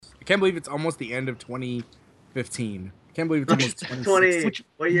can't believe it's almost the end of 2015. Can't believe it's almost 2016.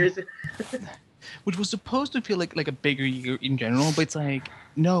 What year is it? Which was supposed to feel like a bigger year in general, but it's like,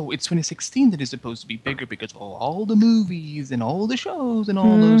 no, it's 2016 that is supposed to be bigger because of all the movies and all the shows and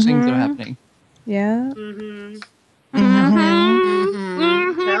all those things that are happening. Yeah.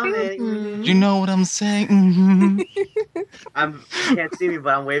 You know what I'm saying? You can't see me,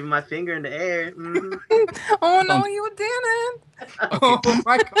 but I'm waving my finger in the air. Oh no, you didn't. Oh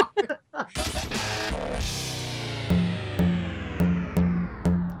my god.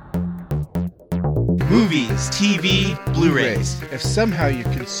 Movies, TV, Blu-rays. If somehow you're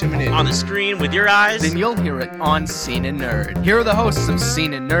consuming it On the screen with your eyes, Then you'll hear it on Scene and Nerd. Here are the hosts of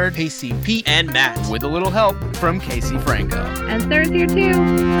Scene and Nerd, Casey, Pete, and Matt. with a little help from Casey Franco. And Sarah's here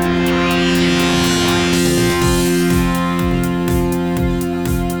too.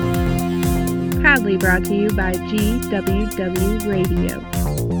 Proudly brought to you by GWW Radio.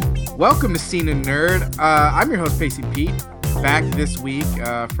 Welcome to Scene and Nerd. I'm your host, Facey Pete, back this week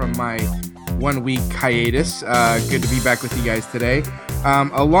from my 1 week hiatus. Good to be back with you guys today.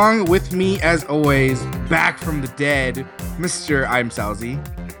 Along with me, as always, back from the dead, Mr. I'm Salzy.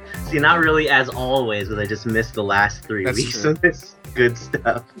 See, not really as always, but I just missed the last 3 That's weeks true. of this good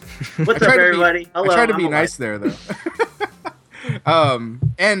stuff. What's up, everybody? Hello. I try to I'm be alive. nice there, though.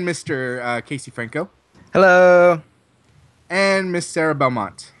 And Mr. Casey Franco. Hello. And Miss Sarah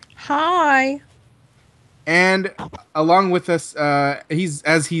Belmont. Hi. And along with us, he's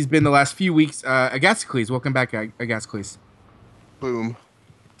been the last few weeks, Agatscles. Welcome back, Agatscles. boom.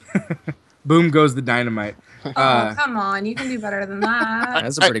 Boom goes the dynamite. Oh, come on. You can do better than that.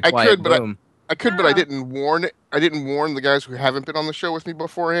 That's a pretty I quiet could, but boom. I could, but I didn't warn it. I didn't warn the guys who haven't been on the show with me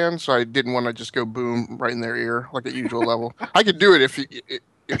beforehand, so I didn't want to just go boom right in their ear like at usual level. I could do it if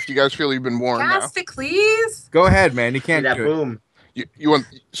you guys feel you've been warned now. Gasticles? Go ahead, man. You can't that do it. boom. You want,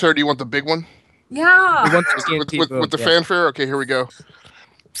 sir? Do you want the big one Yeah. We want the TNT with boom, the yeah. fanfare? Okay, here we go.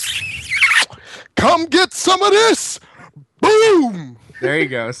 Come get some of this. Boom. There you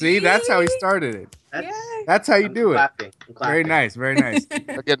go. See, that's how he started it. That's, That's how you I'm do it. clapping. I'm clapping. Very nice. Very nice.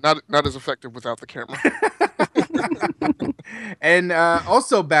 Again, not as effective without the camera. And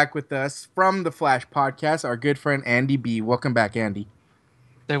also back with us from the Flash podcast, our good friend Andy B. Welcome back, Andy.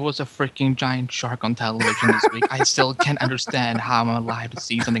 There was a freaking giant shark on television this week. I still can't understand how I'm alive to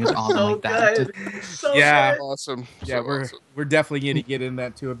see something as awesome So like that. good. So Yeah. good. Awesome. Yeah, So we're awesome. we're definitely going to get in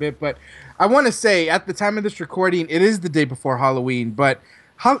that too a bit. But I want to say, at the time of this recording, it is the day before Halloween. But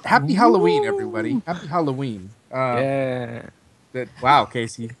happy Halloween, everybody! Happy Halloween. Yeah. Wow,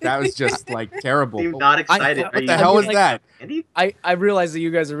 Casey, that was just like terrible. Seem not excited. What the hell was that? Andy? I realize that you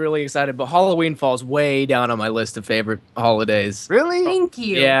guys are really excited, but Halloween falls way down on my list of favorite holidays. Really? Thank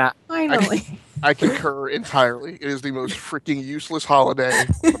you. Yeah. Finally. I concur entirely. It is the most freaking useless holiday. on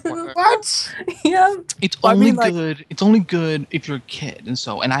the planet. What? Yeah. It's I only mean, like- good. It's only good if you're a kid, and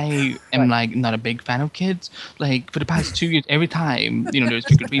so. And I am like not a big fan of kids. Like for the past 2 years, every time there's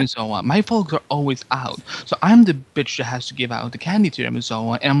trick or treat and so on, my folks are always out. So I'm the bitch that has to give out the candy to them and so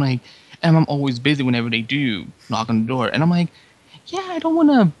on. And I'm like, and I'm always busy whenever they do knock on the door. And I'm like, yeah, I don't want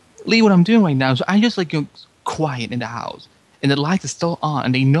to leave what I'm doing right now. So I just like go quiet in the house, and the lights are still on,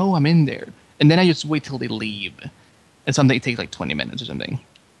 and they know I'm in there. And then I just wait till they leave. And something it takes like 20 minutes or something.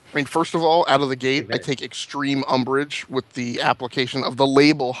 I mean, first of all, out of the gate, I take extreme umbrage with the application of the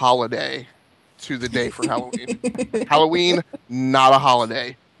label holiday to the day for Halloween. Halloween, not a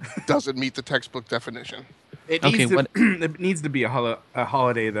holiday. Doesn't meet the textbook definition. It Okay, needs to, what- it needs to be a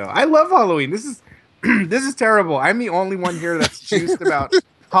holiday, though. I love Halloween. This is terrible. I'm the only one here that's juiced about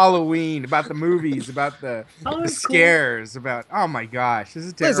Halloween, about the movies, about the scares, about oh my gosh, this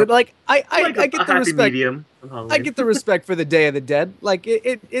is terrible. Listen, like I Like I a get the happy respect. medium. of I Halloween. get the respect for the Day of the Dead. Like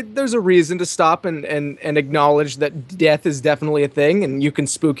there's a reason to stop and acknowledge that death is definitely a thing, and you can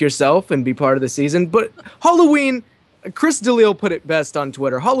spook yourself and be part of the season. But Halloween, Chris D'Elia put it best on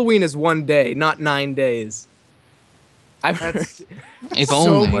Twitter. Halloween is 1 day, not 9 days. I've heard If so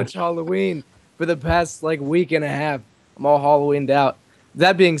only. much Halloween for the past like week and a half. I'm all Halloweened out.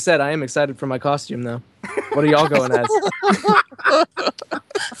 That being said, I am excited for my costume though. What are y'all going as?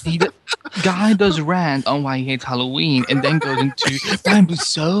 Guy does rant on why he hates Halloween and then goes into, I'm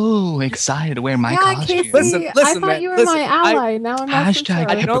so excited to wear my costume. Casey, Listen, I listen, thought man, you were listen, my ally. Now I'm not so Hashtag sure.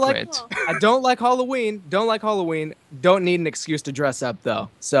 I don't like hypocrite. I don't like Halloween. Don't like Halloween. Don't need an excuse to dress up though.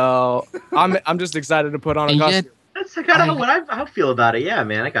 So I'm just excited to put on a And costume. yet, That's kind of what I feel about it. Yeah,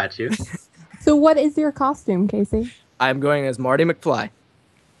 man, I got you. So what is your costume, Casey? I'm going as Marty McFly.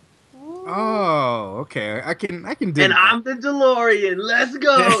 Oh, okay. I can dig And that. I'm the DeLorean. Let's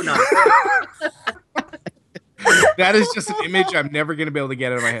go. No. That is just an image I'm never gonna be able to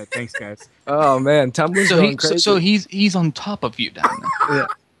get out of my head. Thanks, guys. Oh man, Tumblr's So, going crazy. he's on top of you, Dan.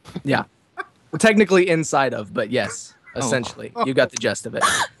 Yeah. Well, technically inside of, but yes, essentially, you got the gist of it.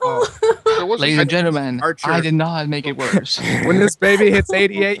 There was a Ladies and gentlemen, Archer. I did not make it worse. When this baby hits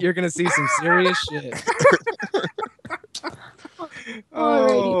 88, you're gonna see some serious shit.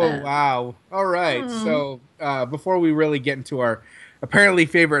 Oh then. wow! All right. So before we really get into our apparently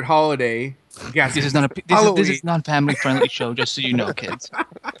favorite holiday, guys, This is not a this is not family friendly show. Just so you know, kids.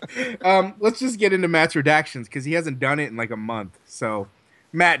 let's just get into Matt's redactions because he hasn't done it in like a month. So,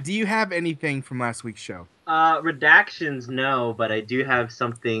 Matt, do you have anything from last week's show? Redactions, no, but I do have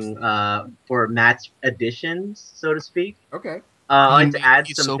something for Matt's additions, so to speak. Okay. I'd like to add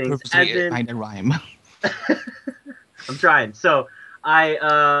He's some so things. purposely As in, find a rhyme. I'm trying. So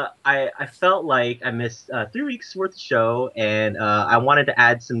I felt like I missed 3 weeks worth of show, and I wanted to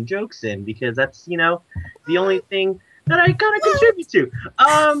add some jokes in because that's the only thing that I kind of contribute to.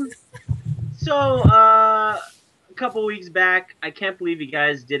 So a couple weeks back, I can't believe you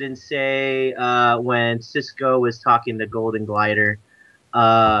guys didn't say when Cisco was talking to Golden Glider,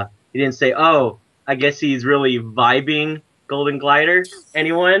 he didn't say, "Oh, I guess he's really vibing Golden Glider."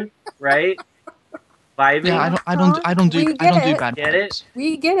 Anyone? Right? Vibing. Yeah, I don't do We get it. bad Get it? vibes.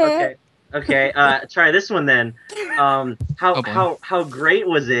 We get it. Okay. Try this one then. Oh, boy. How great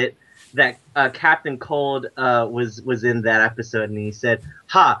was it that Captain Cold was in that episode and he said,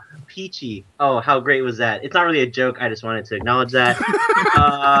 "Ha, Peachy." Oh, how great was that? It's not really a joke. I just wanted to acknowledge that.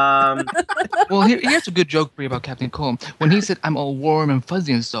 Well, here's a good joke for you about Captain Cole. When he said, "I'm all warm and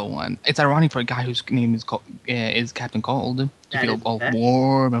fuzzy" and so on, it's ironic for a guy whose name is Captain Cold to That feel is all fact.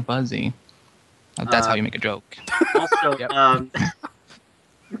 warm and fuzzy. That's how you make a joke. Also, Yep.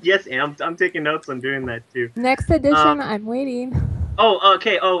 yes, and I'm taking notes on doing that too. Next edition, I'm waiting. Oh,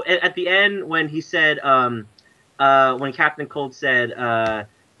 okay. Oh, at the end when he said, when Captain Cold said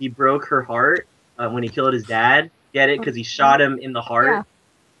he broke her heart when he killed his dad. Get it? Because he shot him in the heart.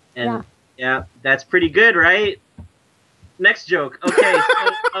 And yeah, that's pretty good, right? Next joke. Okay.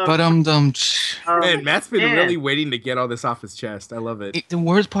 So, But Man, Matt's been man. really waiting to get all this off his chest. I love it. the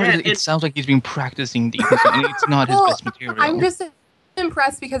worst part is Yeah, it sounds like he's been practicing these, and it's not his Well, best material. I'm just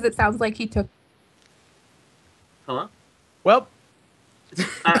impressed because it sounds like he took. Hello? Well,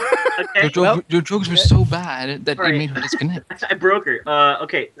 Okay. Your jokes were so bad that Right. it made her disconnect. I broke her.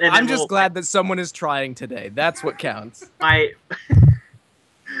 Okay. and then I'm just we'll- glad that someone is trying today. That's what counts. my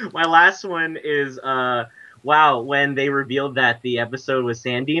my last one is wow, when they revealed that the episode was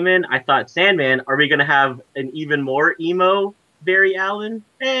Sand Demon, I thought, Sandman, are we gonna have an even more emo Barry Allen?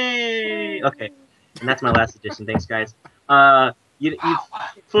 Hey, okay, and that's my last edition. Thanks, guys. You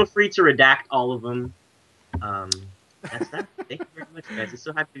feel free to redact all of them. That's that. Thank you very much, guys. I'm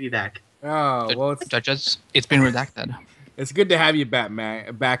so happy to be back. Oh well, Judges, it's been redacted. it's good to have you back,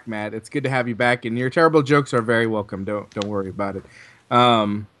 Matt. It's good to have you back, and your terrible jokes are very welcome. Don't worry about it.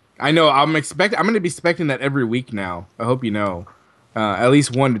 I know I'm going to be expecting that every week now. I hope you know, at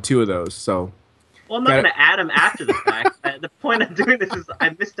least 1 to 2 of those. So Well, I'm not Got gonna add them after the fact. The point of doing this is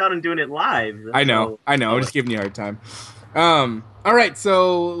I missed out on doing it live. I know. I'm just giving you a hard time. All right,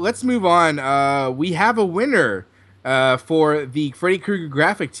 so let's move on. We have a winner for the Freddy Krueger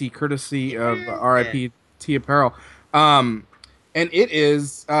graphic tee, courtesy of RIP T Apparel. And it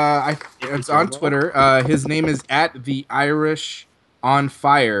is it's on Twitter. His name is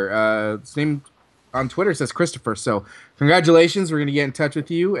 @TheIrishOnFire. His name on Twitter says Christopher. So congratulations. We're gonna get in touch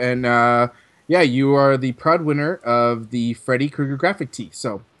with you, and yeah, you are the proud winner of the Freddy Krueger graphic tee.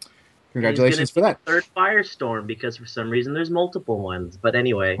 So congratulations for that. Third Firestorm, because for some reason there's multiple ones. But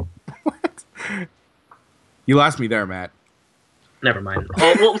anyway, You lost me there, Matt. never mind.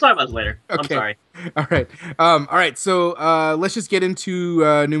 We'll talk about this later. I'm Okay. sorry. All right. So let's just get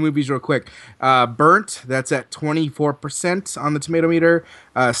into new movies real quick. Burnt, that's at 24% on the tomato meter.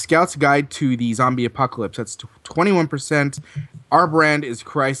 Scout's Guide to the Zombie Apocalypse, that's 21%. Our Brand is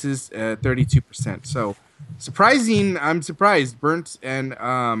Crisis, 32%. So surprising. I'm surprised. Burnt and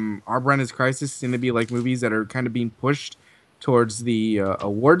Our Brand is Crisis seem to be like movies that are kind of being pushed towards the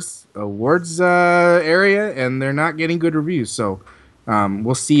awards area, and they're not getting good reviews. So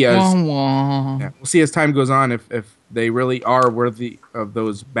we'll see as we'll see as time goes on if they really are worthy of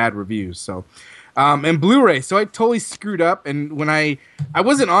those bad reviews. So and Blu-ray. So I totally screwed up, and when I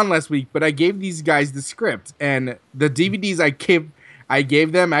wasn't on last week, but I gave these guys the script, and the DVDs I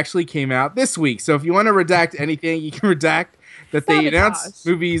gave them actually came out this week. So if you want to redact anything, you can redact that they announced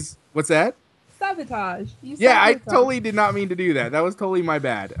movies. What's that? Sabotage. You Yeah, I sabotage. totally did not mean to do that. That was totally my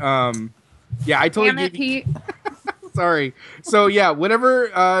bad. Yeah, I totally Damn it, gave you, Pete. Sorry. So yeah, whatever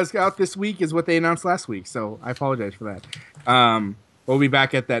is out this week is what they announced last week. So I apologize for that. We'll be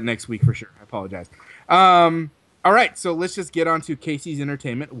back at that next week for sure. I apologize. All right, so let's just get on to Casey's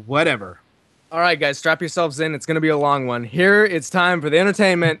entertainment. Whatever. All right, guys, strap yourselves in. It's going to be a long one. Here, it's time for the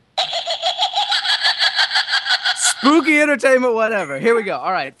entertainment. Spooky entertainment, whatever. Here we go.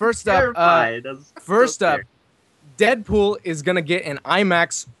 All right, first up, Deadpool is going to get an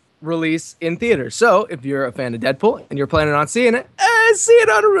IMAX release in theaters. So if you're a fan of Deadpool and you're planning on seeing it, see it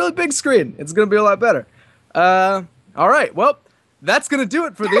on a really big screen. It's going to be a lot better. All right, well, that's going to do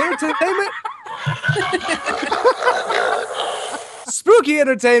it for the entertainment. Spooky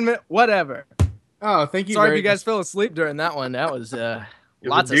entertainment, whatever. Oh, thank you. Sorry if you guys fell asleep during that one. That was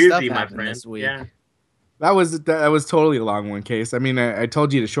lots of doozy, stuff my happened friend. this week. Yeah. That was totally a long one, Case. I mean, I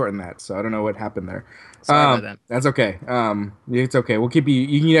told you to shorten that, so I don't know what happened there. Sorry about that. That's okay. It's okay. We'll keep you.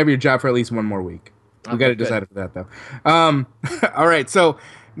 You can have your job for at least one more week. We got to decide for that though. All right. So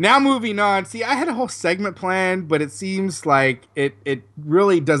now moving on. See, I had a whole segment planned, but it seems like it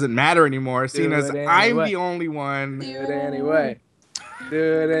really doesn't matter anymore, seeing as I'm the only one. Do it anyway. Do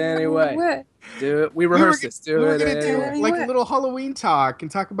it anyway. What? Do it. We rehearsed this. Do we were it gonna do anyway. like a little Halloween talk and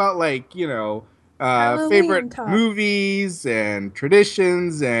talk about Halloween favorite talk. movies and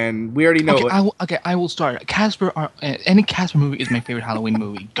traditions, and we already know. I will start. Casper. Any Casper movie is my favorite Halloween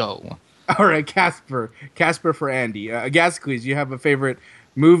movie. Go. All right, Casper for Andy. Gascles, you have a favorite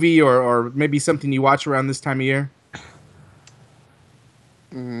movie or maybe something you watch around this time of year?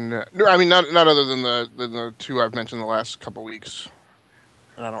 No, I mean not other than the two I've mentioned the last couple weeks.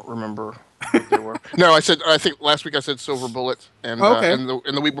 And I don't remember what they were. No, I think last week I said Silver Bullet, and and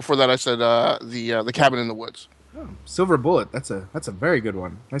the week before that I said the Cabin in the Woods. Oh, Silver Bullet. That's a very good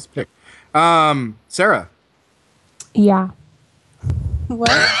one. Nice pick. Sarah. Yeah. What?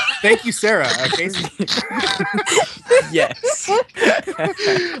 Thank you, Sarah. Casey. Yes.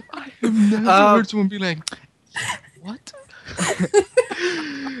 I have never heard someone be like, "What?"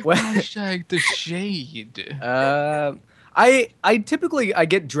 Hashtag the shade. I typically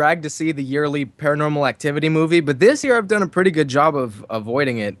get dragged to see the yearly Paranormal Activity movie, but this year I've done a pretty good job of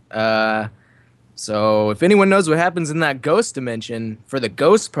avoiding it. So if anyone knows what happens in that ghost dimension for the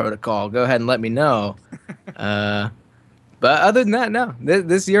Ghost Protocol, go ahead and let me know. But other than that, no.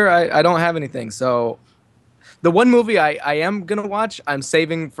 This year I don't have anything. So the one movie I am gonna watch, I'm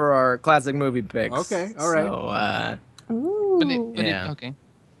saving for our classic movie picks. Okay, all right. So Ooh. Okay.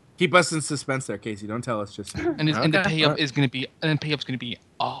 Keep us in suspense there, Casey. Don't tell us just. And the payoff is gonna be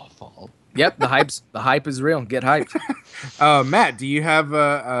awful. yep, the hype is real. Get hyped. Matt, do you have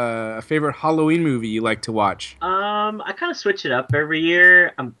a favorite Halloween movie you like to watch? I kind of switch it up every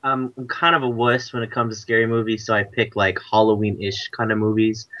year. I'm kind of a wuss when it comes to scary movies, so I pick like Halloween-ish kind of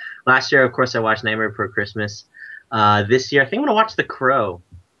movies. Last year, of course, I watched Nightmare Before Christmas. This year, I think I'm gonna watch The Crow.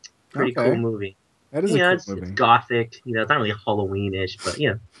 Pretty cool movie. That is a cool movie. It's gothic. It's not really Halloween-ish, but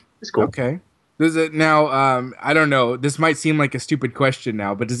it's cool. Okay. Does it now? I don't know. This might seem like a stupid question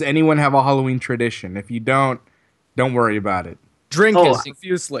now, but does anyone have a Halloween tradition? If you don't worry about it. Drinking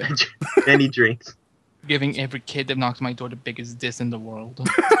profusely. Any drinks. Giving every kid that knocks my door the biggest diss in the world.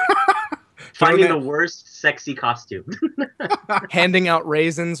 Finding the worst sexy costume. Handing out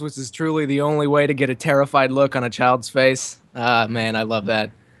raisins, which is truly the only way to get a terrified look on a child's face. Man, I love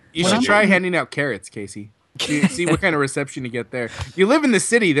that. You should try handing out carrots, Casey. See what kind of reception you get there. You live in the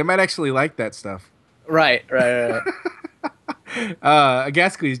city; they might actually like that stuff. Right.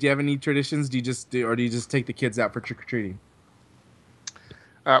 Gascles, do you have any traditions? Do you just take the kids out for trick or treating?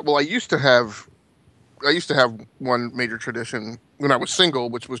 Well, I used to have one major tradition when I was single,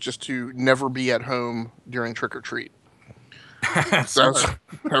 which was just to never be at home during trick or treat. That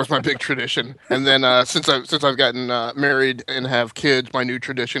was my big tradition. And then since I've gotten married and have kids, my new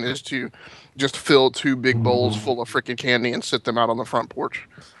tradition is to just fill 2 big bowls full of freaking candy and sit them out on the front porch.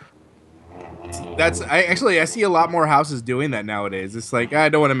 I see a lot more houses doing that nowadays. It's like, I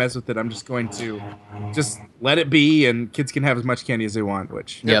don't want to mess with it. I'm just going to just let it be, and kids can have as much candy as they want.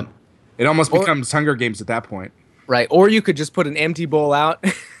 Which it almost becomes Hunger Games at that point. Right, or you could just put an empty bowl out.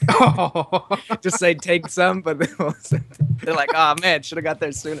 Just say take some, but they're like, oh man, should have got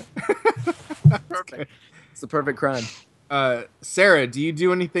there sooner. Perfect. It's the perfect crime. Sarah, do you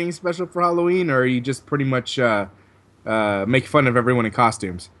do anything special for Halloween, or are you just pretty much make fun of everyone in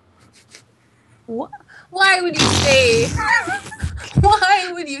costumes? Why would you say? Why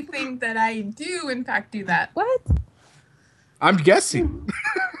would you think that I do, in fact, do that? What? I'm guessing.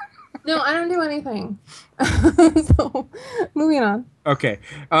 No, I don't do anything. So, moving on. Okay,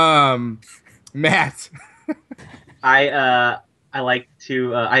 Matt. I like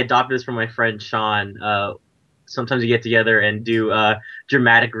to. I adopted this from my friend Sean. sometimes we get together and do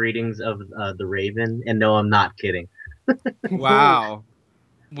dramatic readings of The Raven. And no, I'm not kidding. Wow.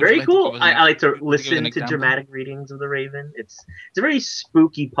 Would you Very like to cool. give us an I like to give us an listen to example? dramatic readings of The Raven. It's a very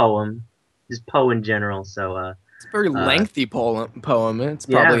spooky poem, just Poe in general. So It's a very lengthy poem. It's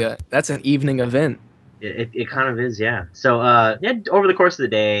Yeah. probably that's an evening event. it kind of is, yeah. So yeah, over the course of the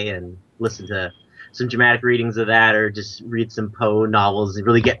day and listen to some dramatic readings of that, or just read some Poe novels and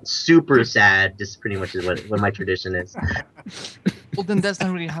really get super sad. Just pretty much is what my tradition is. Well, then that's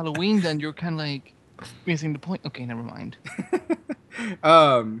not really Halloween. Then you're kind of like missing the point. Okay, never mind.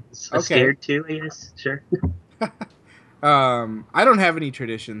 Okay. Scared too, I guess. Sure. I don't have any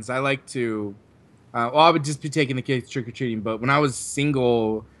traditions. I like to. Well, I would just be taking the kids trick or treating. But when I was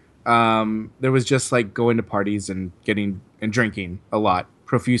single, there was just like going to parties and getting and drinking a lot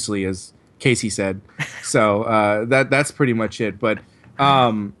profusely, as Casey said. So that's pretty much it. But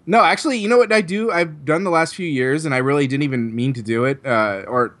no, actually, you know what I do? I've done the last few years, and I really didn't even mean to do it,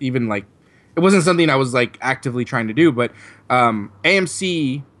 or even like it wasn't something I was like actively trying to do. But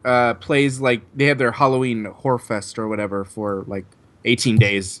AMC plays like they have their Halloween Horror Fest or whatever for like 18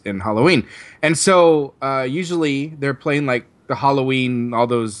 days in Halloween, and so usually they're playing like the Halloween, all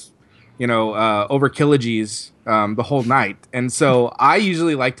those overkillogies the whole night. And so I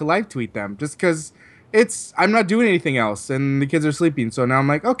usually like to live tweet them just because I'm not doing anything else and the kids are sleeping. So now I'm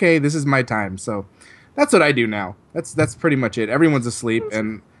like, okay, this is my time. So that's what I do now. That's pretty much it. Everyone's asleep,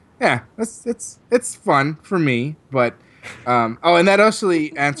 and yeah, it's fun for me. But and that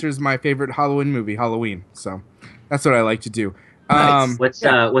actually answers my favorite Halloween movie, Halloween. So that's what I like to do. Nice. What's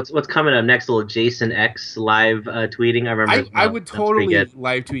coming up next? A little Jason X live tweeting. I remember. I would that's pretty totally good.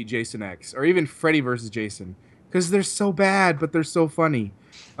 live tweet Jason X or even Freddy versus Jason because they're so bad, but they're so funny.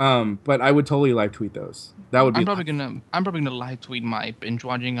 But I would totally live tweet those. That would be. I'm probably gonna live tweet my binge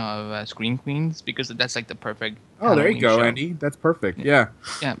watching of Scream Queens because that's like the perfect. Oh, there you Halloween go, show. Andy. That's perfect. Yeah.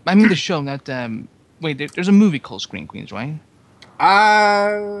 Yeah, I mean the show. Not wait. There's a movie called Scream Queens, right?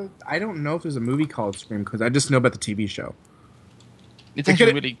 I don't know if there's a movie called Scream because I just know about the TV show. It's It actually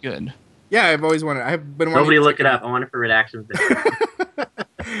could- really good. Yeah, I've always wanted. I've been wanting Nobody to look check it up. I want it for redactions.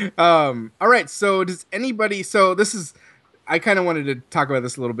 All right. So does anybody? So this is. I kind of wanted to talk about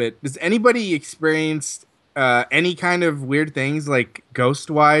this a little bit. Does anybody experience any kind of weird things like ghost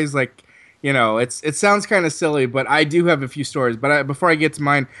wise? Like, it sounds kind of silly, but I do have a few stories. But before I get to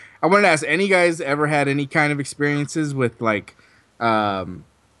mine, I wanted to ask: any guys ever had any kind of experiences with like, paranormal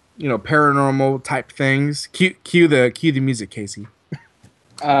type things? Cue the music, Casey.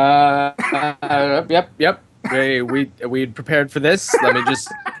 Yep. We'd prepared for this. Let me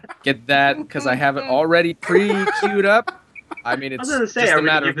just get that because I have it already pre-queued up. I mean, I it's was gonna say, just are a we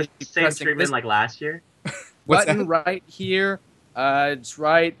matter gonna of give me the same pressing treatment this like last year? What's button that? right here. It's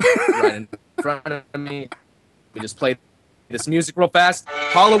right in front of me. We just play this music real fast.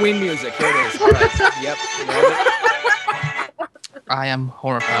 Halloween music. Here it is. All right. Yep. nailed it. I am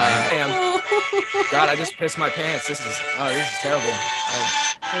horrified. Damn. God, I just pissed my pants. This is terrible.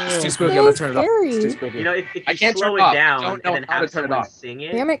 It's too spooky. I'm gonna turn it off. It's too spooky. You know, if you I can't slow turn it it off. down Don't and know then how to have turn it someone off. sing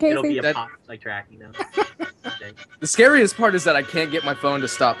it, Damn it, it'll Casey. be a That- pop like track, Okay. The scariest part is that I can't get my phone to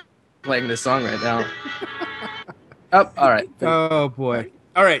stop playing this song right now. Oh, all right. Oh boy.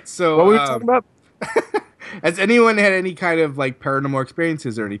 All right. So What were we talking about? has anyone had any kind of like paranormal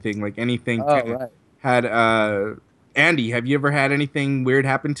experiences or anything? Like anything Oh, kinda right. had Andy, have you ever had anything weird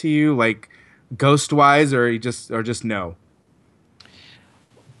happen to you, like ghost wise, or just no?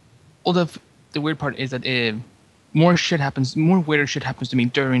 Well, the weird part is that more weirder shit happens to me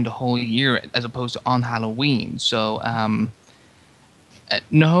during the whole year as opposed to on Halloween. So,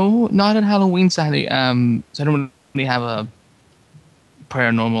 no, not at Halloween, sadly. So I don't really have a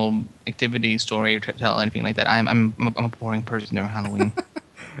paranormal activity story to tell, anything like that. I'm a boring person during Halloween.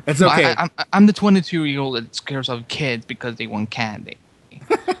 It's okay. I'm the 22-year-old that scares off kids because they want candy.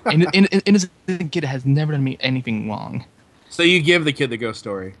 and this kid has never done me anything wrong. So you give the kid the ghost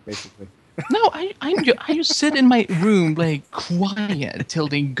story, basically. No, I just sit in my room like quiet till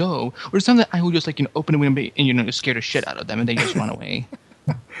they go, or something. I will just open the window and scare the shit out of them, and they just run away.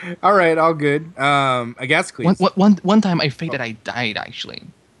 All right, all good. I guess, please. One time I faked that I died. Actually,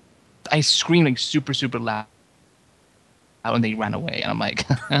 I screamed like super loud, and they ran away, and I'm like,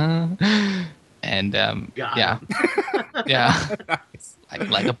 and Got yeah, yeah, Nice.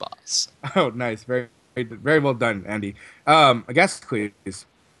 like a boss. Oh, nice. Very, very well done, Andy. I guess, please.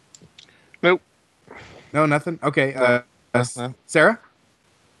 Nope. No, nothing. Okay. No. Sarah.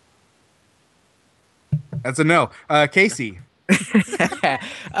 That's a no. Casey.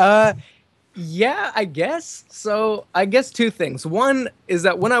 Yeah, I guess. So I guess two things. One is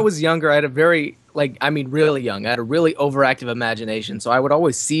that when I was younger, I had a very Like, I mean, really young. I had a really overactive imagination, so I would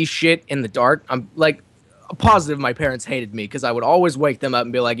always see shit in the dark. I'm like positive my parents hated me because I would always wake them up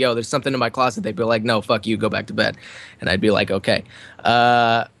and be like, "Yo, there's something in my closet." They'd be like, "No, fuck you, go back to bed," and I'd be like, "Okay."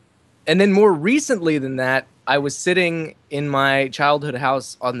 And then more recently than that, I was sitting in my childhood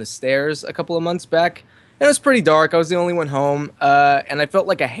house on the stairs a couple of months back. It was pretty dark. I was the only one home, and I felt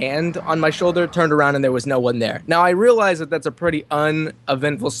like a hand on my shoulder. Turned around and there was no one there. Now I realize that that's a pretty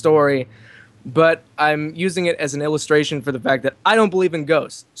uneventful story, but I'm using it as an illustration for the fact that I don't believe in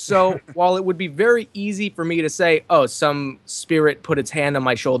ghosts. So while it would be very easy for me to say, "Oh, some spirit put its hand on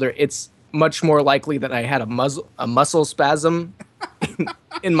my shoulder," it's much more likely that I had a muscle spasm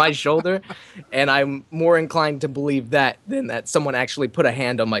in my shoulder, and I'm more inclined to believe that than that someone actually put a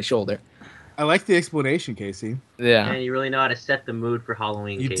hand on my shoulder. I like the explanation, Casey. Yeah. And you really know how to set the mood for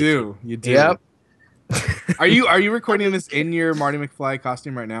Halloween. You Casey. do. You do. Yep. Are you recording this in your Marty McFly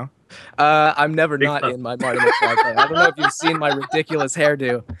costume right now? I'm never Big not fuck. in my Marty McFly play. I don't know if you've seen my ridiculous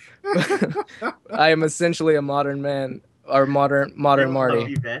hairdo. I am essentially a modern man, or modern Marty.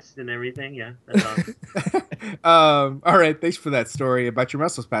 Puffy vest and everything. Yeah, that's awesome. All right. Thanks for that story about your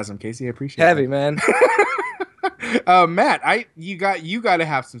muscle spasm, Casey. I appreciate Heavy, it. man. Matt, you got to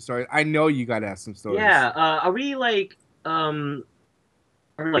have some stories. I know you got to have some stories. Yeah. Are we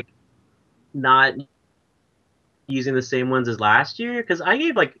not using the same ones as last year? Because I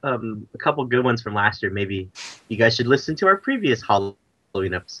gave a couple good ones from last year. Maybe you guys should listen to our previous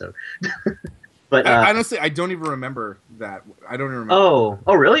Halloween episode. But honestly, I don't even remember that. I don't even remember.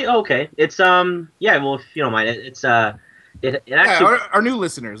 Oh, really? Oh, okay. It's yeah. Well, if you don't mind, it actually. Yeah, our new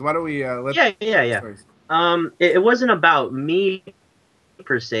listeners. Why don't we? Yeah. Stories. It wasn't about me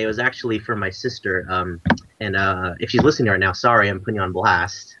per se. It was actually for my sister. And if she's listening right now, sorry, I'm putting you on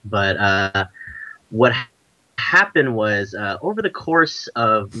blast. But what happened was over the course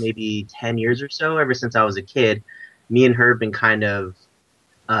of maybe 10 years or so, ever since I was a kid, me and her have been kind of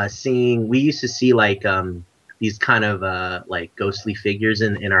seeing. We used to see these kind of ghostly figures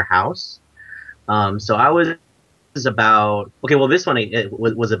in our house. So I was about this one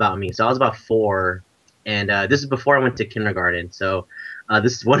was about me. So I was about 4. And this is before I went to kindergarten. So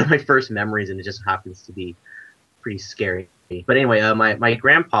this is one of my first memories, and it just happens to be pretty scary. But anyway, my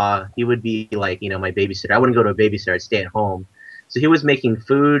grandpa, he would be my babysitter. I wouldn't go to a babysitter. I'd stay at home. So he was making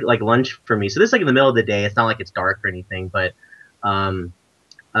food, like lunch for me. So this is in the middle of the day. It's not like it's dark or anything. But from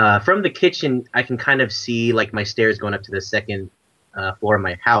the kitchen, I can kind of see my stairs going up to the second floor of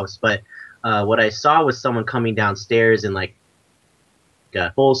my house. But what I saw was someone coming downstairs in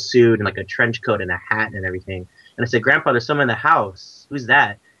a full suit and a trench coat and a hat and everything. And I said, "Grandpa, there's someone in the house. Who's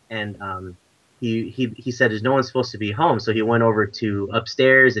that?" And he said, "There's no one supposed to be home." So he went over to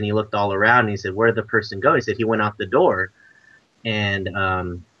upstairs and he looked all around and he said, "Where did the person go?" He said, "He went out the door." And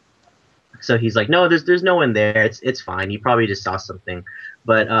so he's like, "No, there's no one there. It's fine. You probably just saw something."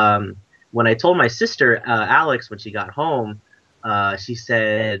 But when I told my sister Alex when she got home, she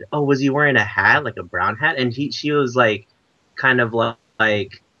said, "Oh, was he wearing a hat, like a brown hat?" And she was kind of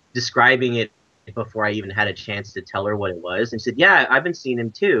describing it before I even had a chance to tell her what it was. And she said, "Yeah, I've been seeing him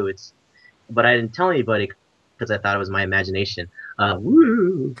too. But I didn't tell anybody because I thought it was my imagination."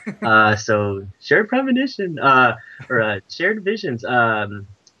 Woo! So shared premonition, or shared visions.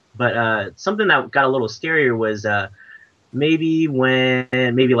 But something that got a little scarier was maybe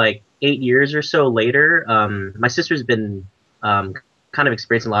 8 years or so later, my sister's been kind of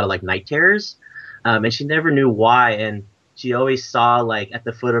experiencing a lot of night terrors, and she never knew why. And she always saw at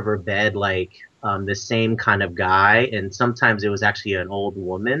the foot of her bed the same kind of guy, and sometimes it was actually an old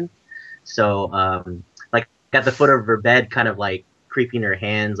woman. So at the foot of her bed, kind of creeping her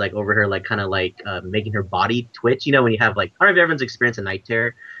hands over her, making her body twitch. You know, when you have I don't know if everyone's experienced a night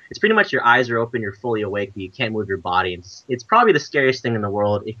terror. It's pretty much your eyes are open, you're fully awake, but you can't move your body. It's probably the scariest thing in the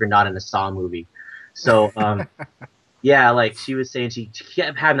world if you're not in a Saw movie. So yeah, she was saying she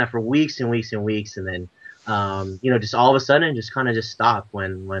kept having that for weeks and weeks and weeks, and then just all of a sudden just kind of just stopped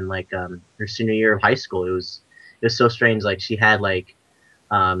when her senior year of high school. It was so strange. She had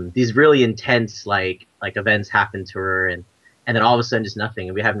these really intense events happen to her, and then all of a sudden just nothing,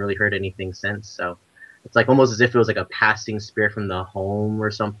 and we haven't really heard anything since. So it's almost as if it was a passing spirit from the home or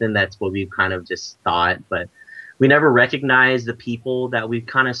something. That's what we kind of just thought, but we never recognized the people that we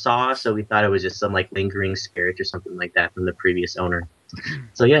kind of saw, so we thought it was just some lingering spirit or something like that from the previous owner.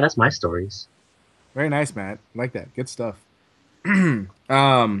 So yeah, that's my stories. Very nice, Matt. I like that. Good stuff. When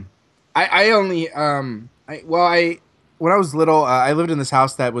I was little, I lived in this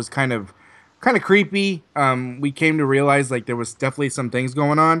house that was kind of creepy. We came to realize there was definitely some things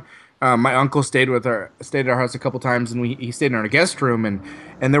going on. My uncle stayed at our house a couple times, and he stayed in our guest room,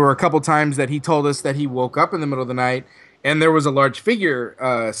 and there were a couple times that he told us that he woke up in the middle of the night, and there was a large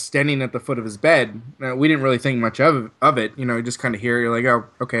figure standing at the foot of his bed. We didn't really think much of it, you just kind of hear, you're like, oh,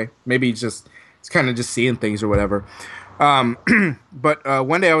 okay, maybe it's kind of just seeing things or whatever. But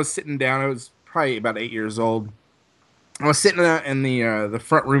one day I was sitting down. I was probably about 8 years old. I was sitting in the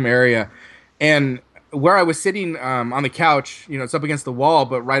front room area, and where I was sitting on the couch, it's up against the wall,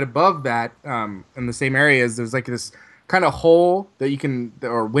 but right above that, in the same area, there's like this kind of hole that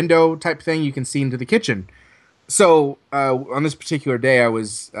or window type thing you can see into the kitchen. So on this particular day, I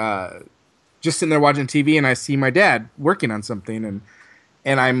was just sitting there watching TV, and I see my dad working on something,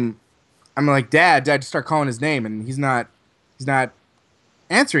 and I'm like, Dad, just start calling his name, and he's not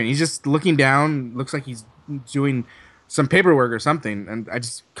answering. He's just looking down, looks like he's doing some paperwork or something, and I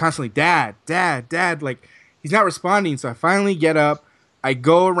just constantly, Dad, like he's not responding. So I finally get up, I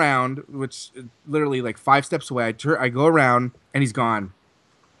go around, which literally like 5 steps away. I go around, and he's gone.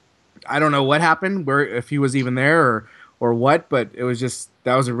 I don't know what happened, if he was even there or what, but it was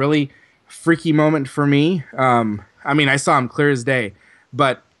that was a really freaky moment for me. I mean, I saw him clear as day,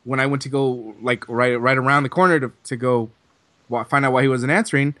 but when I went to go like right around the corner to go find out why he wasn't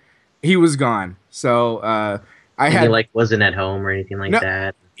answering, he was gone. So he wasn't at home or anything like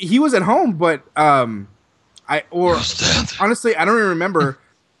that. He was at home, but honestly, I don't even remember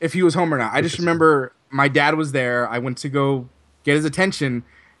if he was home or not. I just remember my dad was there. I went to go get his attention,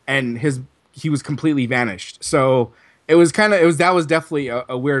 and he was completely vanished. So that was definitely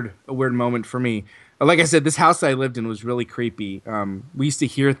a weird moment for me. Like I said, this house I lived in was really creepy. We used to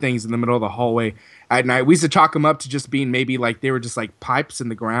hear things in the middle of the hallway at night. We used to chalk them up to just being maybe like they were just like pipes in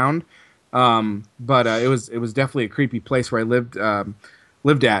the ground. But it was definitely a creepy place where I lived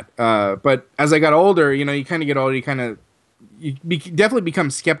at. But as I got older, you kind of get older, you definitely become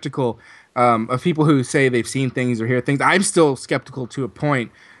skeptical of people who say they've seen things or hear things. I'm still skeptical to a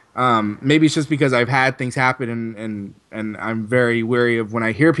point. Maybe it's just because I've had things happen and I'm very wary of when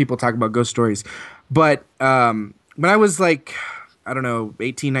I hear people talk about ghost stories. But when I was like, I don't know,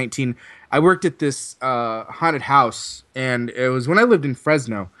 18, 19, I worked at this haunted house, and it was when I lived in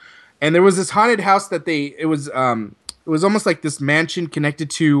Fresno. And there was this haunted house that it was almost like this mansion connected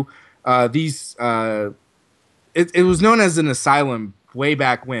to these. It was known as an asylum way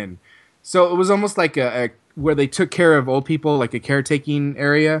back when, so it was almost like a where they took care of old people, like a caretaking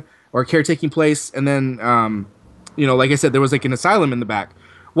area or a caretaking place, and then like I said, there was like an asylum in the back.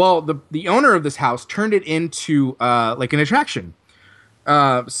 Well, the owner of this house turned it into like an attraction.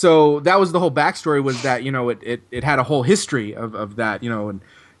 So that was the whole backstory, was that it had a whole history of that, and.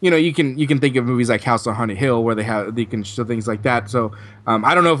 You can think of movies like House on Haunted Hill where they can show things like that. So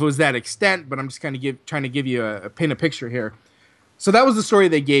I don't know if it was that extent, but I'm just kind of trying to give you paint a picture here. So that was the story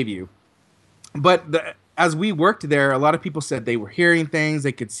they gave you. But as we worked there, a lot of people said they were hearing things,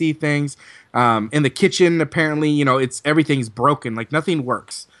 they could see things. In the kitchen, apparently, everything's broken, like nothing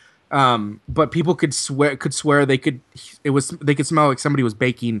works. But people could swear they could smell like somebody was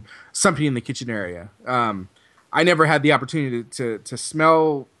baking something in the kitchen area. I never had the opportunity to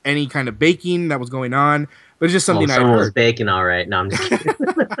smell any kind of baking that was going on, but it's just something I heard. Someone was baking, all right. No, I'm just kidding.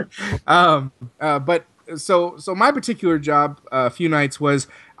 But so my particular job a few nights was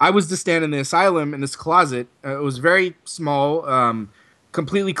I was to stand in the asylum in this closet. It was very small,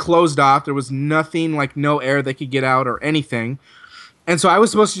 completely closed off. There was nothing, like no air that could get out or anything. And so I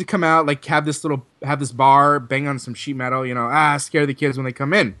was supposed to come out, like have this bar, bang on some sheet metal, scare the kids when they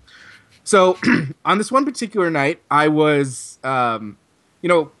come in. So on this one particular night, I was, getting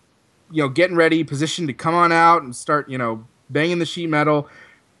ready, positioned to come on out and start, banging the sheet metal.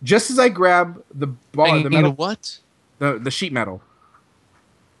 Just as I grab the bar, banging the metal, what? The sheet metal.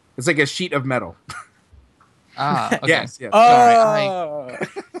 It's like a sheet of metal. Ah, okay. Yes. Oh.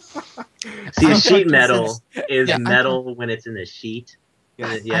 See, the sheet metal is metal when it's in a sheet.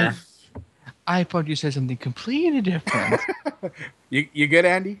 Yeah. I thought you said something completely different. You good,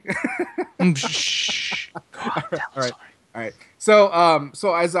 Andy? Shh. God, all right. So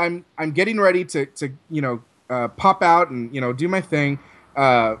as I'm getting ready to pop out and do my thing,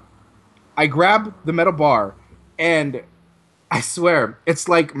 I grab the metal bar, and I swear it's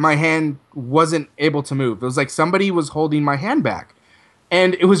like my hand wasn't able to move. It was like somebody was holding my hand back,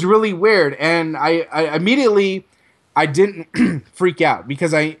 and it was really weird. And I immediately I didn't freak out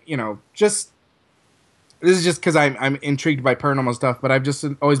because this is just because I'm intrigued by paranormal stuff, but I've just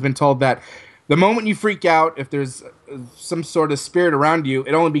always been told that the moment you freak out, if there's some sort of spirit around you,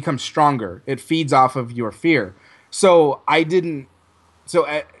 it only becomes stronger. It feeds off of your fear. So I didn't.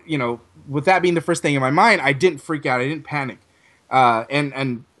 So with that being the first thing in my mind, I didn't freak out. I didn't panic.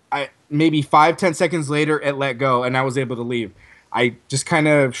 And maybe 5-10 seconds later, it let go, and I was able to leave. I just kind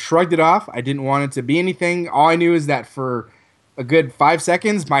of shrugged it off. I didn't want it to be anything. All I knew is that for a good 5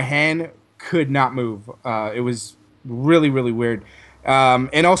 seconds, my hand could not move. It was really, really weird.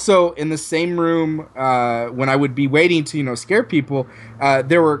 And also in the same room, when I would be waiting to, scare people,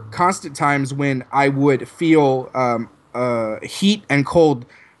 there were constant times when I would feel heat and cold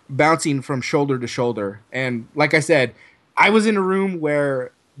bouncing from shoulder to shoulder. And like I said, I was in a room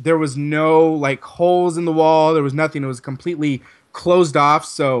where there was no holes in the wall. There was nothing. It was completely closed off.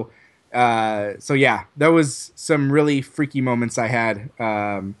 So yeah, there was some really freaky moments I had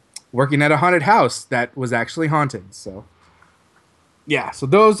working at a haunted house that was actually haunted. So yeah, so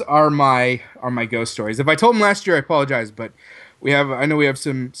those are my ghost stories. If I told them last year, I apologize, but I know we have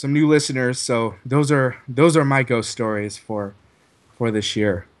some new listeners, so those are my ghost stories for this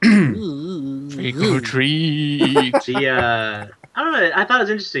year. Trick or treat. I don't know. I thought it was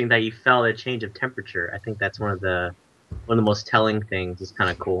interesting that you felt a change of temperature. I think that's one of the most telling things. It's kind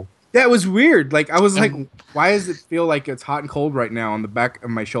of cool. Yeah, it was weird. I was like, why does it feel like it's hot and cold right now on the back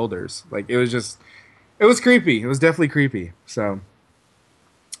of my shoulders? It was creepy. It was definitely creepy. So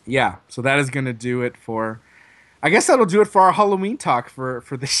yeah, so that is gonna do it I guess that'll do it for our Halloween talk for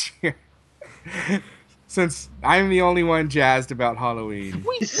this year. Since I'm the only one jazzed about Halloween.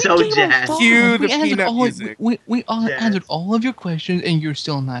 So jazzed. Cue the peanut music. We all answered all of your questions, and you're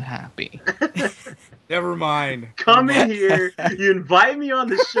still not happy. Never mind. Come in here, you invite me on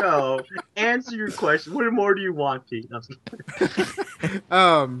the show, answer your question. What more do you want, Pete?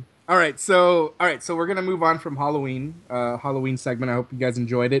 All right, so we're gonna move on from Halloween segment. I hope you guys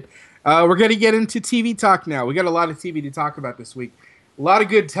enjoyed it. We're gonna get into TV talk now. We got a lot of TV to talk about this week. A lot of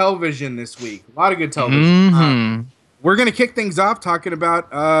good television this week. We're going to kick things off talking about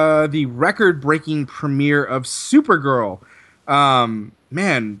the record-breaking premiere of Supergirl. I'm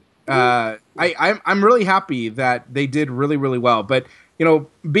really happy that they did really, really well. But,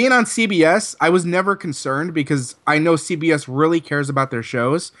 being on CBS, I was never concerned because I know CBS really cares about their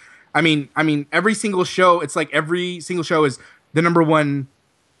shows. I mean, every single show, it's like every single show is the number one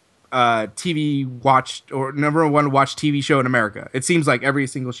TV watched or number one watched TV show in America. It seems like every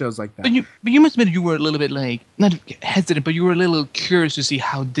single show is like that. But you must admit you were a little bit not hesitant, but you were a little curious to see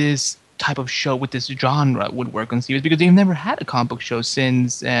how this type of show with this genre would work on CBS because they've never had a comic book show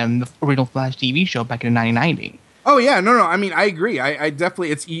since the original Flash TV show back in 1990. Oh yeah, no. I mean, I agree. I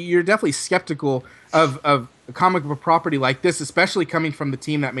definitely you're definitely skeptical of a comic book property like this, especially coming from the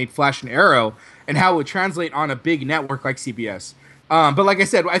team that made Flash and Arrow, and how it would translate on a big network like CBS. But like I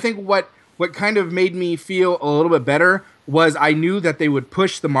said, I think what kind of made me feel a little bit better was I knew that they would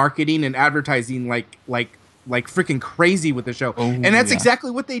push the marketing and advertising like freaking crazy with the show, and that's exactly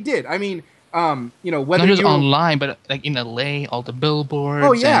what they did. I mean, whether not just online, but in LA, all the billboards.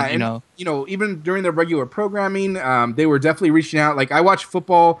 Oh yeah, and even during their regular programming, they were definitely reaching out. I watch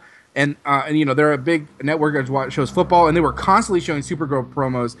football. And they're a big network that shows football, and they were constantly showing Supergirl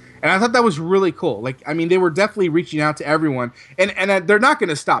promos, and I thought that was really cool. They were definitely reaching out to everyone, and they're not going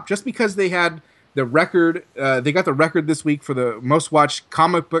to stop just because they had the record. They got the record this week for the most watched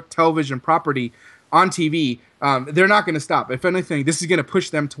comic book television property on TV. They're not going to stop. If anything, this is going to push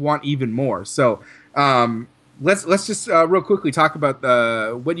them to want even more. So let's just real quickly talk about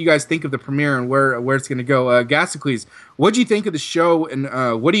what you guys think of the premiere and where it's going to go. Gasicles, what do you think of the show,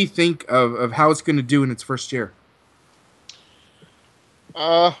 and what do you think of how it's going to do in its first year?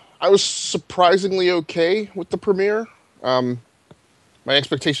 I was surprisingly okay with the premiere. My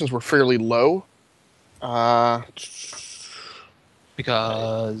expectations were fairly low.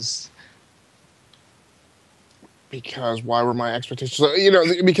 Because why were my expectations?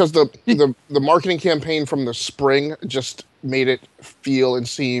 Because the marketing campaign from the spring just made it feel and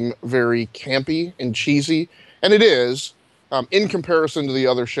seem very campy and cheesy, and it is in comparison to the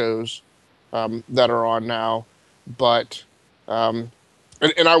other shows that are on now. But and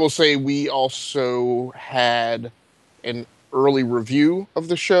I will say we also had an early review of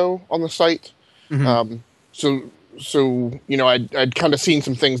the show on the site. Mm-hmm. So I'd kind of seen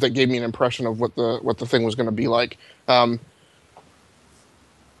some things that gave me an impression of what the thing was going to be like. There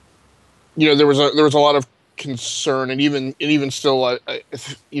was a lot of concern, and even still,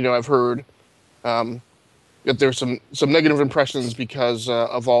 I've heard that there's some negative impressions because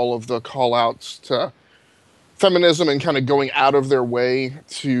of all of the call-outs to feminism and kind of going out of their way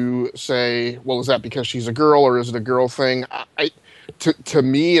to say, well, is that because she's a girl or is it a girl thing? To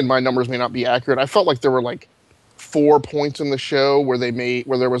me, and my numbers may not be accurate, I felt like there were 4 points in the show where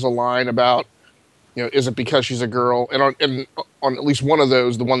there was a line about, is it because she's a girl? And on at least one of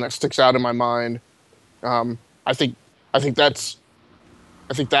those, the one that sticks out in my mind, I think that's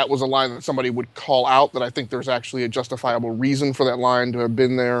I think that was a line that somebody would call out, that I think there's actually a justifiable reason for that line to have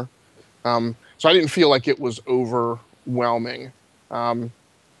been there. So I didn't feel like it was overwhelming.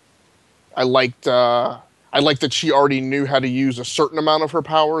 I liked that she already knew how to use a certain amount of her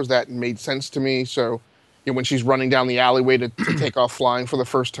powers. That made sense to me. So, when she's running down the alleyway to take off flying for the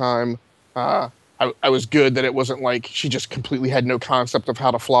first time, I was good that it wasn't like she just completely had no concept of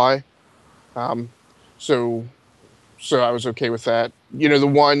how to fly. So I was okay with that. The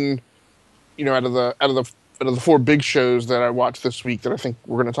one, out of the 4 big shows that I watched this week, that I think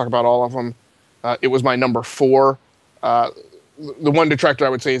we're going to talk about all of them, it was my number 4. The one detractor I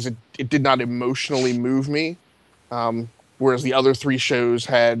would say is it did not emotionally move me, whereas the other 3 shows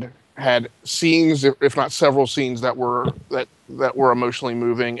had scenes, if not several scenes, that were emotionally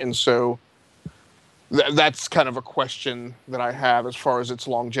moving, and so that's kind of a question that I have as far as its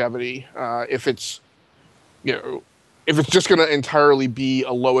longevity. If it's just going to entirely be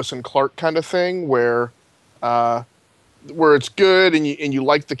a Lois and Clark kind of thing, where it's good and you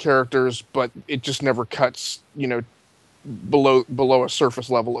like the characters, but it just never cuts below a surface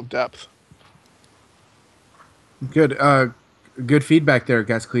level of depth. Good feedback there,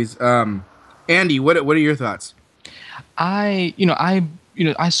 Gascles. Andy, what are your thoughts? I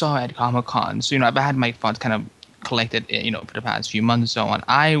saw it at Comic-Con, so I've had my thoughts kind of collected for the past few months and so on.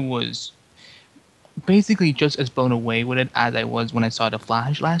 I was basically just as blown away with it as I was when I saw The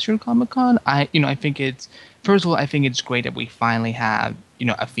Flash last year at Comic-Con. I think it's, first of all, I think it's great that we finally have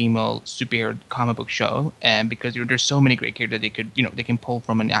a female superhero comic book show, and because there's so many great characters they can pull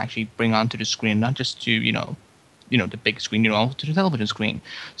from and actually bring onto the screen, not just to the big screen, also to the television screen.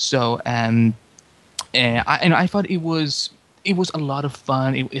 So I thought it was a lot of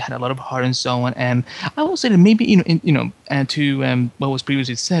fun. It had a lot of heart and so on. And I will say that maybe to what was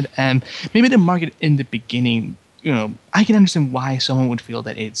previously said, maybe the market in the beginning, I can understand why someone would feel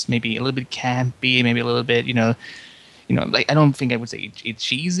that it's maybe a little bit campy, maybe a little bit, like I don't think I would say it's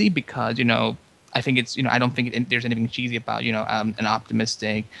cheesy, because I think it's I don't think there's anything cheesy about an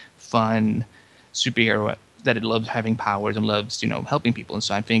optimistic, fun superhero that it loves having powers and loves helping people. And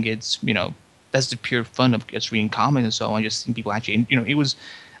so I think it's that's the pure fun of just reading comics and so on, just seeing people actually, it was,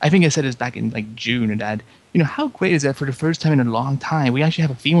 I think I said this back in like June, and that, how great is that for the first time in a long time, we actually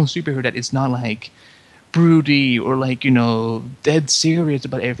have a female superhero that is not like broody or like, dead serious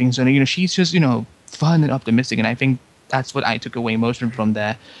about everything. So, she's just, fun and optimistic. And I think that's what I took away most from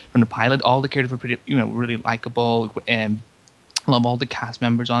the pilot. All the characters were pretty, really likable, and love all the cast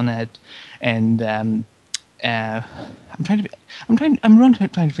members on it. And, I'm trying to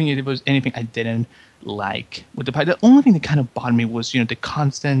think if there was anything I didn't like with the pilot. The only thing that kind of bothered me was, the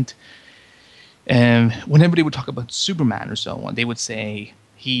constant, whenever they would talk about Superman or so on, they would say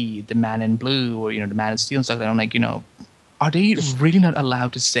he, the man in blue, or, the man in steel and stuff like that. I'm like, are they really not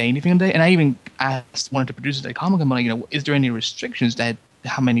allowed to say anything on that? And I even asked one of the producers at Comic-Con, like, is there any restrictions that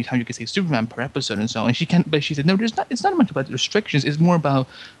how many times you can say Superman per episode and so on? And she said, no, there's not. It's not much about the restrictions. It's more about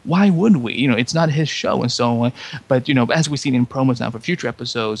why would we? It's not his show and so on. But as we've seen in promos now for future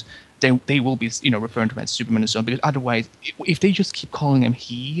episodes, they will be referring to him as Superman and so on. Because otherwise, if they just keep calling him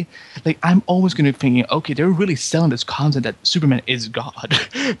he, like, I'm always going to think, okay, they're really selling this concept that Superman is God.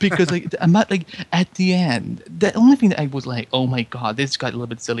 Because like I'm not like at the end, the only thing that I was like, oh my god, this got a little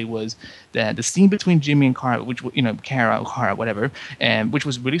bit silly, was that the scene between Jimmy and Kara, which Kara, whatever, and which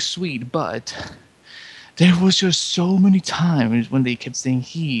was really sweet, but there was just so many times when they kept saying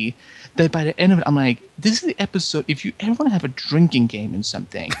he, that by the end of it, I'm like, this is the episode. If you ever want to have a drinking game in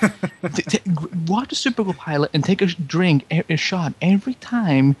something, watch the Supergirl pilot and take a shot every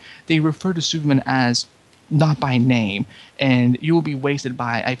time they refer to Superman as not by name, and you will be wasted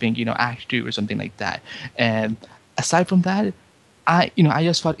by, I think, Act 2 or something like that. And aside from that, I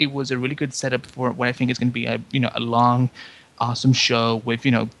just thought it was a really good setup for what I think is going to be a long, awesome show with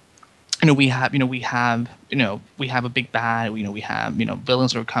we have a big bad, we have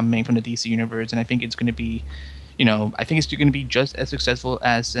villains that are coming from the DC universe, and I think it's going to be just as successful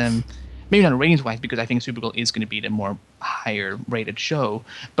as maybe not ratings wise, because I think Supergirl is going to be the more higher rated show,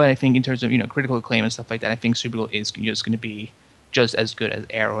 but I think in terms of critical acclaim and stuff like that, I think Supergirl is just going to be just as good as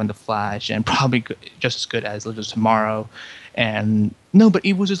Arrow and The Flash, and probably just as good as Legends of Tomorrow. And no, but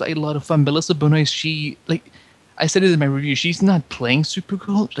it was just a lot of fun. Melissa Benoist, she, like I said it in my review, she's not playing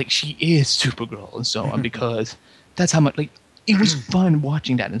Supergirl, like she is Supergirl and so on, because that's how much, like, it was fun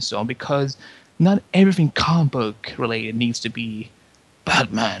watching that and so on, because not everything comic book related needs to be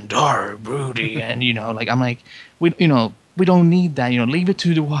Batman, dark, broody, and like I'm like, we don't need that, leave it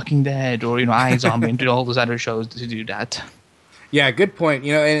to The Walking Dead or iZombie and do all those other shows to do that. Yeah, good point.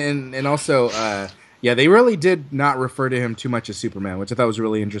 And also Yeah, they really did not refer to him too much as Superman, which I thought was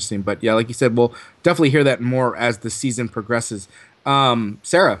really interesting. But yeah, like you said, we'll definitely hear that more as the season progresses.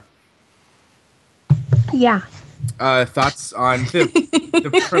 Sarah, Yeah. thoughts on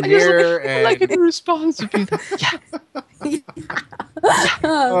the premiere? And Like a response to be yeah.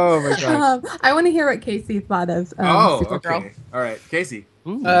 oh my gosh! I want to hear what Casey thought of Supergirl. Okay, all right, Casey.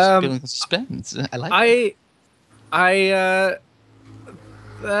 Ooh, building suspense. I like it.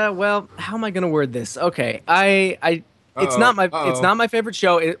 Well, how am I gonna word this? Okay, it's not my favorite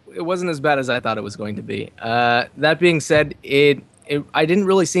show. It wasn't as bad as I thought it was going to be. That being said, I didn't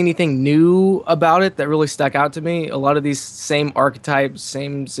really see anything new about it that really stuck out to me. A lot of these same archetypes,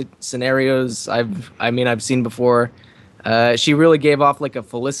 same scenarios I've seen before. She really gave off like a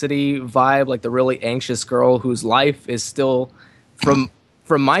Felicity vibe, like the really anxious girl whose life is still, from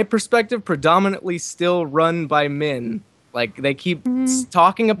my perspective, predominantly still run by men. Like they keep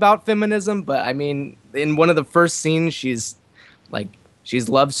talking about feminism, but I mean, in one of the first scenes, she's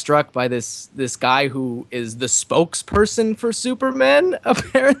love struck by this guy who is the spokesperson for Superman,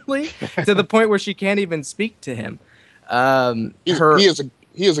 apparently, to the point where she can't even speak to him. He is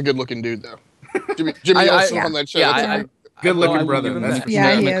a good looking dude though. Jimmy Olsen on that show. Yeah, Good looking I brother. give him That's that. for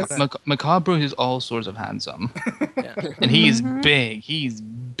Yeah, sure. he is. Macabre is all sorts of handsome, Yeah. and he's big. He's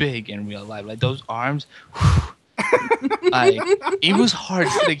big in real life. Like those arms. Like it was hard.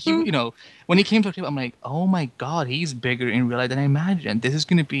 Like when he came to the table, I'm like, oh my god, he's bigger in real life than I imagined. This is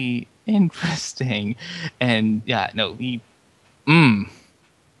gonna be interesting. And yeah, no, he.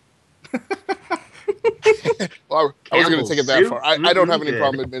 Well, I was going to take it that far. I don't have any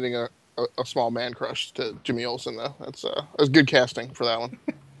problem admitting a small man crush to Jimmy Olsen though. That's good casting for that one.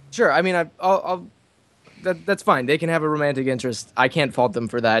 Sure. I mean, that's fine. They can have a romantic interest. I can't fault them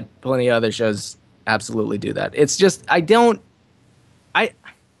for that. Plenty of other shows absolutely do that. It's just I don't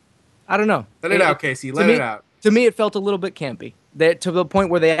know. Let it out, Casey. Let it out. To me, it felt a little bit campy. To the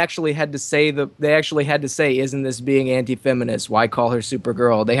point where they actually had to say, "Isn't this being anti-feminist? Why call her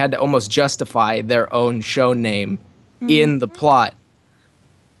Supergirl?" They had to almost justify their own show name in the plot.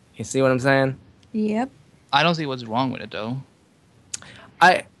 You see what I'm saying? Yep. I don't see what's wrong with it though.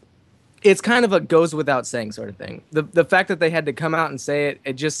 It's kind of a goes without saying sort of thing. The fact that they had to come out and say it,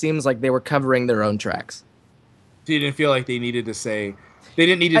 it just seems like they were covering their own tracks. So you didn't feel like they needed to say, they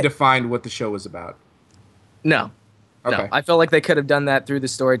didn't need to define what the show was about. No. Okay. No, I felt like they could have done that through the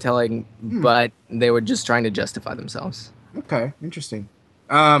storytelling, but they were just trying to justify themselves. Okay, interesting.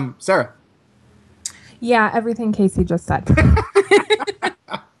 Sarah. Yeah, everything Casey just said.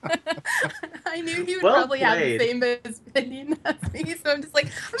 I knew he would probably have the same opinion as me, so I'm just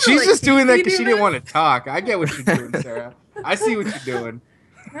like. She's just doing that because she didn't want to talk. I get what you're doing, Sarah. I see what you're doing.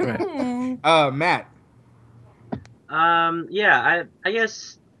 Right. Matt. Yeah, I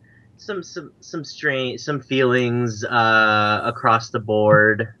guess some feelings across the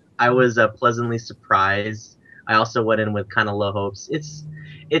board. I was pleasantly surprised. I also went in with kind of low hopes. It's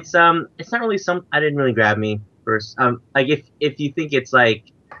not really I didn't really grab me first. Like if you think it's like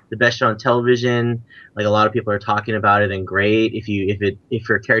the best show on television, like a lot of people are talking about it, and great. If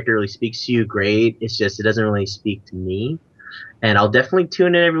your character really speaks to you, great. It's just it doesn't really speak to me, and I'll definitely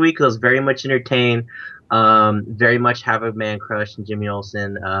tune in every week because I was very much entertained. Very much have a man crush, and Jimmy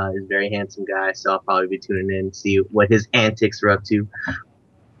Olsen is a very handsome guy, so I'll probably be tuning in and see what his antics are up to.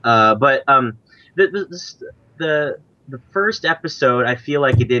 But the first episode, I feel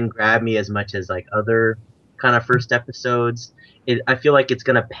like it didn't grab me as much as like other kind of first episodes. I feel like it's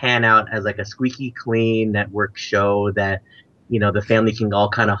gonna pan out as like a squeaky clean network show that the family can all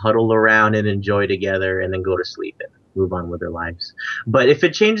kind of huddle around and enjoy together, and then go to sleep and move on with their lives. But if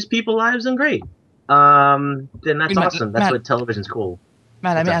it changes people's lives, then great. Then that's awesome. That's what television's cool.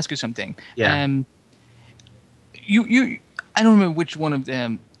 Matt, let me ask you something. Yeah. You I don't remember which one of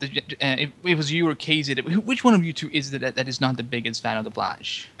them. If it was you or Casey, which one of you two is that is not the biggest fan of the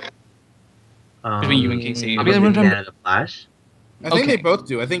Flash? Between you and Casey. I'm a big fan of the Flash. I think they both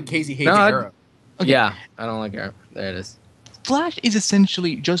do. I think Casey hates Arrow. Okay. Yeah, I don't like Arrow. There it is. Flash is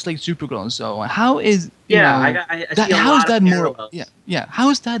essentially just like Supergirl, and so how is I see how is that more? parallels. Yeah. How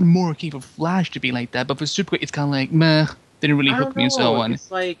is that more key for Flash to be like that? But for Supergirl, it's kind of like meh, didn't really hook me and so on.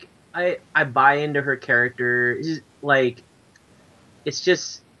 It's like I buy into her character. It's like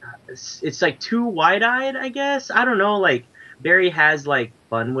too wide-eyed, I guess. I don't know. Like Barry has like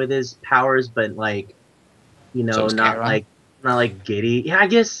fun with his powers, but like not like giddy. Yeah, I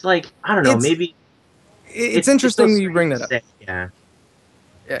guess like I don't know. Maybe it's interesting that you bring that up. Yeah.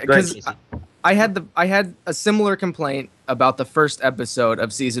 Because I had a similar complaint about the first episode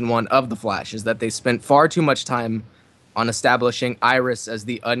of season 1 of The Flash, is that they spent far too much time on establishing Iris as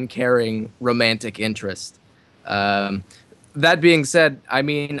the uncaring romantic interest. That being said, I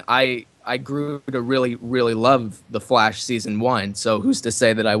mean, I grew to really, really love The Flash season 1, so who's to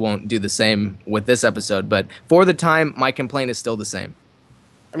say that I won't do the same with this episode? But for the time, my complaint is still the same.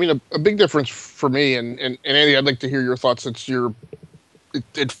 I mean, a big difference for me, and Andy, I'd like to hear your thoughts since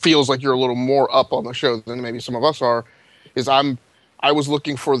it feels like you're a little more up on the show than maybe some of us are, is I was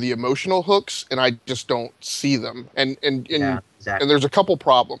looking for the emotional hooks, and I just don't see them. And Yeah, exactly. and there's a couple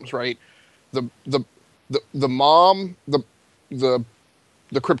problems, right? The mom, the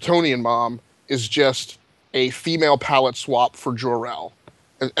Kryptonian mom is just a female palette swap for Jor-El.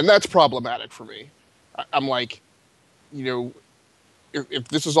 And that's problematic for me. I'm like, you know, if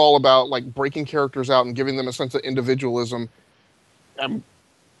this is all about like breaking characters out and giving them a sense of individualism,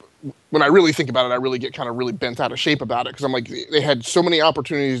 when I really think about it, I really get kind of really bent out of shape about it, because I'm like, they had so many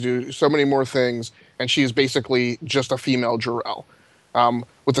opportunities to do so many more things, and she is basically just a female Jor-El.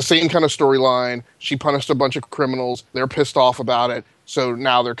 With the same kind of storyline, she punished a bunch of criminals. They're pissed off about it, so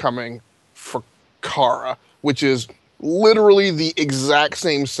now they're coming for Kara, which is literally the exact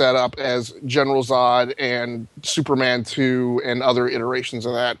same setup as General Zod and Superman 2 and other iterations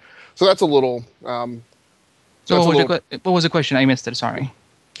of that. So that's a little. So what was the question? I missed it. Sorry.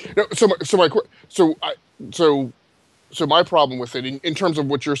 No, so my problem with it, in terms of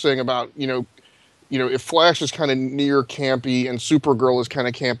what you're saying about, you know, if Flash is kind of near campy and Supergirl is kind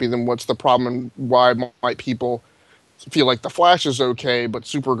of campy, then what's the problem, and why might people feel like the Flash is okay but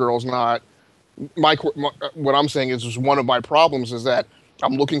Supergirl's not? What I'm saying is one of my problems is that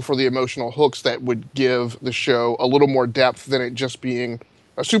I'm looking for the emotional hooks that would give the show a little more depth than it just being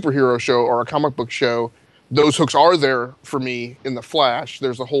a superhero show or a comic book show. Those hooks are there for me in the Flash.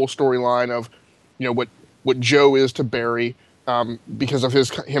 There's a whole storyline of, you know, what Joe is to Barry, because of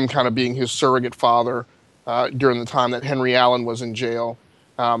him kind of being his surrogate father during the time that Henry Allen was in jail.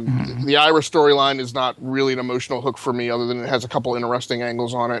 The Iris storyline is not really an emotional hook for me, other than it has a couple interesting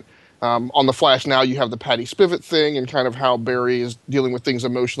angles on it. On the Flash now, you have the Patty Spivot thing and kind of how Barry is dealing with things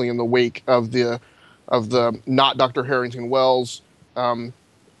emotionally in the wake of the not Dr. Harrington Wells, kind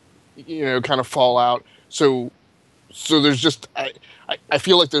of fallout. So there's just I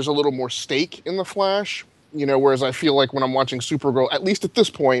feel like there's a little more stake in the Flash, whereas I feel like when I'm watching Supergirl, at least at this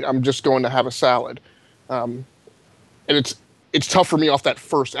point, I'm just going to have a salad, and it's tough for me off that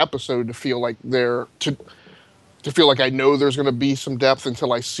first episode to feel like to feel like I know there's going to be some depth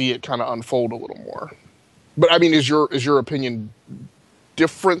until I see it kind of unfold a little more. But I mean, is your opinion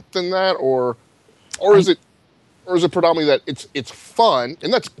different than that, or is it predominantly that it's fun,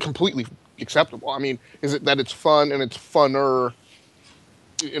 and that's completely acceptable? I mean, is it that it's fun and it's funner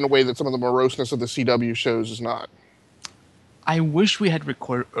in a way that some of the moroseness of the CW shows is not? I wish we had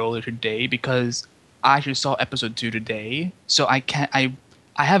recorded earlier today, because I actually saw episode 2 today, so I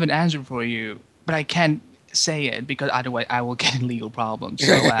have an answer for you, but I can't say it because otherwise I will get in legal problems.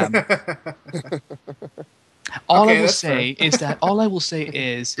 So all I will say is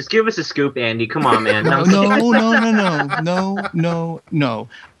just give us a scoop, Andy. Come on, man. No.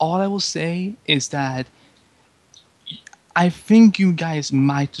 All I will say is that I think you guys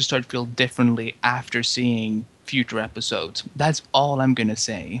might start to feel differently after seeing future episodes. That's all I'm gonna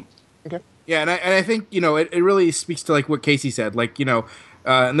say. Okay. Yeah, and I think it really speaks to like what Casey said. Like in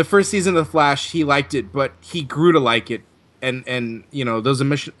the first season of The Flash, he liked it, but he grew to like it, and those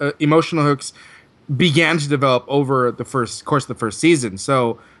emotional hooks began to develop over the course of the first season.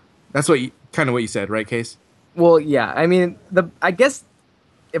 So that's what you said, right, Case? Well, yeah. I mean, I guess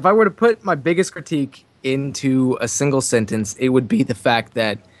if I were to put my biggest critique into a single sentence, it would be the fact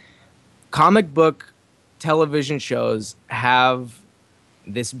that comic book television shows have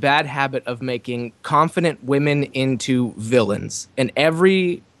this bad habit of making confident women into villains. And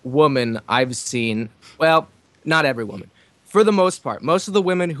every woman I've seen, well, not every woman, for the most part, most of the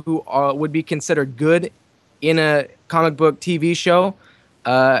women who would be considered good in a comic book TV show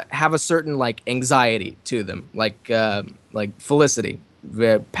have a certain like anxiety to them, like Felicity,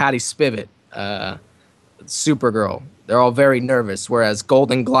 Patty Spivot, Supergirl. They're all very nervous, whereas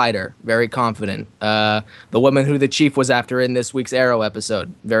Golden Glider, very confident. The woman who the Chief was after in this week's Arrow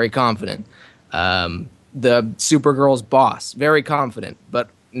episode, very confident. The Supergirl's boss, very confident, but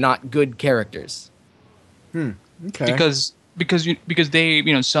not good characters. Okay. Because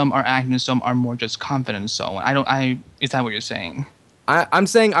they, some are acting and some are more just confident and so on. Is that what you're saying? I'm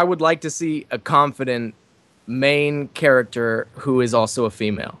saying I would like to see a confident main character who is also a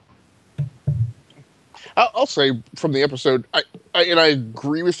female. I'll say from the episode, I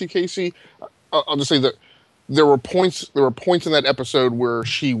agree with you, Casey. I'll just say that there were points in that episode where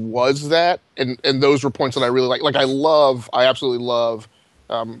she was that, and those were points that I really like. Like I absolutely love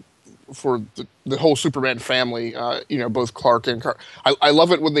for the whole Superman family, both Clark and I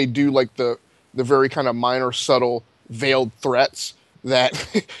love it when they do like the very kind of minor, subtle, veiled threats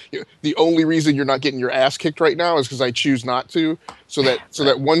that the only reason you're not getting your ass kicked right now is because I choose not to. So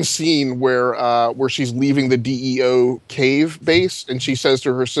that one scene where she's leaving the DEO cave base and she says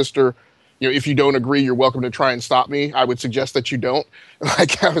to her sister, if you don't agree, you're welcome to try and stop me. I would suggest that you don't.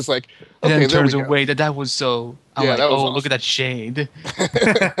 Like I was like, okay, and then there turns we go. away. That was so. I'm like, that was awesome. Look at that shade.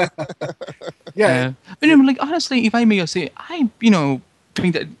 Yeah. But like honestly, if I may say, I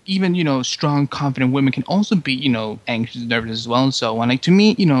think that even strong, confident women can also be anxious, nervous as well, and so on. Like to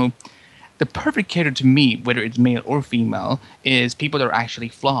me, the perfect character to me, whether it's male or female, is people that are actually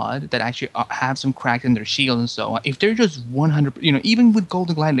flawed, that actually have some cracks in their shield and so on. If they're just 100, even with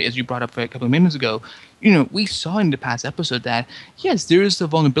Golden Gladly, as you brought up a couple of minutes ago, we saw in the past episode that, yes, there is a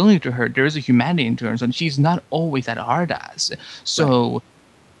vulnerability to her, there is a humanity into her, and she's not always that hard ass. So, right.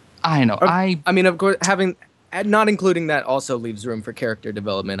 I know. I mean, of course, not including that also leaves room for character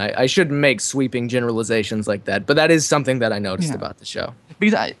development. I shouldn't make sweeping generalizations like that, but that is something that I noticed about the show.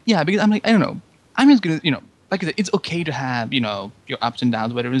 Because I'm like, I don't know. I'm just gonna, like I said, it's okay to have, your ups and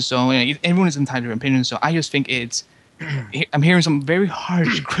downs, whatever. So everyone is entitled to their opinion. So I just think I'm hearing some very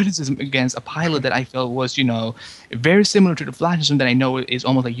harsh criticism against a pilot that I felt was, very similar to the Flash, that I know is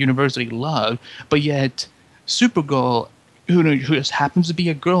almost like universally loved, but yet Supergirl, who just happens to be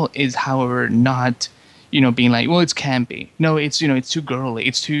a girl, is, however, not. Being like, well, it's campy. No, it's it's too girly.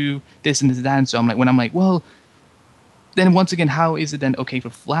 It's too this and this and that. And so I'm like, well, then once again, how is it then okay for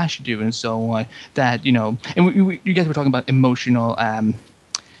Flash to do and so on? That and you guys were talking about emotional,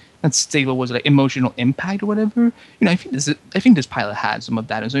 let's say what was it, like emotional impact or whatever. I think this pilot had some of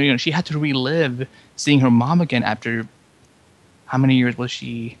that. And so she had to relive seeing her mom again after how many years was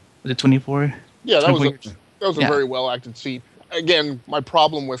she? Was it 24? Yeah, that was a very well acted scene. Again, my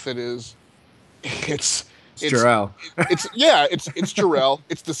problem with it is. It's Jor-El. It's Jor-El.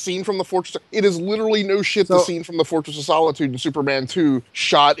 It's the scene from the Fortress. It is literally no shit. The scene from the Fortress of Solitude in Superman 2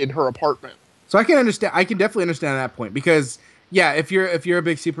 shot in her apartment. So I can understand. I can definitely understand that point because if you're a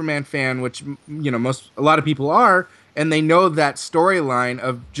big Superman fan, which a lot of people are, and they know that storyline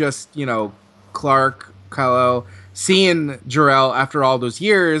of just Clark, Kal-El, seeing Jor-El after all those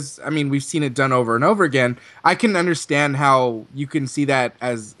years. I mean, we've seen it done over and over again. I can understand how you can see that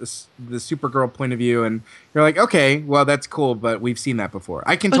as the Supergirl point of view, and you're like, okay, well, that's cool, but we've seen that before.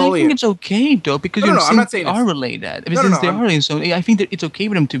 I think it's okay though because I'm not saying they are related. So I think that it's okay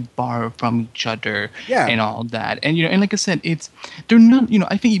for them to borrow from each other and all that. And and like I said, they're not.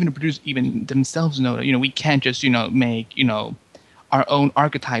 I think even the producers even themselves know that we can't just make our own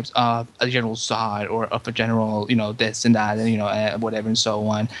archetypes of a general Zod or of a general, this and that, and whatever and so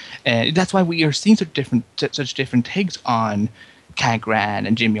on. And that's why we are seeing such different takes on Cat Grant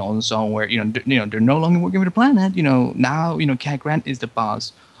and Jimmy Olsen and so on, where they're no longer working with the planet. Now Cat Grant is the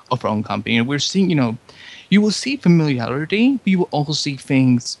boss of her own company, and we're seeing you will see familiarity, but you will also see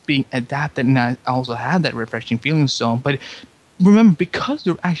things being adapted and also have that refreshing feeling and so on. But remember, because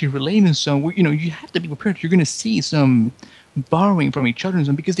they're actually related, so you have to be prepared. You're going to see some borrowing from each other,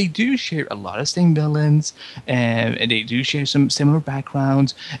 and because they do share a lot of same villains, and they do share some similar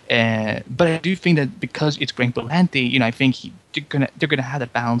backgrounds. But I do think that because it's Greg Berlanti, I think they're gonna have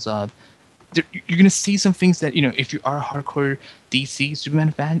that balance of. You're gonna see some things that if you are a hardcore DC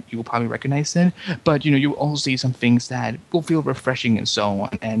Superman fan, you will probably recognize it. But you will also see some things that will feel refreshing and so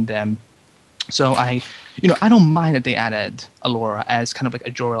on. And so I don't mind that they added Alora as kind of like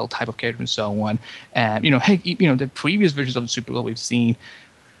a Jor-El type of character and so on. The previous versions of Supergirl we've seen,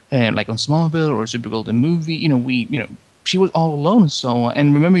 like on Smallville or Supergirl the movie, she was all alone and so on.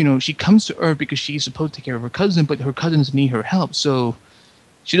 And remember, she comes to Earth because she's supposed to take care of her cousin, but her cousins need her help. So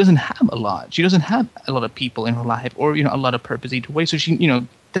she doesn't have a lot. She doesn't have a lot of people in her life or, a lot of purpose either way. So she,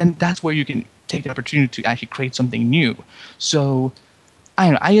 then that's where you can take the opportunity to actually create something new. So I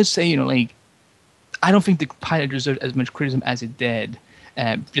don't know. I just say, I don't think the pilot deserved as much criticism as it did,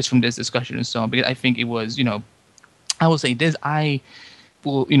 just from this discussion and so on. Because I think it was, I will say this. I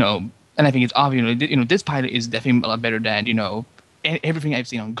will, and I think it's obvious. This pilot is definitely a lot better than everything I've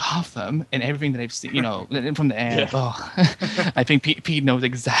seen on Gotham and everything that I've seen, from the end. Yeah. Oh, I think Pete knows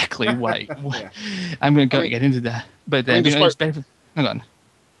exactly why. I'm going to get into that, but it's better. Hang on.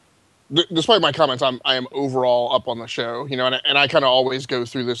 Despite my comments, I am overall up on the show, and I kind of always go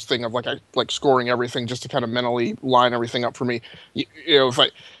through this thing of like scoring everything just to kind of mentally line everything up for me.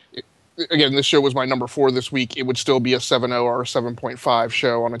 Again, this show was my number 4 this week, it would still be a 7.0 or a 7.5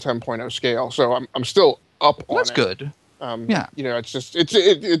 show on a 10.0 scale. So I'm still up on That's it. good. Yeah. You know, it's just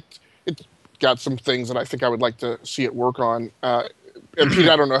it's got some things that I think I would like to see it work on. And Pete,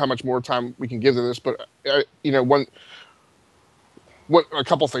 I don't know how much more time we can give to this, but you know, a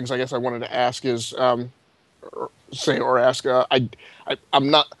couple things I guess I wanted to ask is I'm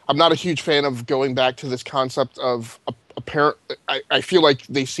not a huge fan of going back to this concept of a parent. I feel like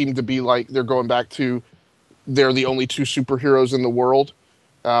they seem to be like they're going back to they're the only two superheroes in the world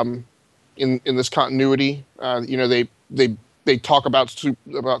in this continuity. You know, they talk about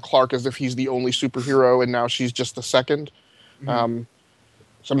Clark as if he's the only superhero, and now she's just the second. Mm-hmm.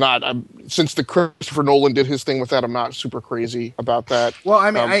 So since the Christopher Nolan did his thing with that, I'm not super crazy about that. Well, I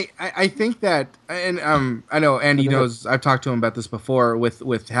mean, I think that, and I know Andy knows, I've talked to him about this before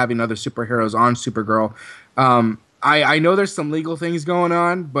with having other superheroes on Supergirl. I know there's some legal things going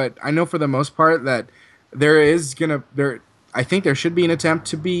on, but I know for the most part that I think there should be an attempt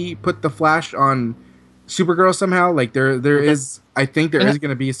to put the Flash on Supergirl somehow. Like I think there is going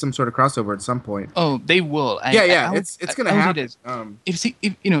to be some sort of crossover at some point. Oh, they will. It's going to happen.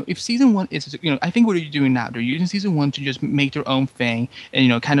 If season one is, I think what are you doing now? They're using season one to just make their own thing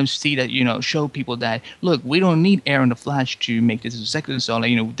and kind of see that show people that look, we don't need Aaron the Flash to make this a second. So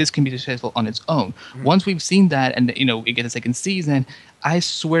this can be successful on its own. Mm-hmm. Once we've seen that and we get a second season, I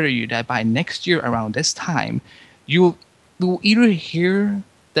swear to you that by next year around this time, you will either hear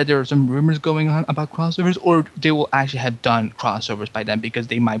that there are some rumors going on about crossovers, or they will actually have done crossovers by then because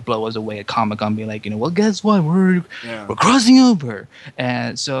they might blow us away at Comic-Con, be like, well, guess what? We're crossing over.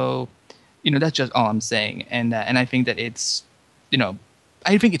 And so, that's just all I'm saying. And I think that it's,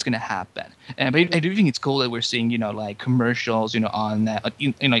 I think it's going to happen. But I do think it's cool that we're seeing, like commercials, on that.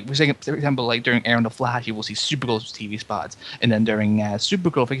 Like we're saying, for example, like during Aaron the Flash, you will see Supergirl's TV spots. And then during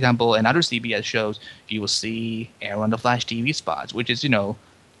Supergirl, for example, and other CBS shows, you will see Aaron the Flash TV spots, which is,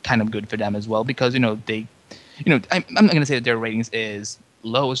 kind of good for them as well because I'm not going to say that their ratings is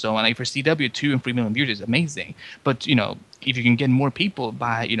low, so and like for CW 2 and 3 million views is amazing, but if you can get more people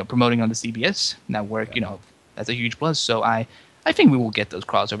by promoting on the CBS network, that's a huge plus. So I think we will get those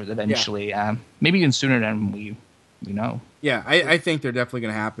crossovers eventually, maybe even sooner than we know. Yeah, I think they're definitely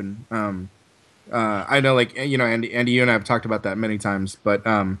going to happen. I know, like Andy, you and I have talked about that many times, but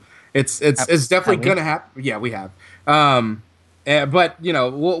it's definitely going to happen. Yeah, we have. But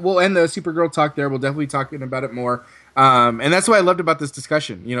we'll end the Supergirl talk there. We'll definitely be talking about it more, and that's what I loved about this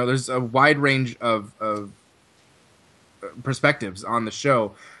discussion. There's a wide range of perspectives on the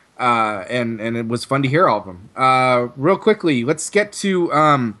show, and it was fun to hear all of them. Real quickly, let's get to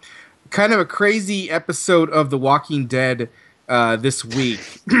kind of a crazy episode of The Walking Dead this week.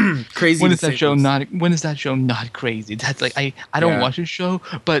 Crazy. When is that show not crazy? That's like I don't watch the show,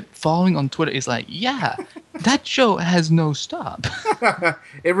 but following on Twitter is like, yeah, that show has no stop.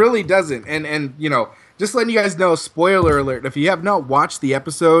 It really doesn't. And just letting you guys know, spoiler alert, if you have not watched the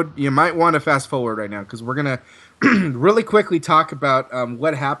episode, you might want to fast forward right now because we're gonna really quickly talk about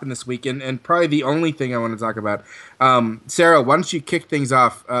what happened this week, and probably the only thing I want to talk about. Sarah, why don't you kick things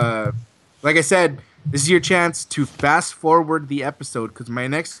off? Like I said, this is your chance to fast forward the episode because my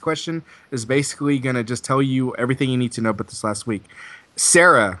next question is basically going to just tell you everything you need to know about this last week.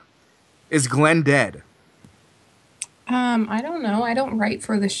 Sarah, is Glenn dead? I don't know. I don't write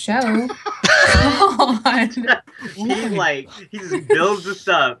for the show. He just builds this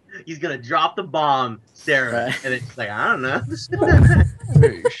up. He's going to drop the bomb, Sarah. And it's like, I don't know.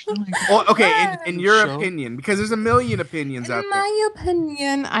 Well, okay, in your opinion, because there's a million opinions out there. In my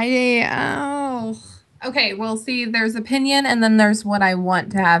opinion, okay, well, see, there's opinion, and then there's what I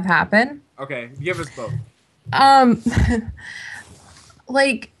want to have happen. Okay, give us both.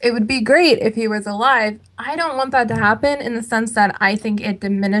 Like, it would be great if he was alive. I don't want that to happen in the sense that I think it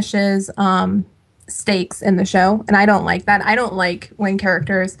diminishes stakes in the show, and I don't like that. I don't like when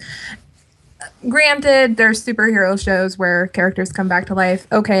characters... Granted, there's superhero shows where characters come back to life.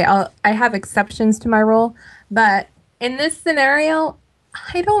 Okay, I have exceptions to my rule, but in this scenario,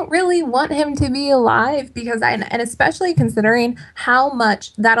 I don't really want him to be alive because and especially considering how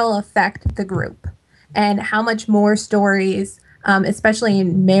much that'll affect the group and how much more stories, especially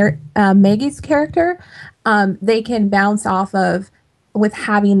in Maggie's character, they can bounce off of with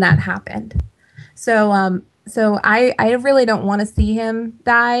having that happen. So I really don't want to see him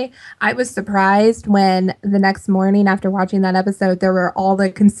die. I was surprised when the next morning after watching that episode, there were all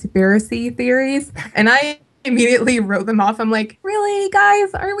the conspiracy theories, and I immediately wrote them off. I'm like, really,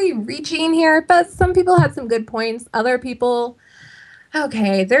 guys, are we reaching here? But some people had some good points. Other people,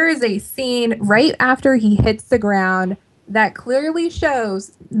 okay, there is a scene right after he hits the ground that clearly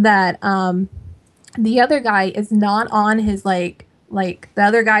shows that the other guy is not on his, like, like the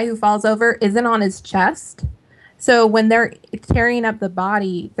other guy who falls over isn't on his chest. So when they're tearing up the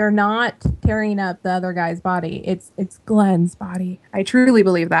body, they're not tearing up the other guy's body. It's Glenn's body. I truly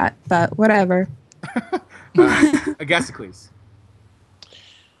believe that, but whatever. Agastocles.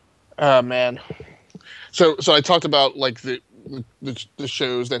 Man. So I talked about like the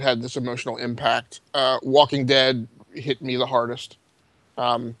shows that had this emotional impact. Walking Dead hit me the hardest.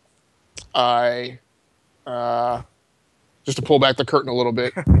 I just to pull back the curtain a little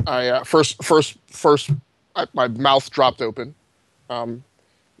bit. I my mouth dropped open.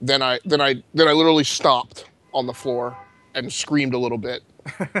 Then I literally stopped on the floor and screamed a little bit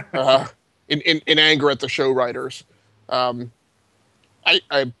in anger at the show writers. I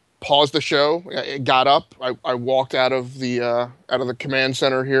paused the show. I got up. I walked out of the command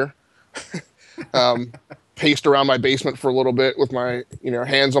center here. Paced around my basement for a little bit with my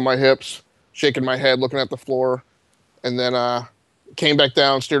hands on my hips, shaking my head, looking at the floor, and then came back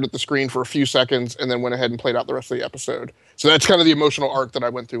down, stared at the screen for a few seconds, and then went ahead and played out the rest of the episode. So that's kind of the emotional arc that I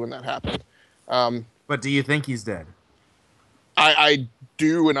went through when that happened. But do you think he's dead? I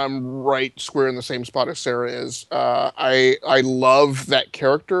do, and I'm right square in the same spot as Sarah is. I love that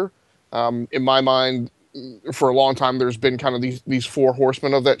character. In my mind, for a long time, there's been kind of these four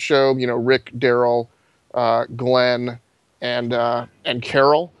horsemen of that show. Rick, Daryl, Glenn, and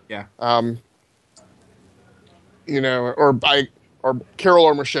Carol. Yeah. Or Carol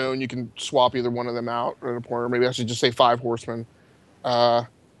or Michonne, you can swap either one of them out at a point, or maybe I should just say five horsemen.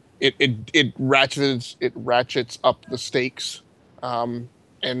 It ratchets up the stakes. And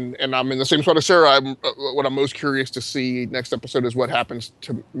I'm in the same spot as Sarah. What I'm most curious to see next episode is what happens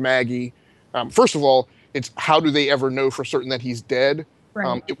to Maggie. First of all, it's how do they ever know for certain that he's dead?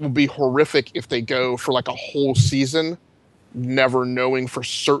 Right. It will be horrific if they go for like a whole season never knowing for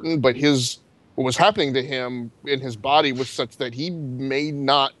certain, but what was happening to him in his body was such that he may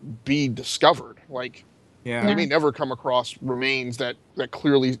not be discovered. Like, they may never come across remains that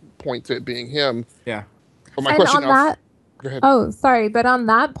clearly point to it being him. Yeah. But my question now. Go ahead. Oh, sorry, but on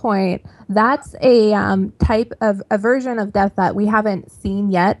that point, that's a type of a version of death that we haven't seen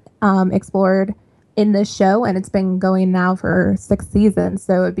yet explored in this show, and it's been going now for 6 seasons.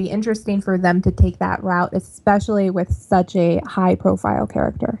 So it'd be interesting for them to take that route, especially with such a high-profile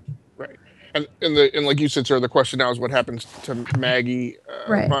character. Right, and like you said, Sarah, the question now is what happens to Maggie.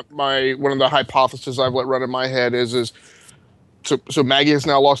 Right. My one of the hypotheses I've let run in my head is. So Maggie has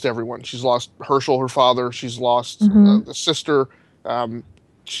now lost everyone. She's lost Herschel, her father. She's lost the sister.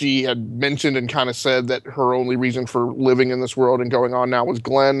 She had mentioned and kind of said that her only reason for living in this world and going on now was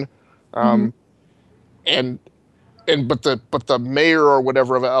Glenn. But the mayor or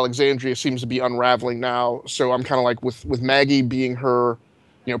whatever of Alexandria seems to be unraveling now. So I'm kind of like with Maggie being her,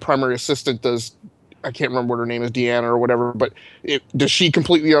 primary assistant. I can't remember what her name is, Deanna or whatever, but does she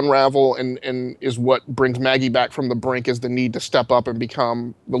completely unravel and is what brings Maggie back from the brink is the need to step up and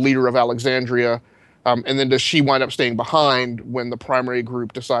become the leader of Alexandria? And then does she wind up staying behind when the primary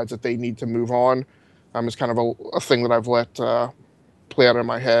group decides that they need to move on? It's kind of a thing that I've let play out in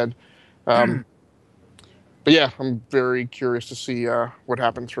my head. But yeah, I'm very curious to see what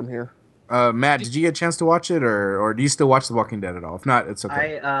happens from here. Matt, did you get a chance to watch it, or do you still watch The Walking Dead at all? If not, it's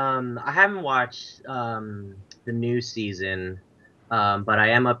okay. I haven't watched the new season, but I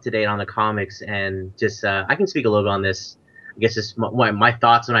am up to date on the comics, and just I can speak a little bit on this. I guess just my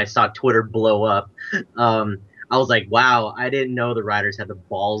thoughts when I saw Twitter blow up. I was like, wow, I didn't know the writers had the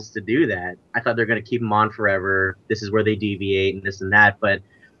balls to do that. I thought they're going to keep him on forever. This is where they deviate and this and that. But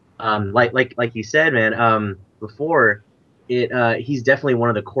like you said, man, before. He's definitely one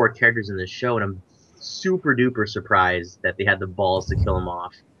of the core characters in this show, and I'm super duper surprised that they had the balls to kill him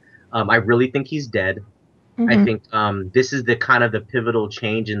off. I really think he's dead. I think this is the kind of the pivotal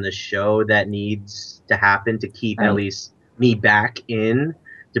change in the show that needs to happen to keep at least me back in,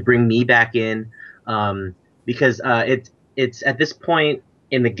 to bring me back in, because it's at this point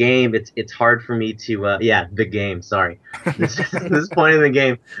in the game, it's hard for me to the game. Sorry, this point in the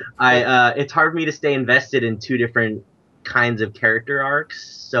game, it's hard for me to stay invested in two different kinds of character arcs.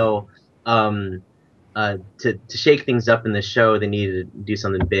 So to shake things up in the show, they needed to do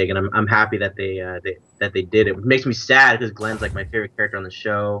something big, and I'm happy that they did it. It makes me sad because Glenn's like my favorite character on the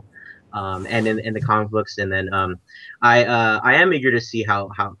show, and in the comic books. And then I am eager to see how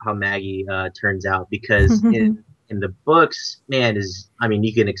Maggie turns out, because in the books, man,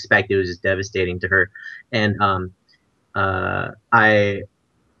 you can expect it was just devastating to her. And I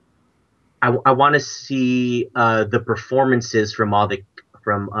want to see the performances from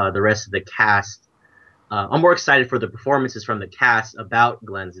the rest of the cast. I'm more excited for the performances from the cast about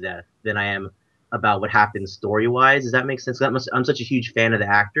Glenn's death than I am about what happened story-wise. Does that make sense? I'm such a huge fan of the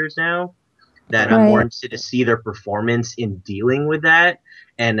actors now that I'm more interested to see their performance in dealing with that,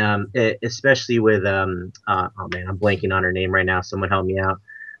 and especially with oh man, I'm blanking on her name right now. Someone help me out.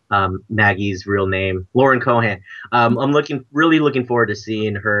 Maggie's real name, Lauren Cohan. I'm really looking forward to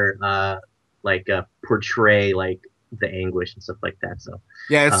seeing her portray like the anguish and stuff like that. So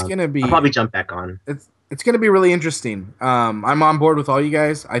yeah, it's gonna be. I'll probably jump back on. It's gonna be really interesting. I'm on board with all you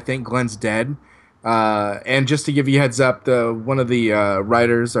guys. I think Glenn's dead. And just to give you a heads up, one of the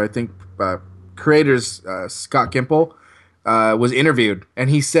writers, or I think creators, Scott Gimple, was interviewed, and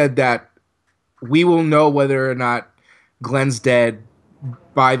he said that we will know whether or not Glenn's dead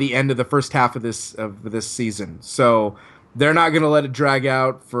by the end of the first half of this season. So they're not going to let it drag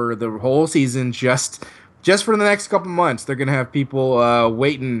out for the whole season. Just for the next couple months, they're going to have people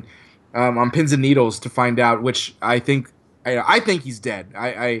waiting on pins and needles to find out. Which I think he's dead.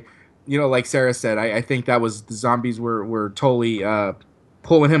 I like Sarah said, I think that was the zombies were totally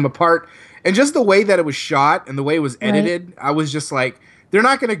pulling him apart, and just the way that it was shot and the way it was edited, I was just like, they're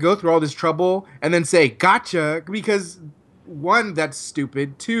not going to go through all this trouble and then say gotcha, because one, that's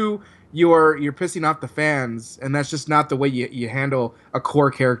stupid. Two, you're pissing off the fans, and that's just not the way you handle a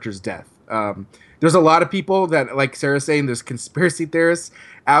core character's death. There's a lot of people that, like Sarah's saying, there's conspiracy theorists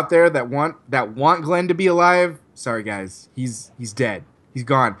out there that want Glenn to be alive. Sorry guys, he's dead. He's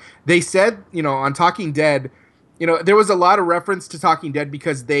gone. They said, on Talking Dead, there was a lot of reference to Talking Dead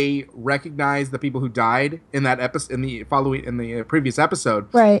because they recognized the people who died in that episode, in the previous episode.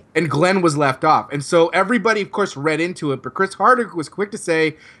 Right. And Glenn was left off. And so everybody, of course, read into it. But Chris Hardwick was quick to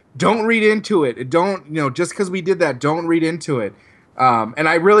say, don't read into it. Don't, just because we did that, don't read into it. And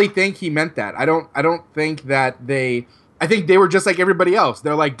I really think he meant that. I don't think that I think they were just like everybody else.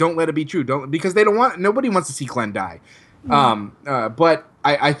 They're like, don't let it be true. Because nobody wants to see Glenn die. But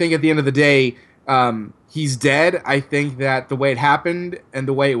I think at the end of the day, he's dead. I think that the way it happened and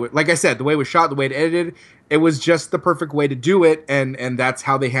the way like I said, the way it was shot, the way it edited, it was just the perfect way to do it, and that's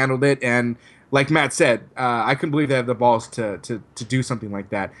how they handled it. And like Matt said, I couldn't believe they have the balls to do something like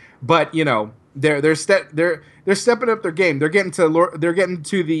that. But they're stepping up their game. They're getting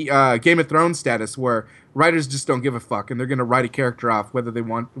to the Game of Thrones status where writers just don't give a fuck, and they're gonna write a character off whether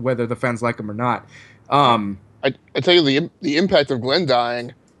the fans like him or not. I tell you, the impact of Glenn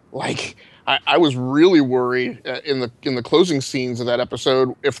dying, like I was really worried in the closing scenes of that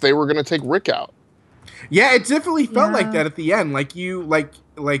episode if they were going to take Rick out. Yeah, it definitely felt like that at the end. Like the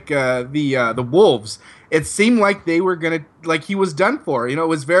wolves. It seemed like they were gonna, like, he was done for. It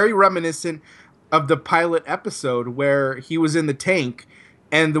was very reminiscent of the pilot episode where he was in the tank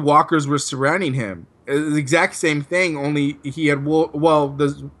and the walkers were surrounding him. It was the exact same thing. Only he had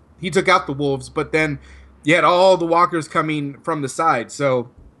he took out the wolves, but then you had all the walkers coming from the side. So,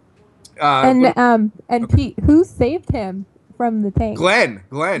 Pete, who saved him from the tank? Glenn.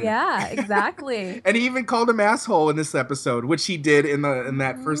 Yeah, exactly. And he even called him asshole in this episode, which he did in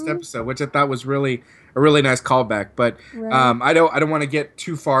that first episode, which I thought was really a really nice callback. But I don't want to get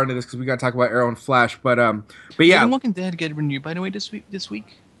too far into this because we got to talk about Arrow and Flash. But yeah. Didn't Walking Dead get renewed, by the way, this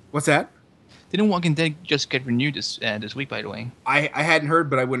week? What's that? Didn't Walking Dead just get renewed this week, by the way? I hadn't heard,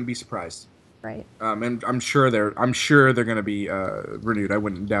 but I wouldn't be surprised. Right. And I'm sure they're going to be renewed. I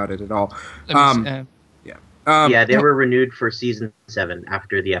wouldn't doubt it at all. They were renewed for season 7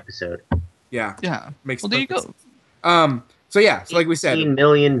 after the episode. Yeah. Makes there you go. So like we said, 18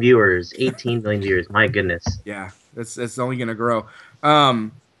 million viewers. My goodness. Yeah, it's only going to grow.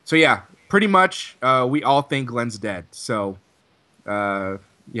 Pretty much we all think Glenn's dead. So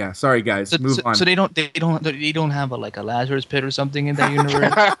yeah, sorry guys. Move on. So they don't have a Lazarus pit or something in that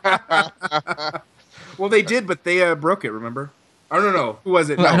universe. Well, they did, but they broke it. Remember? I don't know. Who was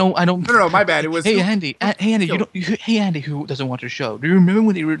it? No, I don't. No, my bad. It was. Hey Andy, who doesn't watch the show? Do you remember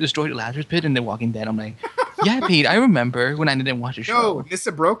when they destroyed the Lazarus pit in The Walking Dead? I'm like, yeah, Pete, I remember when I didn't watch the show. No,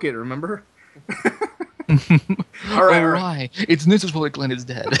 Nissa broke it. Remember? All right. It's Nissa's fault that Glenn is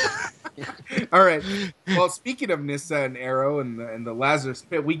dead. All right. Well, speaking of Nissa and Arrow and the Lazarus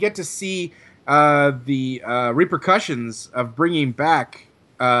pit, we get to see the repercussions of bringing back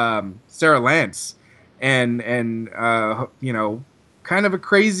Sarah Lance, and kind of a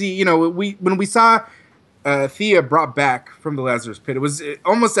crazy. When we saw Thea brought back from the Lazarus pit, it was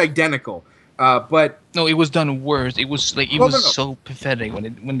almost identical. But no, it was done worse. It was so pathetic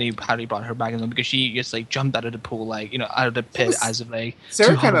when they brought her back, because she just jumped out of the pool, out of the pit as of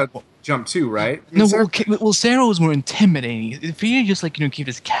Sarah kind of jumped too, right? I mean, Sarah was more intimidating. Thea just keep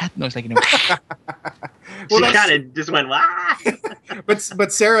this cat noise she kind of just went wah.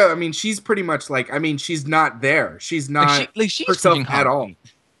 but Sarah, I mean, she's pretty much she's not there. She's not she's herself at all.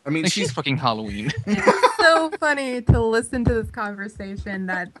 I mean, Like, she's fucking Halloween. It's so funny to listen to this conversation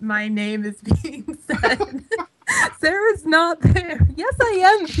that my name is being said. Sarah's not there. Yes,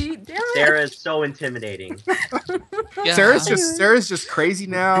 I am, Pete. Damn it. Sarah is so intimidating. Yeah. Sarah's just crazy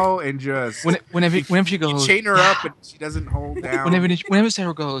now, and just Whenever she you goes, chain her yeah. up, and she doesn't hold down. Whenever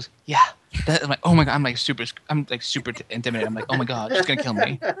Sarah goes, yeah, I'm like, oh my god, I'm like super intimidated. I'm like, oh my god, she's gonna kill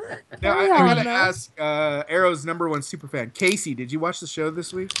me. Now, I want to ask Arrow's #1 superfan, Casey. Did you watch the show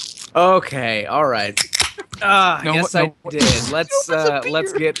this week? Okay, all right. Yes, I did.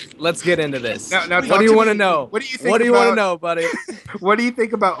 Let's get into this. Now what do you want to know? What do you think? What do you want to know, buddy? What do you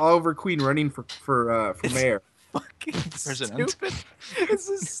think about Oliver Queen running for mayor? Fucking President. stupid. It's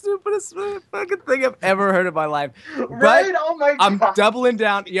the stupidest fucking thing I've ever heard in my life. Right? Oh my god. I'm doubling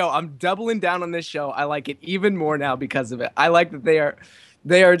down. I'm doubling down on this show. I like it even more now because of it. I like that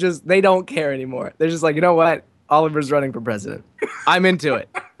they don't care anymore. They're just like, you know what? Oliver's running for president. I'm into it.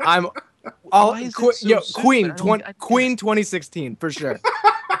 Why is it so stupid? Queen 2016 for sure.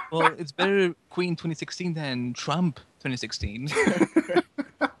 Well, it's better Queen 2016 than Trump 2016.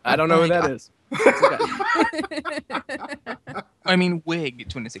 I don't know who that is. I mean, Wig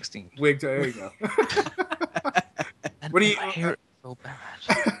 2016. Wig, there you go. What do you? Hair so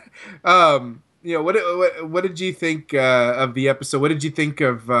bad. What did you think of the episode? What did you think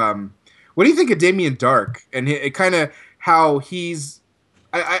of what do you think of Damien Dark and it kind of how he's?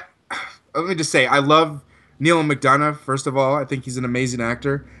 I let me just say I love Neil McDonough. First of all, I think he's an amazing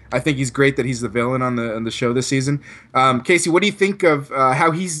actor. I think he's great that he's the villain on the show this season. Casey, what do you think of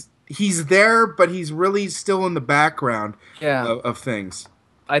how he's there, but he's really still in the background of things?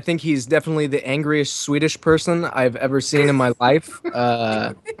 I think he's definitely the angriest Swedish person I've ever seen in my life,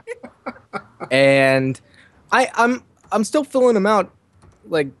 and I'm still filling him out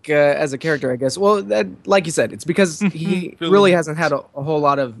like as a character, I guess. Well, like you said, it's because he really hasn't had a whole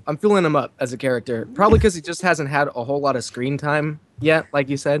lot of. I'm filling him up as a character, probably because he just hasn't had a whole lot of screen time yet, like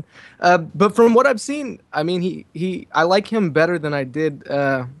you said. But from what I've seen, I mean, I like him better than I did.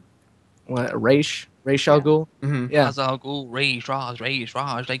 Ra's al Ghul. Mm-hmm. Yeah. Ra's al Ghul,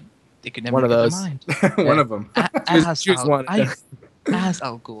 Raj. Like they could never one of get those. their mind. One of them. Choose one. Ra's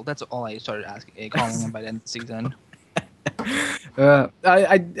al Ghul. That's all I started calling him by the end of the season.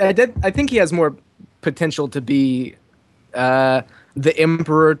 I think he has more potential to be the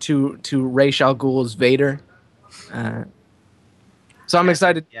Emperor to Ra's al Ghul's Vader. So I'm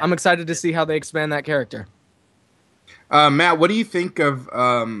excited. Yeah. I'm excited to see how they expand that character. Matt, what do you think of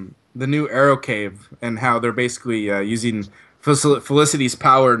the new Arrow Cave and how they're basically using Felicity's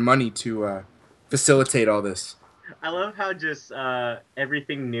power and money to facilitate all this? I love how just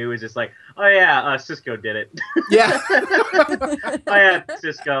everything new is just like, oh yeah, Cisco did it. Yeah. Oh yeah,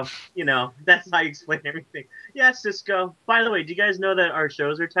 Cisco. You know, that's how you explain everything. Yeah, Cisco. By the way, do you guys know that our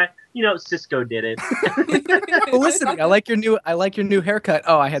shows are tight? You know, Cisco did it. Felicity, I like your new haircut.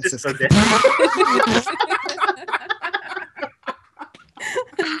 Oh, I had Cisco. Did.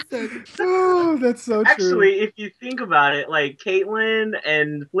 Oh, that's so true. Actually, if you think about it, like Caitlyn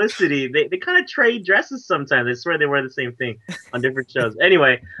and Felicity, they kind of trade dresses sometimes. I swear they wear the same thing on different shows.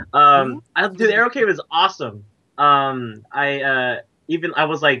 Anyway, the Arrow Cave is awesome. I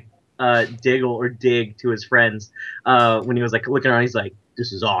was like Diggle or Dig to his friends when he was like looking around. He's like,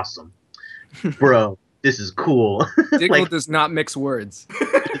 "This is awesome, bro. This is cool." Diggle does not mix words.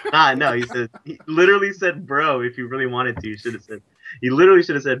 No, he literally said, "Bro." If you really wanted to, you should have said. You literally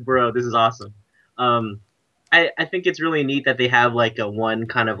should have said, "Bro, this is awesome." I think it's really neat that they have like a one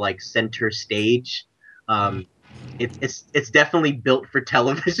kind of like center stage. It's definitely built for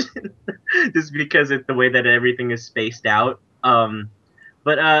television, just because it's the way that everything is spaced out.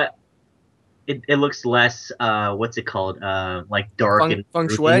 But it looks less what's it called? Like dark and feng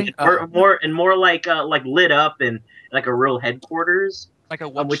shui, or more like lit up and like a real headquarters, like a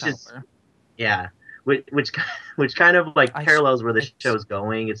watchtower. Yeah. Which kind of like parallels where the show's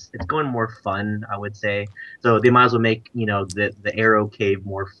going. It's going more fun, I would say. So they might as well make the Arrow Cave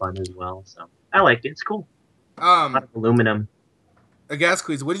more fun as well. So I like it. It's cool. Aluminum.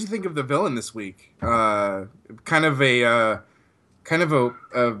 Agascles, what did you think of the villain this week? Kind of a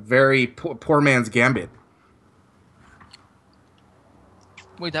very poor man's Gambit.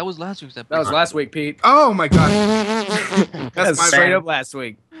 Wait, that was last week's episode. That was last week, Pete. Oh my god, that's my straight up last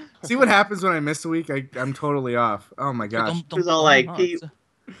week. See what happens when I miss a week? I'm totally off. Oh my gosh. It was all like, Pete,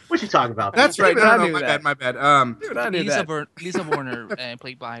 what you talking about? That's right. No, my bad. Dude, I knew Lisa Warner,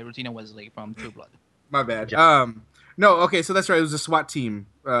 played by Rosina Wesley from True Blood. My bad. No, okay, so that's right. It was a SWAT team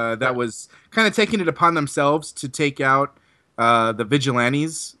that was kind of taking it upon themselves to take out the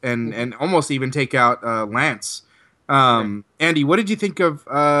vigilantes and almost even take out Lance. Andy, what did you think of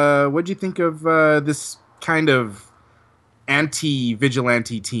this kind of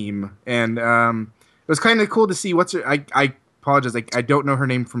anti-vigilante team? And it was kind of cool to see I apologize, I don't know her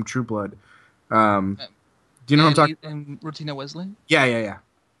name from True Blood. Do you know what I'm talking? Rutina Wesley. Yeah.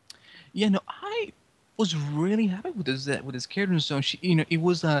 Yeah, no, I was really happy with this character. So she, it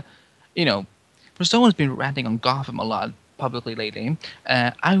was for someone who's been ranting on Gotham a lot publicly lately,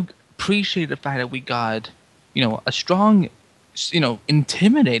 I appreciate the fact that we got, a strong,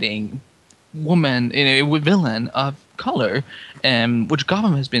 intimidating woman, villain of color, which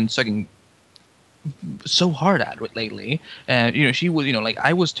Gotham has been sucking so hard at lately. She was,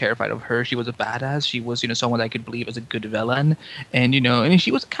 I was terrified of her. She was a badass. She was, someone that I could believe as a good villain, and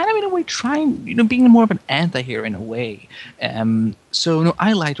she was kind of in a way trying, being more of an anti-hero in a way. So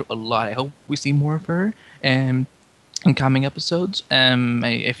I liked her a lot. I hope we see more of her in coming episodes.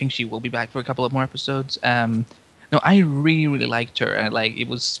 I think she will be back for a couple of more episodes. I really, really liked her, and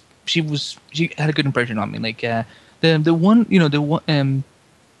she had a good impression on me.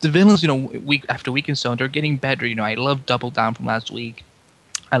 The villains, week after week and so on, they're getting better. I loved Double Down from last week.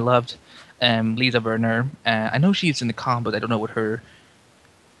 I loved Lisa Werner. I know she's in the comic, but I don't know what her,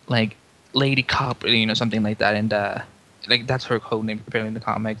 Lady Cop, something like that. And that's her code name apparently in the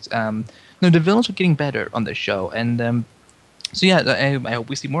comics. The villains are getting better on this show, and so yeah, I hope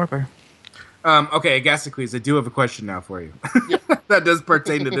we see more of her. Okay, Agasicles, I do have a question now for you. That does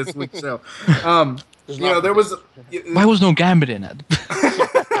pertain to this week's show. There was... Why was no Gambit in it?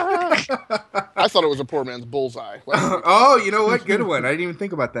 I thought it was a poor man's bullseye. Oh, you know what? Good one. I didn't even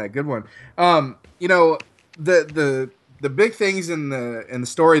think about that. Good one. The big things in the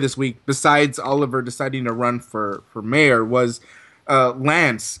story this week, besides Oliver deciding to run for mayor, was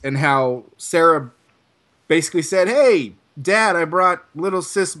Lance, and how Sarah basically said, "Hey, Dad, I brought little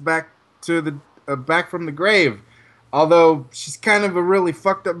sis back back from the grave," although she's kind of a really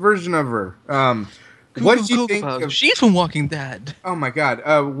fucked up version of her. What did you think of? She's from Walking Dead. Oh my God!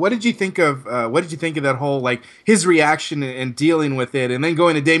 What did you think of? What did you think of that whole his reaction and dealing with it, and then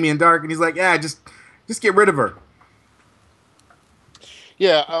going to Damien Dark, and he's like, "Yeah, just get rid of her."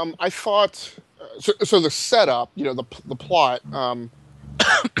 Yeah, I thought so. The setup, the plot, I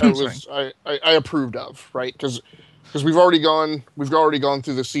approved of, right? Because we've already gone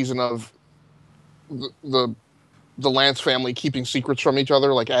through the season of the Lance family keeping secrets from each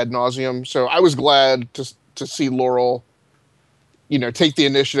other ad nauseum. So I was glad to see Laurel, take the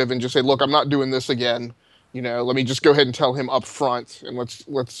initiative and just say, "Look, I'm not doing this again. Let me just go ahead and tell him up front, and let's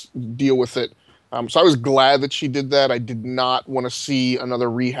deal with it." So I was glad that she did that. I did not want to see another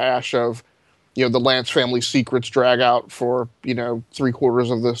rehash of, the Lance family secrets drag out for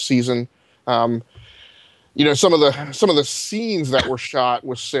 3/4 of the season. Some of the scenes that were shot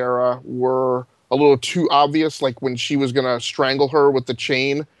with Sarah were a little too obvious, when she was going to strangle her with the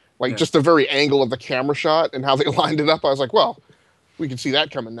chain, just the very angle of the camera shot and how they lined it up. I was like, well, we can see that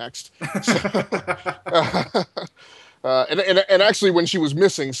coming next. And actually when she was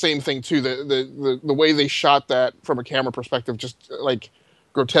missing, same thing too. The way they shot that from a camera perspective, just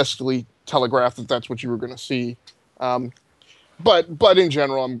grotesquely telegraphed that that's what you were going to see. But in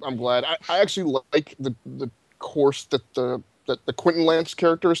general, I'm glad. I actually like the course that the Quentin Lance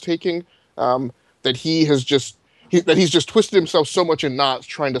character is taking. That he's just twisted himself so much in knots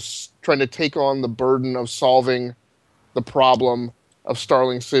trying to take on the burden of solving the problem of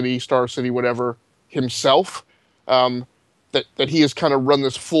Star City, whatever, himself. That he has kind of run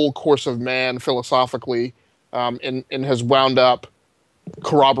this full course of man philosophically, and has wound up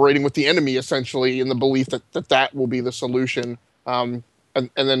corroborating with the enemy essentially in the belief that will be the solution, and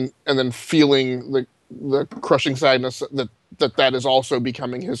then feeling the crushing sadness that is also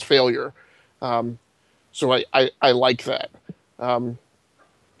becoming his failure. So I like that. And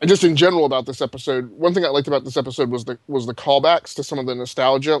just in general about this episode, one thing I liked about this episode was the callbacks to some of the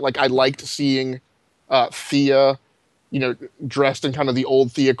nostalgia. I liked seeing Thea, dressed in kind of the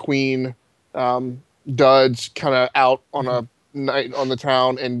old Thea Queen duds, kind of out on a night on the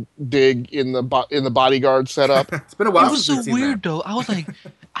town and dig in the bodyguard setup. It's been a while. It was so weird though. I was like,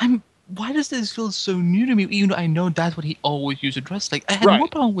 why does this feel so new to me? Even though I know that's what he always used to dress like. I had more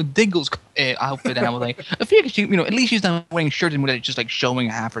problem with Diggle's outfit, and I was like, I feel like she, at least she's not wearing shirts and just showing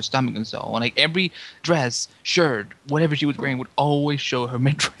half her stomach and so on. Every dress, shirt, whatever she was wearing would always show her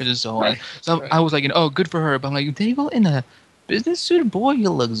midriff and so on. So I was like, oh, good for her. But I'm like, Diggle in a business suit, boy, he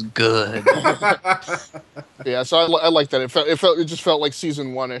looks good. Yeah, so I like that. It just felt like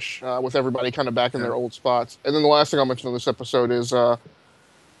season 1-ish with everybody kind of back in their old spots. And then the last thing I'll mention on this episode is.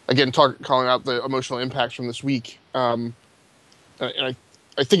 Again, calling out the emotional impacts from this week. And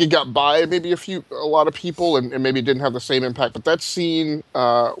I think it got by maybe a lot of people, and maybe it didn't have the same impact. But that scene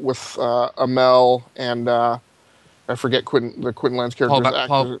with Amell and I forget the Quentin Lance character's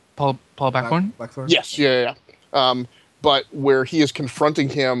actor. Paul Blackthorne? Yes, yeah. But where he is confronting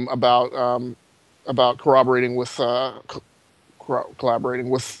him about collaborating with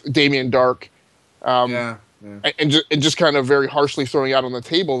Damien Dark, and just kind of very harshly throwing out on the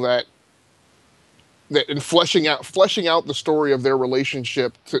table that and fleshing out the story of their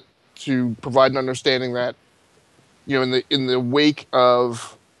relationship to provide an understanding that, in the wake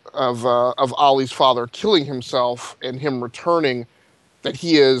of Ollie's father killing himself and him returning, that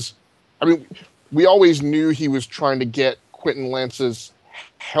he is. I mean, we always knew he was trying to get Quentin Lance's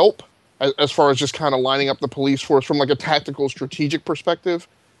help as far as just kind of lining up the police force from like a tactical, strategic perspective.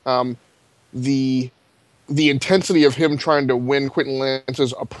 The intensity of him trying to win Quentin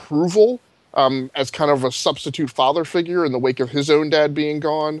Lance's approval as kind of a substitute father figure in the wake of his own dad being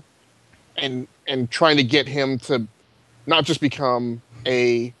gone, and trying to get him to not just become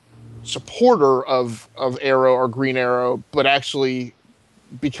a supporter of Arrow or Green Arrow, but actually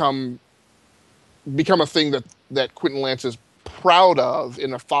become a thing that Quentin Lance is proud of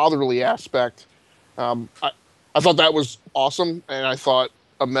in a fatherly aspect. I thought that was awesome, and I thought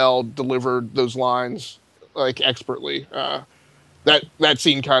Amell delivered those lines like expertly. That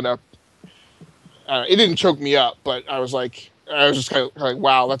scene kind of it didn't choke me up, but I was just kind of like,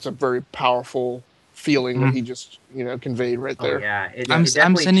 wow, that's a very powerful feeling that he just conveyed right there. Oh, yeah, I'm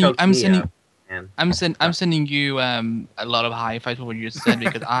sending you a lot of high fives for what you just said,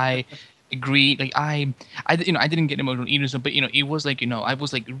 because I agree. Like I didn't get emotional either. So, but it was like I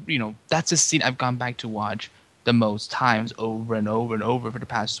was like that's a scene I've gone back to watch the most times over and over and over for the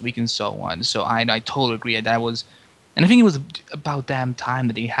past week and so on. So I totally agree that was, and I think it was about damn time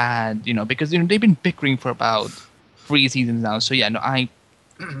that they had because they've been bickering for about 3 seasons now. So yeah, no, I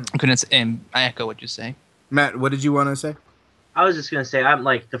couldn't. I echo what you say. Matt, what did you want to say? I was just gonna say, I'm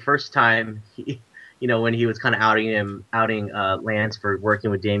like, the first time when he was kind of outing Lance for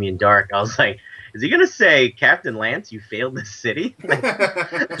working with Damien Dark, I was like, is he gonna say, Captain Lance, you failed the city?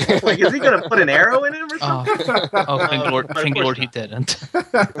 Like, is he gonna put an arrow in him or something? Thank Lord he didn't.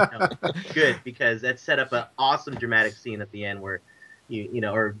 No, good, because that set up an awesome dramatic scene at the end where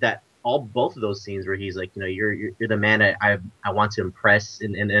both of those scenes where he's like, you're the man I want to impress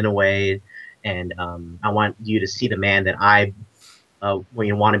in a way, and I want you to see the man that I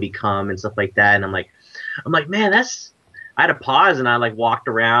want to become and stuff like that. And I'm like, man, I had to pause, and I like walked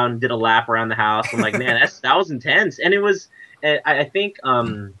around, did a lap around the house. I'm like, man, that was intense. And it was, I think,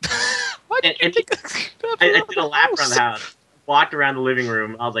 I did a lap around the house, walked around the living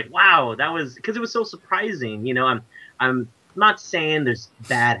room. I was like, wow, that was, because it was so surprising. I'm not saying there's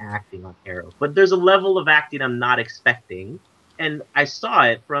bad acting on Arrow, but there's a level of acting I'm not expecting. And I saw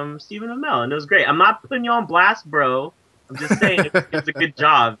it from Stephen Amell, and it was great. I'm not putting you on blast, bro. I'm just saying it's a good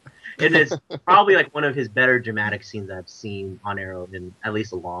job. And it's probably like one of his better dramatic scenes I've seen on Arrow in at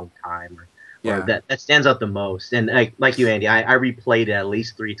least a long time, or that stands out the most. And like you, Andy, I replayed it at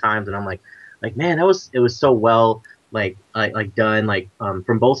least 3 times, and I'm like, man, it was so well like done. Like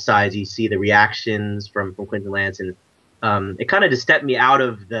from both sides, you see the reactions from Quentin Lance, and it kind of just stepped me out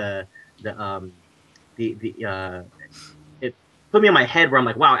of it put me in my head where I'm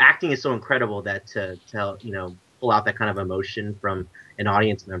like, wow, acting is so incredible that to pull out that kind of emotion from an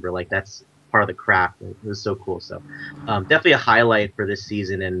audience member, like that's part of the craft. It was so cool. So definitely a highlight for this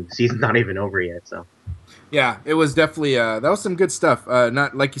season, and the season's not even over yet. So yeah, it was definitely that was some good stuff.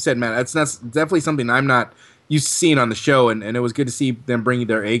 Not like you said, man, that's definitely something I'm not used to seeing on the show, and it was good to see them bringing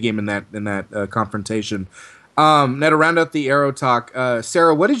their A game in that confrontation. Now to round out the Arrow talk,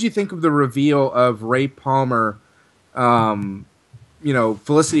 Sarah, what did you think of the reveal of Ray Palmer?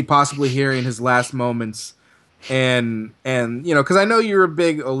 Felicity possibly hearing his last moments, and because I know you're a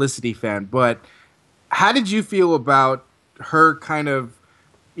big Olicity fan, but how did you feel about her kind of,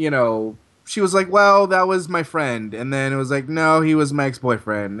 she was like, well, that was my friend, and then it was like, no, he was my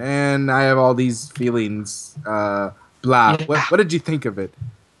ex-boyfriend, and I have all these feelings, blah. Yeah. What did you think of it?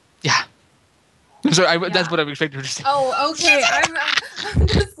 Yeah. Sorry, that's what I expected her to say. Oh, okay. I'm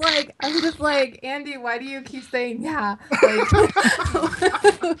just like, Andy, why do you keep saying yeah? Like,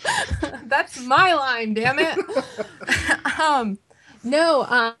 that's my line, damn it.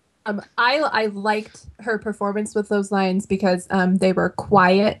 I liked her performance with those lines because they were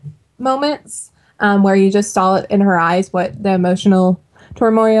quiet moments where you just saw it in her eyes what the emotional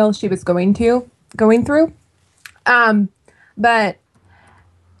turmoil she was going through. But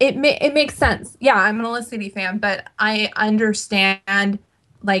it makes sense. Yeah, I'm an Olicity fan, but I understand,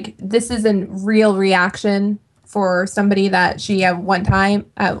 like, this is a real reaction for somebody that she at one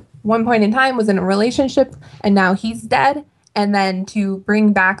point in time was in a relationship and now he's dead, and then to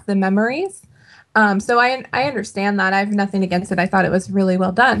bring back the memories. So I understand that. I have nothing against it. I thought it was really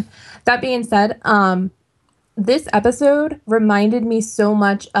well done. That being said, this episode reminded me so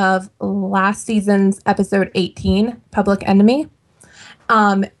much of last season's episode 18, Public Enemy,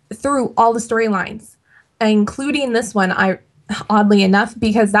 through all the storylines, including this one, oddly enough,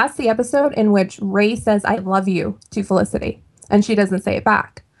 because that's the episode in which Ray says, "I love you" to Felicity, and she doesn't say it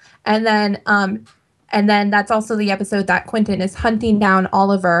back. And then that's also the episode that Quentin is hunting down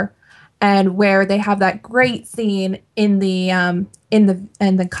Oliver, and where they have that great scene in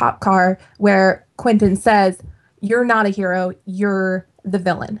the cop car where Quentin says, "You're not a hero, you're the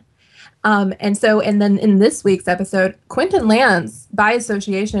villain." And then in this week's episode, Quentin Lance, by his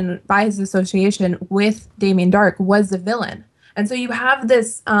association with Damien Darhk, was the villain. And so you have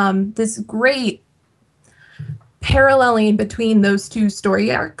this great paralleling between those two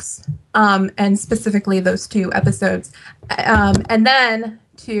story arcs, and specifically those two episodes. And then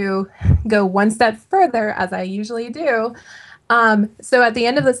to go one step further, as I usually do, so at the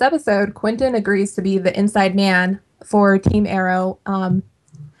end of this episode, Quentin agrees to be the inside man for Team Arrow,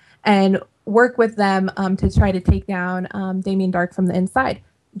 and work with them to try to take down Damien Darhk from the inside.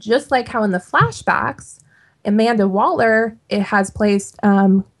 Just like how in the flashbacks, Amanda Waller has placed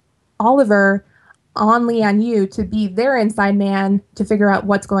Oliver on Lian Yu to be their inside man to figure out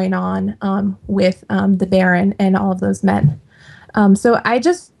what's going on with the Baron and all of those men. So I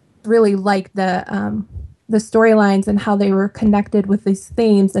just really like the storylines and how they were connected with these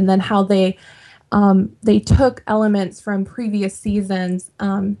themes, and then how they took elements from previous seasons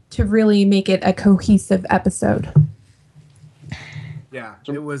to really make it a cohesive episode. Yeah,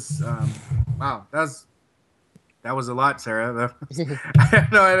 it was wow. That was a lot, Sarah.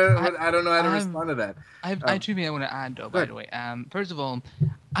 I don't know how to respond to that. I have two things I want to add, though. By the way, first of all,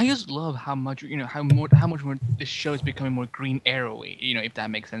 I just love how much how much more this show is becoming more Green Arrowy. If that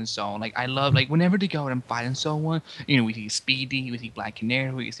makes sense. So I love whenever they go out and fight and so on. We see Speedy, we see Black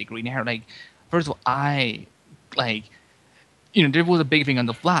Canary, we see Green Arrow. First of all, I there was a big thing on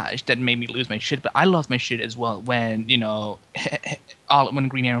The Flash that made me lose my shit, but I lost my shit as well when, when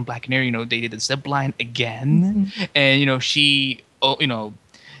Green Arrow and Black Canary, they did the zip line again. Mm-hmm. And,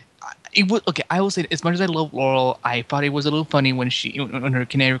 it was, okay, I will say, as much as I love Laurel, I thought it was a little funny when when her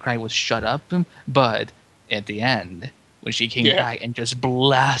canary cry was shut up, but at the end, when she came back and just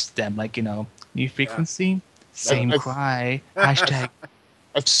blast them, new frequency, same cry, hashtag.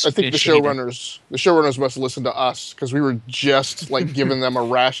 I think the showrunners must listen to us, because we were just giving them a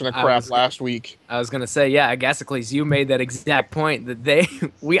ration of crap last week. I was gonna say, Agasicles, you made that exact point that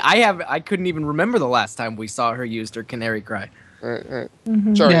I couldn't even remember the last time we saw her use her canary cry. Right.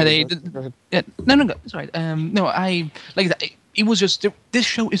 Mm-hmm. Sorry. No, sorry. It was just this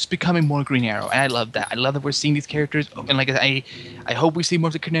show is becoming more Green Arrow, and I love that. I love that we're seeing these characters, and I hope we see more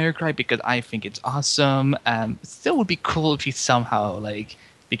of the Canary Cry, because I think it's awesome. It still would be cool if she somehow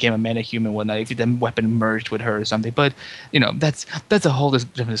became a metahuman and whatnot, if the weapon merged with her or something. But that's a whole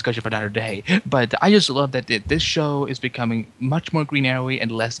different discussion for another day. But I just love that this show is becoming much more Green Arrowy and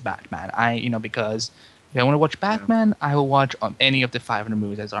less Batman. Because if I want to watch Batman, I will watch any of the 500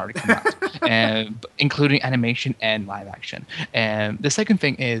 movies that's already come out, including animation and live action. And the second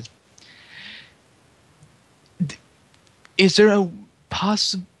thing is there a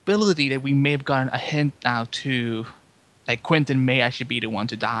possibility that we may have gotten a hint now to, Quentin may actually be the one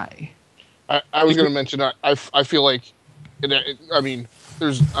to die? I was going to mention that I feel like,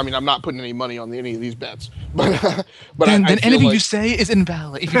 I'm not putting any money on any of these bets, but then anything you say is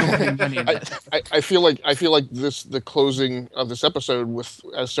invalid if you don't put any money in that. I feel like the closing of this episode with,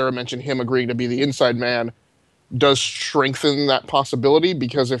 as Sarah mentioned, him agreeing to be the inside man does strengthen that possibility,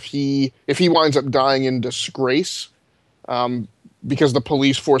 because if he winds up dying in disgrace, because the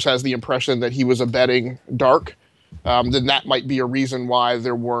police force has the impression that he was abetting Darhk, then that might be a reason why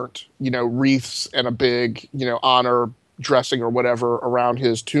there weren't wreaths and a big honor dressing or whatever around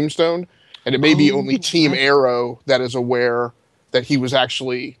his tombstone, and it may be only Team Arrow that is aware that he was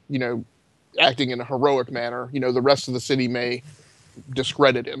actually acting in a heroic manner. The rest of the city may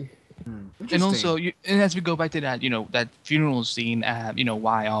discredit him. And also, and as we go back to that, that funeral scene,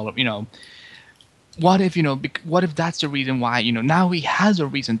 why all of what if that's the reason why now he has a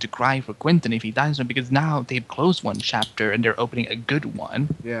reason to cry for Quentin if he dies, because now they've closed one chapter and they're opening a good one,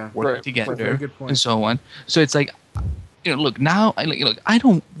 working together, and so on. So it's look, now I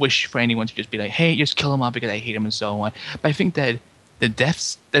don't wish for anyone to just be like, hey, just kill him off because I hate him and so on. But I think that the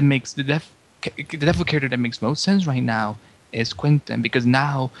death of a character that makes most sense right now is Quentin, because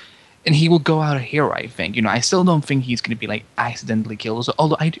now and he will go out a hero, I think. I still don't think he's going to be like accidentally killed. So,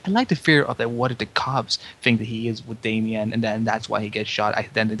 although I like the fear of that, what if the cops think that he is with Damien, and then that's why he gets shot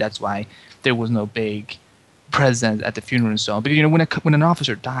accidentally. That's why there was no big present at the funeral and so on. But when an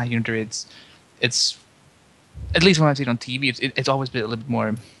officer dies, it's at least when I see it on TV, it's always been a little bit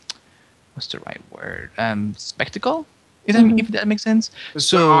more. What's the right word? Spectacle. If that makes sense.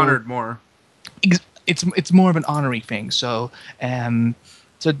 It's honored more. It's more of an honorary thing. So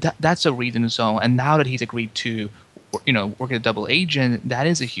so that's a reason. So, and now that he's agreed to, work as a double agent, that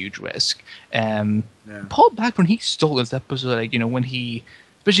is a huge risk. Paul Blackburn, he stole this episode. Like, when he,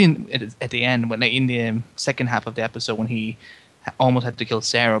 especially at the end, when in the second half of the episode, when he almost had to kill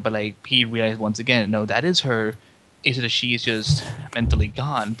Sarah, but like he realized once again, no, that is her. Is it that she is just mentally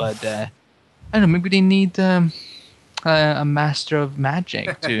gone? But I don't know. Maybe they need a master of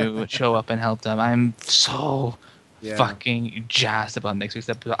magic to show up and help them. I'm so fucking jazzed about next week's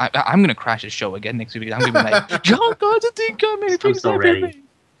episode. I'm gonna crash the show again next week. I'm gonna be like, John Constantine coming. I'm so ready.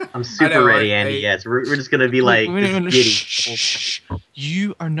 I'm super ready, Andy. Yes, we're just gonna be like giddy.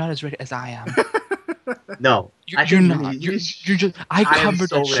 You are not as ready as I am. No, you're not. You're just. I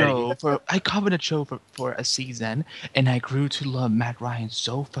covered a show for a season, and I grew to love Matt Ryan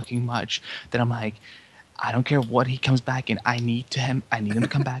so fucking much that I'm like, I don't care what he comes back in. I need him to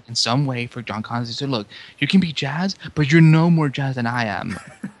come back in some way for John Constantine to say, look, you can be jazz, but you're no more jazz than I am.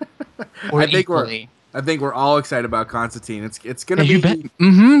 Or I think we're all excited about Constantine. It's gonna be. You bet.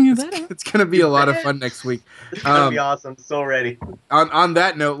 You bet. It's gonna be a lot of fun next week. It's gonna be awesome. So ready. On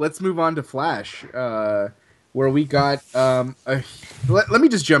that note, let's move on to Flash, where we got let me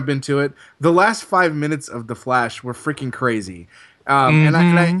just jump into it. The last 5 minutes of the Flash were freaking crazy, and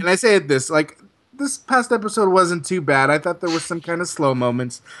I say it this past episode wasn't too bad. I thought there was some kind of slow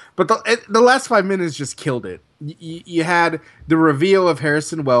moments, but the last 5 minutes just killed it. You had the reveal of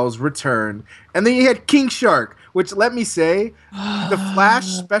Harrison Wells' return, and then you had King Shark, which, let me say, the Flash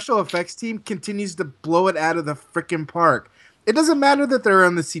special effects team continues to blow it out of the freaking park. It doesn't matter that they're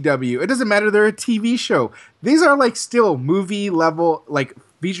on the CW. It doesn't matter they're a TV show. These are like still movie level, like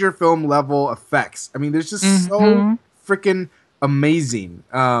feature film level effects. I mean, there's just so freaking amazing.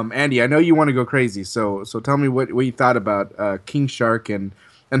 Andy, I know you want to go crazy, so tell me what you thought about King Shark and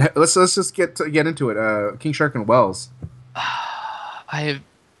let's just get into it. King Shark and Wells. I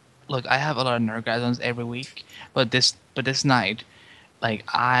have a lot of nerdgasms every week, but this night, like,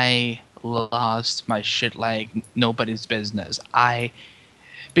 I lost my shit like nobody's business.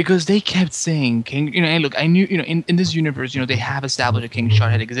 Because they kept saying King, and look, I knew, in this universe, they have established that King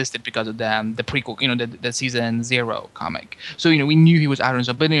Shark had existed because of the prequel, the season 0 comic. So, we knew he was out and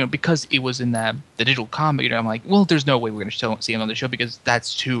stuff, but, because it was in the digital comic, I'm like, well, there's no way we're going to see him on the show because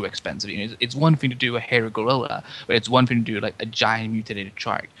that's too expensive. It's one thing to do a hairy gorilla, but it's one thing to do like a giant mutated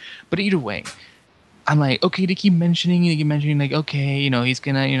shark. But either way, I'm like, okay, they keep mentioning, like, okay, he's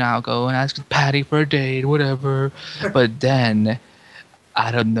gonna, I'll go and ask Patty for a date, whatever. But then, I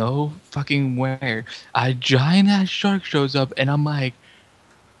don't know fucking where, a giant ass shark shows up, and I'm like,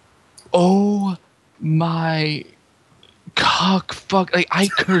 oh my cock fuck. Like, I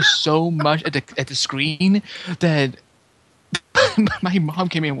curse so much at the screen that my mom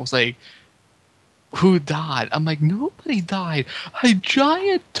came in and was like, who died? I'm like, nobody died. A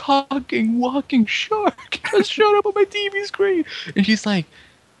giant talking, walking shark just showed up on my TV screen. And she's like,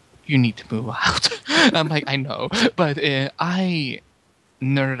 you need to move out. I'm like, I know. But I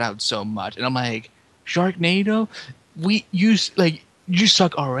nerded out so much. And I'm like, Sharknado, you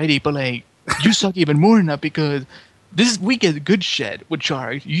suck already, but like, you suck even more now because we get good shit with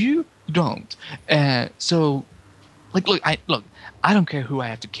sharks. You don't. So, like, look, I don't care who I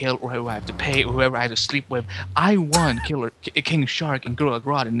have to kill or who I have to pay or whoever I have to sleep with. I won King Shark and Gorilla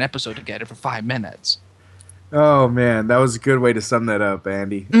Grodd in an episode together for 5 minutes. Oh man, that was a good way to sum that up,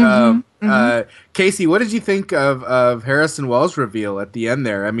 Andy. Casey, what did you think of Harrison Wells' reveal at the end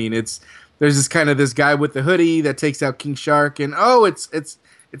there? I mean, there's this guy with the hoodie that takes out King Shark, and it's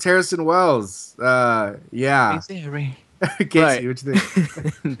Harrison Wells. Yeah. Casey, what you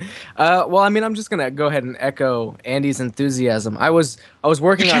think? Well, I mean, I'm just gonna go ahead and echo Andy's enthusiasm. I was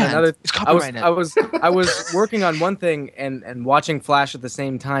working on another. I was working on one thing and watching Flash at the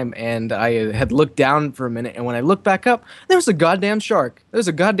same time, and I had looked down for a minute, and when I looked back up, there's a goddamn shark. There's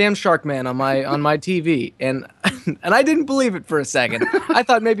a goddamn shark man on my TV, and I didn't believe it for a second. I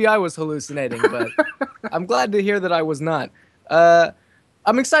thought maybe I was hallucinating, but I'm glad to hear that I was not.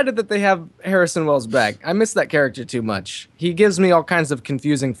 I'm excited that they have Harrison Wells back. I miss that character too much. He gives me all kinds of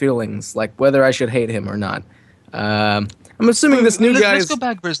confusing feelings, like whether I should hate him or not. I'm assuming this new guy. Let's go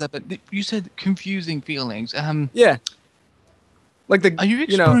back for a second. You said confusing feelings. Yeah. Like the Are you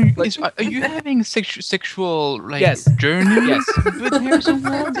you know, are you having sexual like Yes. journey? Yes. With Harrison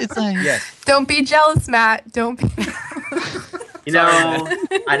Wells? It's like yes. Don't be jealous, Matt. Don't be. You know,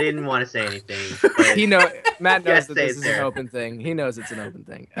 I didn't want to say anything. But Matt knows Yes, that say this it is there. an open thing. He knows it's an open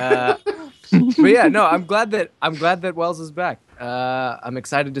thing. But yeah, no, I'm glad that Wells is back. I'm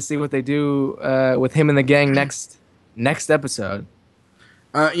excited to see what they do with him and the gang next episode.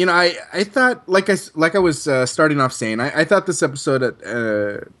 I thought, like I was starting off saying, I thought this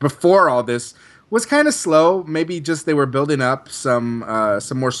episode before all this was kind of slow. Maybe just they were building up some more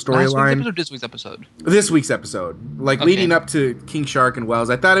last week's storyline. episode, this week's episode. This week's episode, like Okay. leading up to King Shark and Wells,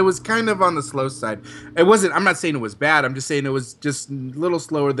 I thought it was kind of on the slow side. It wasn't. I'm not saying it was bad. I'm just saying it was just a little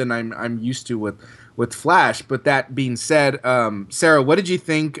slower than I'm used to with Flash. But that being said, Sarah, what did you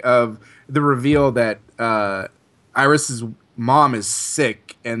think of the reveal that Iris's mom is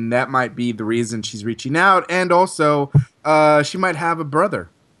sick, and that might be the reason she's reaching out, and also she might have a brother?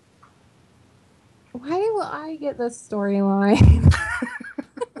 Why will I get this storyline?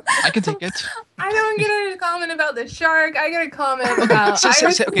 I can take it. I don't get a comment about the shark. I get a comment about.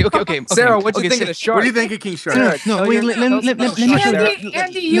 Okay. Sarah, what do you Okay, think of the shark? What do you think of King Shark? No, Tell wait, your- let tell us me about show Shark, you.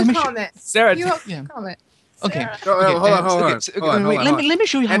 Andy, you let me comment. Sarah, You yeah. comment. Okay. Sarah. Oh, hold on, hold on. Okay, Hold on, wait, hold on. let me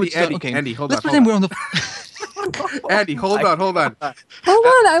show you how Andy, it's done. Andy, Okay. Andy, hold Let's on, pretend hold we're on the. Andy, hold on. Hold on,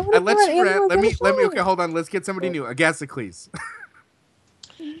 I would have Let's thought Andy was let me gonna okay, hold on. Let's get somebody new. Agasicles.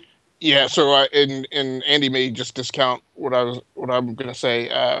 Yeah, so and Andy may just discount what I'm going to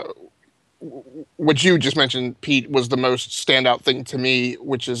say. What you just mentioned, Pete, was the most standout thing to me,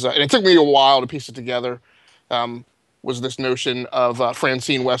 which is, and it took me a while to piece it together, was this notion of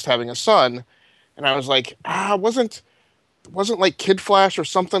Francine West having a son, and I was like, wasn't like Kid Flash or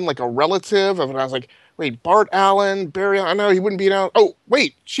something, like a relative of, and I was like, wait, Bart Allen, Barry, I know he wouldn't be out. Oh,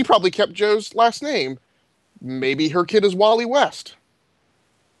 wait, she probably kept Joe's last name. Maybe her kid is Wally West.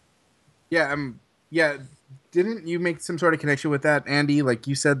 Yeah, yeah. Didn't you make some sort of connection with that, Andy? Like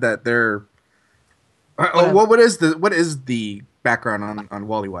you said that they're. What is the background on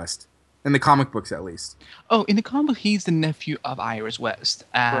Wally West in the comic books, at least? Oh, in the comic, he's the nephew of Iris West.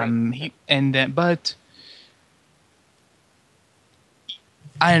 But I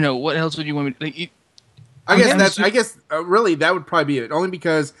don't know. What else would you want me? Like, I guess really that would probably be it. Only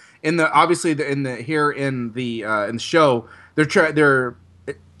because in the show they're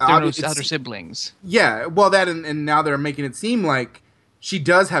those other siblings. Yeah, well, that and now they're making it seem like she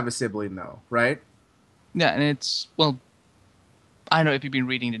does have a sibling, though, right? Yeah, and it's I don't know if you've been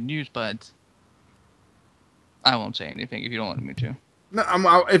reading the news, but I won't say anything if you don't want me to.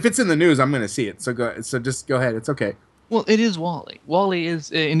 No, if it's in the news, I'm going to see it. So just go ahead. It's okay. Well, it is Wally. Wally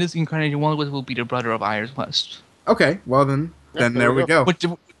is in this incarnation. Wally will be the brother of Iris West. Okay, well then there we go.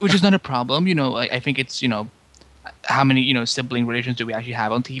 Which is not a problem. I think it's how many sibling relations do we actually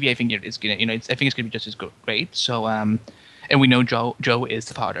have on TV? I think it's gonna I think it's gonna be just as great. So and we know Joe is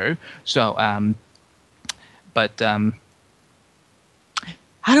the father. So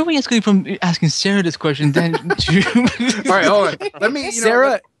how do we escalate from asking Sarah this question then to? All right, hold on. Let me.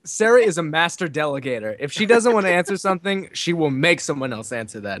 Sarah is a master delegator. If she doesn't want to answer something, she will make someone else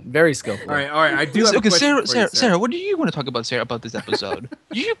answer that. Very skillful. All right. I do have a question for you, Sarah, what do you want to talk about, Sarah, about this episode?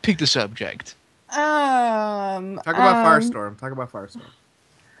 You pick the subject. Talk about Firestorm.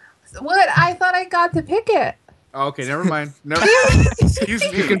 What? I thought I got to pick it. Oh, okay, never mind. Excuse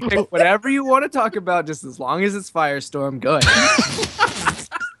me. You can pick whatever you want to talk about, just as long as it's Firestorm. Go ahead.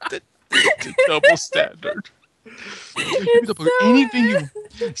 The double standard. Anything you,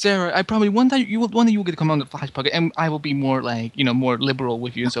 Sarah. I probably one day you will get to come on the Flash Pocket, and I will be more more liberal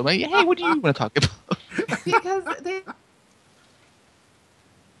with you. So hey, what do you want to talk about? Because they.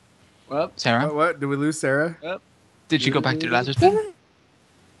 Well, Sarah, what? Did we lose Sarah? Yep. Did she go back to the Lazarus Pit?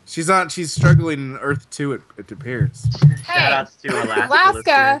 She's struggling in Earth 2. It appears. Hey, Shoutouts to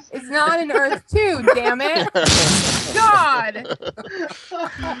Alaska is not in Earth 2. Damn it! God.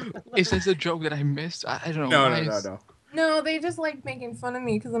 Is this a joke that I missed? I don't know. No. No, they just like making fun of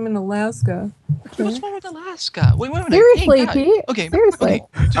me because I'm in Alaska. What's wrong with Alaska? Wait. Seriously, hey, guys. Pete. Okay. Seriously.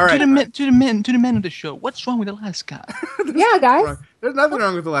 Okay. All right. To the men of the show. What's wrong with Alaska? Yeah, guys. There's nothing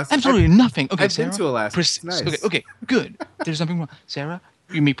wrong with Alaska. Absolutely nothing. Okay, I've been Sarah. to Alaska. It's nice. Okay, good. There's nothing wrong. Sarah,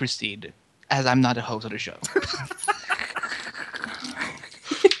 you may proceed, as I'm not a host of the show.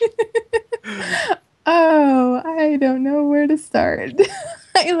 Oh, I don't know where to start.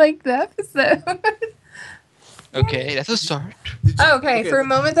 I like the episode. Okay, that's a start. Okay, for a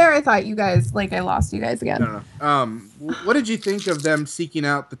moment there, I thought you guys, I lost you guys again. No. What did you think of them seeking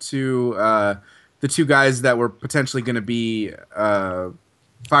out the two guys that were potentially going to be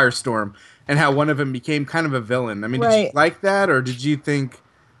Firestorm? and how one of them became kind of a villain. I mean, did you Right. like that, or did you think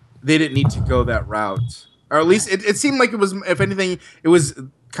they didn't need to go that route? Or at least it seemed like it was, if anything, it was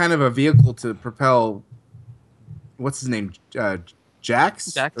kind of a vehicle to propel, what's his name?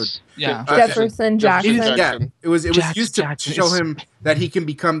 Jax? Yeah. Jefferson Jackson. Yeah, it was used to Jackson show is- him that he can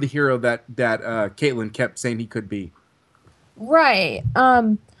become the hero that Caitlin kept saying he could be. Right.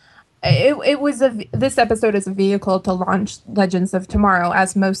 It was this episode is a vehicle to launch Legends of Tomorrow,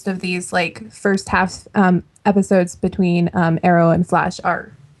 as most of these like first half episodes between Arrow and Flash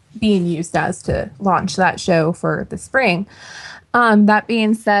are being used as to launch that show for the spring. That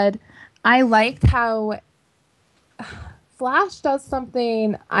being said, I liked how Flash does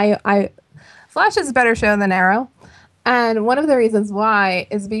something. Flash is a better show than Arrow, and one of the reasons why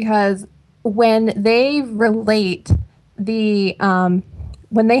is because when they relate the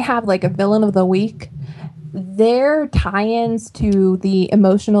when they have like a villain of the week, their tie-ins to the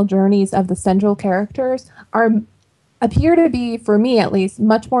emotional journeys of the central characters appear to be, for me at least,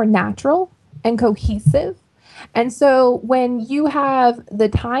 much more natural and cohesive. And so when you have the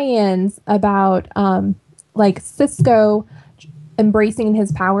tie-ins about like Cisco embracing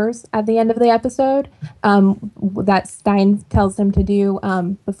his powers at the end of the episode, that Stein tells him to do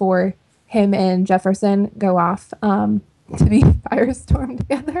before him and Jefferson go off to be Firestorm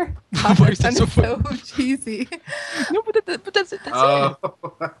together. God, Why is that that sounded so cheesy. No, but that's it. Oh.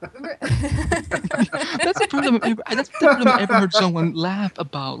 That's the problem. That's the problem. I ever heard someone laugh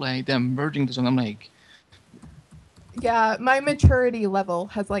about like them merging the song. I'm like, Yeah, my maturity level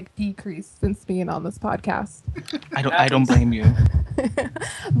has like decreased since being on this podcast. I don't blame you.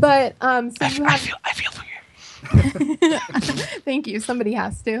 But so you I have feel for you. Thank you. Somebody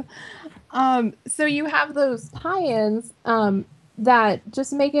has to. So you have those tie-ins that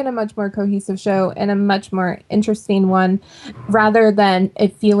just make it a much more cohesive show and a much more interesting one, rather than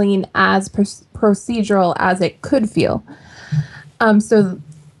it feeling as procedural as it could feel. So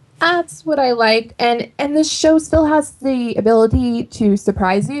that's what I liked, and this show still has the ability to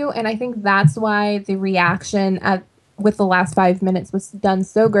surprise you, and I think that's why the reaction with the last 5 minutes was done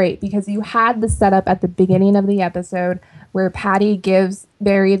so great, because you had the setup at the beginning of the episode where Patty gives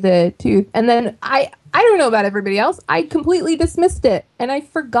Barry the tooth, and then I don't know about everybody else, I completely dismissed it and I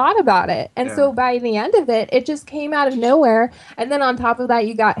forgot about it, and so by the end of it, it just came out of nowhere. And then on top of that,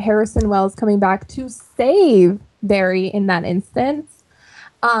 you got Harrison Wells coming back to save Barry in that instance,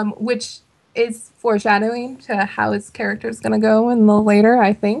 which is foreshadowing to how his character is going to go in the later,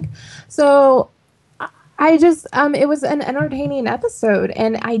 I think. So I just it was an entertaining episode,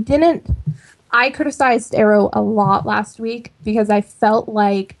 and I criticized Arrow a lot last week because I felt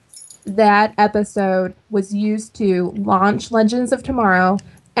like that episode was used to launch Legends of Tomorrow,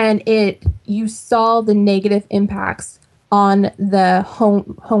 and you saw the negative impacts on the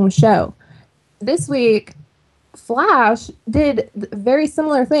home show. This week, Flash did a very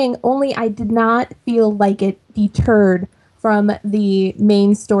similar thing, only I did not feel like it deterred from the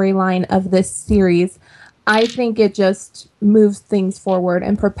main storyline of this series. I think it just moves things forward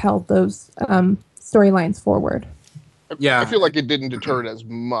and propelled those storylines forward. I feel like it didn't deter it as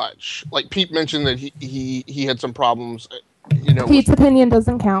much. Like Pete mentioned that he had some problems. Pete's opinion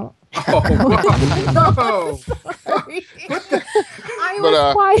doesn't count. Oh, Sorry. I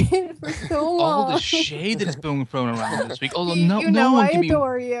was quiet for so long. All the shade that is being thrown around this week. Although Pete, no one I can be.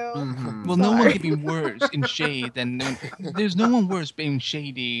 adore you. Mhm. Well, no one can be worse in shade than there's no one worse being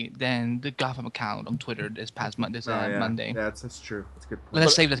shady than the Gotham account on Twitter this past Monday. Yeah, Monday. Yeah, that's true. That's a good point.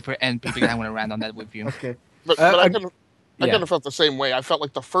 Let's save that for end, people. I want to rant on that with you. Okay. But I kind of felt the same way. I felt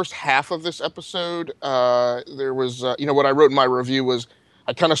like the first half of this episode, there was, what I wrote in my review was,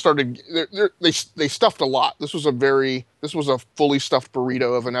 I kind of started. They stuffed a lot. This was a fully stuffed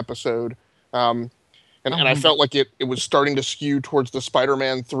burrito of an episode, and I felt like it was starting to skew towards the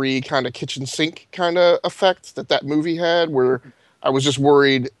Spider-Man 3 kind of kitchen sink kind of effect that movie had, where I was just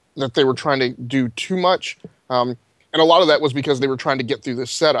worried that they were trying to do too much, and a lot of that was because they were trying to get through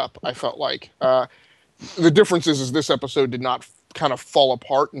this setup. I felt like. The difference is this episode did not kind of fall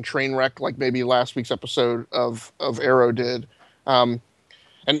apart and train wreck like maybe last week's episode of Arrow did.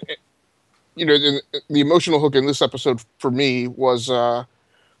 And the emotional hook in this episode for me was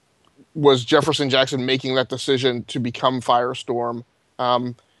Jefferson Jackson making that decision to become Firestorm.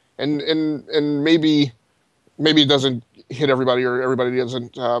 And maybe it doesn't hit everybody, or everybody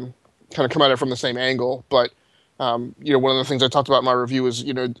doesn't kind of come at it from the same angle. But one of the things I talked about in my review is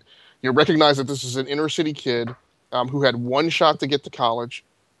you recognize that this is an inner city kid who had one shot to get to college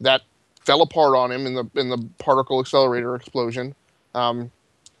that fell apart on him in the particle accelerator explosion.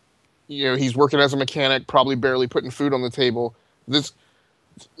 He's working as a mechanic, probably barely putting food on the table.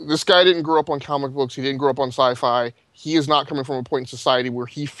 this guy didn't grow up on comic books. He didn't grow up on sci-fi. He is not coming from a point in society where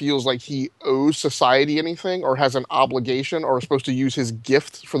he feels like he owes society anything or has an obligation or is supposed to use his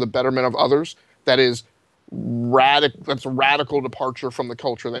gift for the betterment of others. That is that's a radical departure from the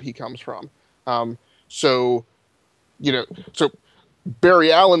culture that he comes from. So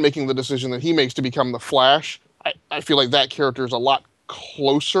Barry Allen making the decision that he makes to become the Flash, I feel like that character is a lot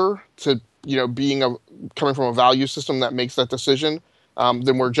closer to coming from a value system that makes that decision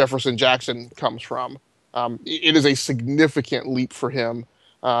than where Jefferson Jackson comes from. It is a significant leap for him,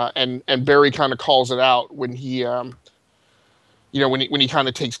 and Barry kind of calls it out when he when he kind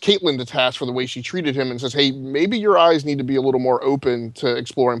of takes Caitlin to task for the way she treated him and says, "Hey, maybe your eyes need to be a little more open to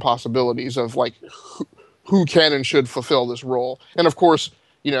exploring possibilities of like who can and should fulfill this role." And of course,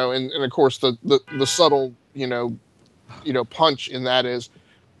 and of course the subtle punch in that is,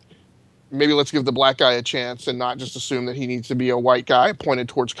 maybe let's give the black guy a chance and not just assume that he needs to be a white guy pointed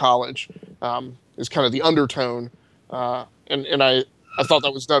towards college. Is kind of the undertone, and I thought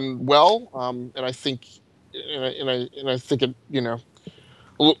that was done well, and I think it a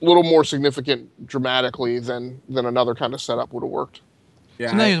little more significant dramatically than another kind of setup would have worked. Yeah,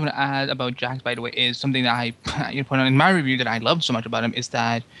 something I was going to add about Jax, by the way, is something that I put on in my review that I loved so much about him is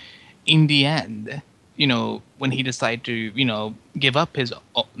that in the end, when he decided to, give up his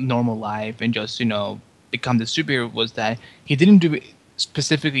normal life and just, become the superhero, was that he didn't do it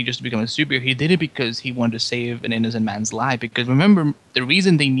specifically just to become a superhero. He did it because he wanted to save an innocent man's life. Because remember, the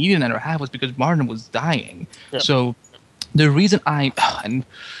reason they needed another half was because Martin was dying. Yeah. So the reason and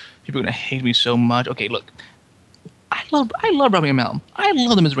people are going to hate me so much. Okay, look. I love Robbie Amell. I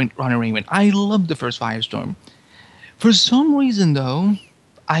love him as Ronnie Raymond. I love the first Firestorm. For some reason, though,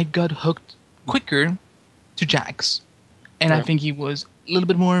 I got hooked quicker to Jax. And I think he was a little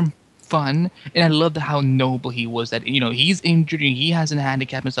bit more fun, and I loved how noble he was, that he's injured and he has a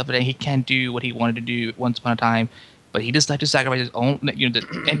handicap and stuff, and he can't do what he wanted to do once upon a time, but he decided to sacrifice his own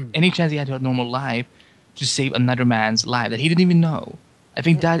any chance he had to have a normal life to save another man's life that he didn't even know. I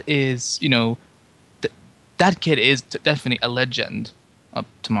think that is that kid is definitely a legend of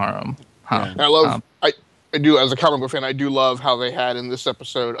tomorrow. Yeah. I love I do, as a comic book fan, I do love how they had in this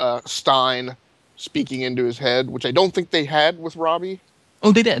episode Stein speaking into his head, which I don't think they had with Robbie.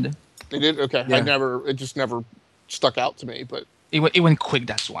 Oh, they did. They did? Okay. Yeah. It just never stuck out to me, but it went quick.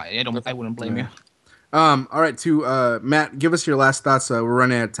 That's why I wouldn't blame you. All right, to Matt, give us your last thoughts. We're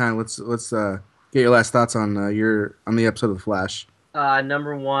running out of time. Let's get your last thoughts on the episode of The Flash.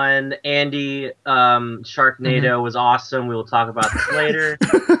 Number one, Andy, Sharknado was awesome. We will talk about this later.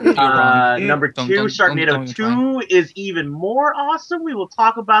 Number two, Sharknado 2 is even more awesome. We will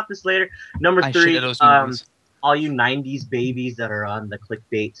talk about this later. Number three, all you 90s babies that are on the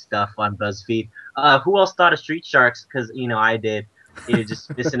clickbait stuff on BuzzFeed. Who else thought of Street Sharks? Because, I did.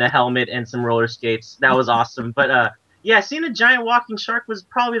 Just missing a helmet and some roller skates. That was awesome. But, seeing a giant walking shark was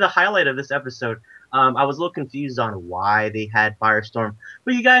probably the highlight of this episode. I was a little confused on why they had Firestorm.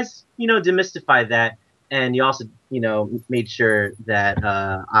 But you guys, demystified that. And you also, made sure that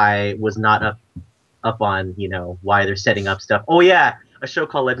I was not up on, why they're setting up stuff. Oh, yeah, a show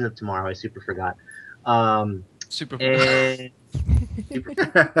called Legends of Tomorrow. I super forgot. Super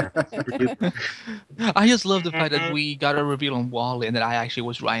I just love the fact that we got a reveal on Wally and that I actually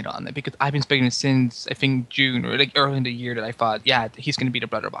was right on it, because I've been speaking since I think June or like early in the year that I thought, he's gonna be the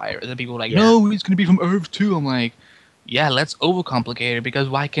brother of Iris. And people were like, no, he's gonna be from Earth too. I'm like, let's overcomplicate it, because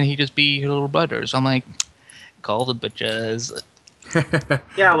why can't he just be her little brother? So I'm like, call the bitches.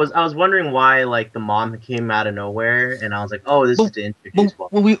 I was wondering why like the mom came out of nowhere, and I was like, oh, this is to introduce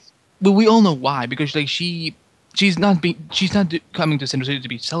Wally. But we all know why, because like she's not coming to Central City to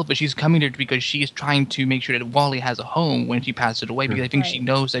be selfish. She's coming there because she is trying to make sure that Wally has a home when she passes away, because I think she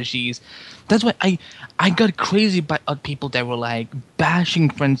knows that that's why I got crazy by people that were like bashing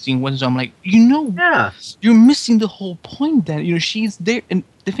Francine Winslow. I'm like, you're missing the whole point then. She's there, and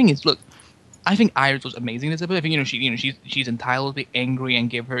the thing is, look, I think Iris was amazing in this episode. I think she's entitled to be angry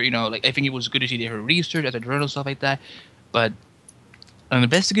and give her I think it was good that she did her research as a journalist, stuff like that, but an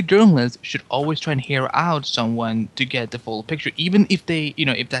investigative journalist should always try and hear out someone to get the full picture, even if they,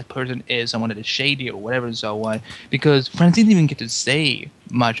 if that person is someone that is shady or whatever and so on, because Francine didn't even get to say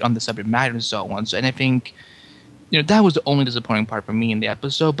much on the subject matter and so on. So, and I think, that was the only disappointing part for me in the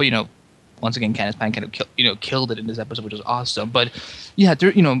episode. But, once again, Candice Pine kind of killed it in this episode, which was awesome. But,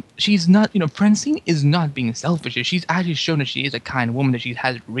 she's not, Francine is not being selfish. She's actually shown that she is a kind woman, that she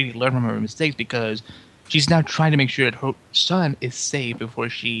has really learned from her mistakes, because she's now trying to make sure that her son is safe before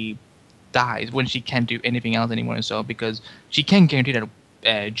she dies, when she can't do anything else anymore and so, because she can't guarantee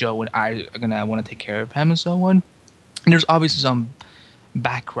that Joe and I are going to want to take care of him and so on. And there's obviously some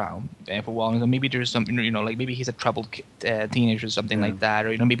background for Wally. So maybe there's some, like maybe he's a troubled teenager or something like that,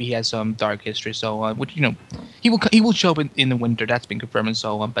 or maybe he has some dark history. So which he will show up in the winter. That's been confirmed and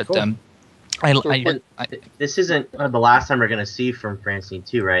so on. But cool. This isn't the last time we're gonna see from Francine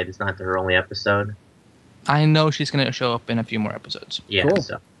too, right? It's not her only episode. I know she's gonna show up in a few more episodes. Yeah. Cool.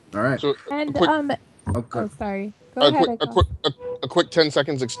 So. All right. So, And sorry. Go ahead. A quick 10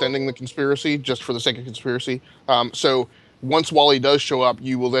 seconds extending the conspiracy just for the sake of conspiracy. So once Wally does show up,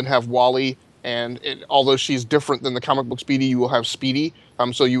 you will then have Wally, and although she's different than the comic book Speedy, you will have Speedy.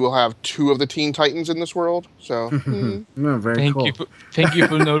 So you will have 2 of the Teen Titans in this world. So very cool. Thank you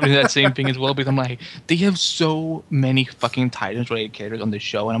for noting that same thing as well, because I'm like, they have so many fucking Titans related characters on the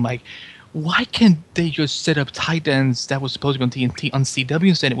show, and I'm like, why can't they just set up Titans that was supposed to be on TNT on CW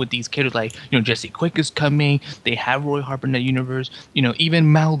instead with these characters like, Jesse Quick is coming, they have Roy Harper in that universe,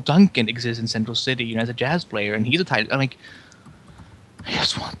 even Mal Duncan exists in Central City, as a jazz player, and he's a Titan. I'm like, I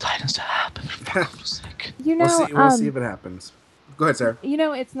just want Titans to happen. For fuck's sake. We'll see if it happens. Go ahead, Sarah.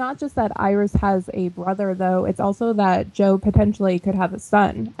 It's not just that Iris has a brother, though. It's also that Joe potentially could have a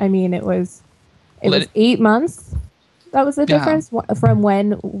son. I mean, it was 8 months. That was the difference from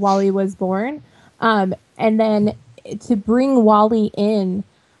when Wally was born. And then to bring Wally in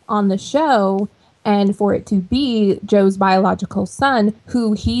on the show and for it to be Joe's biological son,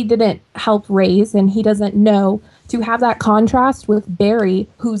 who he didn't help raise and he doesn't know, to have that contrast with Barry,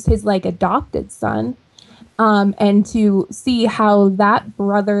 who's his adopted son, and to see how that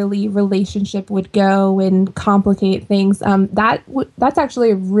brotherly relationship would go and complicate things. That's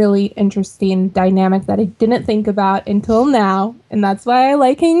actually a really interesting dynamic that I didn't think about until now. And that's why I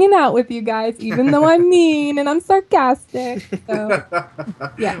like hanging out with you guys, even though I'm mean and I'm sarcastic. So,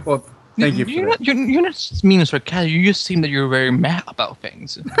 yeah. Well, thank you. You're not mean or sarcastic. You just seem that you're very mad about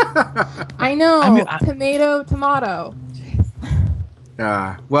things. I know. Tomato.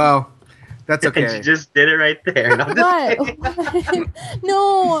 Well, that's okay. You just did it right there. What?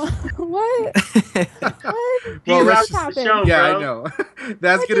 No. What? Well, let's the show, yeah, bro. I know.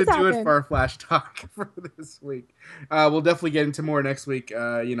 That's going to do it for our Flash Talk for this week. We'll definitely get into more next week. We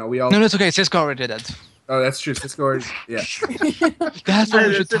all... No, it's okay. Cisco already did that. Oh, that's true. Cisco already... Yeah. That's what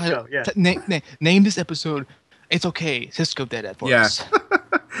we should Cisco, yeah. name this episode. It's okay. Cisco did it for us.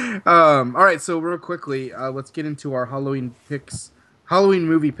 All right, so real quickly, let's get into our Halloween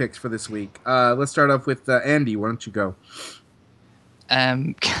movie picks for this week. Let's start off with Andy. Why don't you go?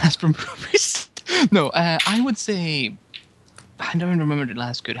 Casper movies. No, I would say I don't even remember the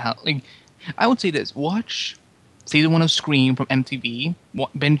last good I would say this: watch season 1 of Scream from MTV,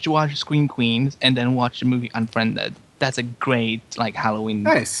 binge watch Scream Queens, and then watch the movie Unfriended. That's a great Halloween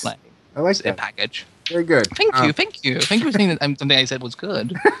nice. I like that package. Very good. Thank you for saying that something I said was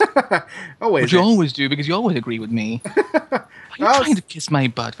good. Always. Which you always do because you always agree with me. Are you trying to kiss my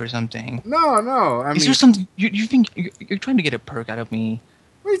butt for something? No. Is there something you think you're trying to get a perk out of me?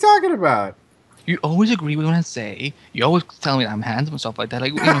 What are you talking about? You always agree with what I say. You always tell me that I'm handsome and stuff like that.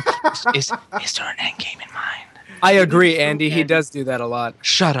 Is there an end game in mind? I agree, Andy. He does do that a lot.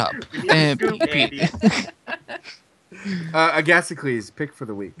 Shut up. Andy. Agasicles, pick for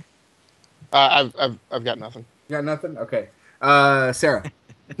the week. I've got nothing. You got nothing? Okay. Sarah.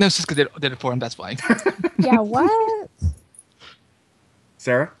 No, Cisco did it for him. That's why. Yeah, what?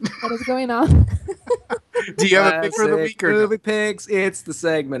 Sarah? What is going on? Do you have a pick for the week or movie picks? It's the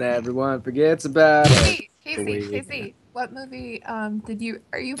segment everyone forgets about. Casey, what movie are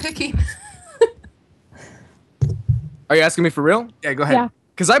you picking? Are you asking me for real? Yeah, go ahead. Yeah.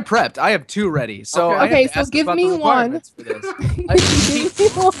 Because I prepped. I have 2 ready. So Okay, so give me one.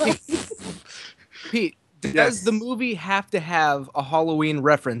 Pete, does the movie have to have a Halloween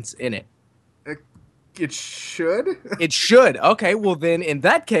reference in it? It should. It should. Okay, well then, in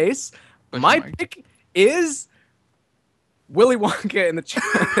that case, my pick is Willy Wonka and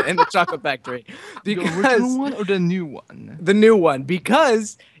the Chocolate Factory. Because the original one or the new one? The new one,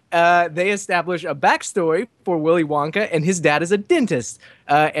 because they establish a backstory for Willy Wonka, and his dad is a dentist.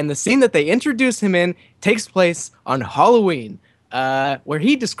 And the scene that they introduce him in takes place on Halloween, where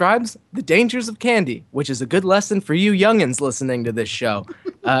he describes the dangers of candy, which is a good lesson for you youngins listening to this show.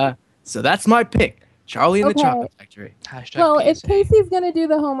 So that's my pick. Charlie and the Chocolate Factory. Well, if Casey's going to do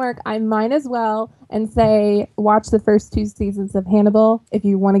the homework, I might as well and say watch the first 2 seasons of Hannibal if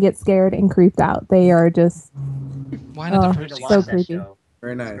you want to get scared and creeped out. They are just why not the first so creepy.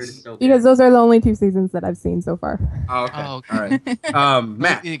 Very nice. Because those are the only 2 seasons that I've seen so far. Oh, okay. Oh, okay. All right.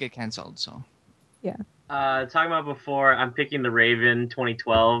 Matt. You get canceled, so. Yeah. Talking about before, I'm picking The Raven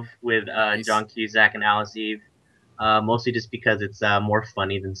 2012 with John Cusack and Alice Eve. Mostly just because it's more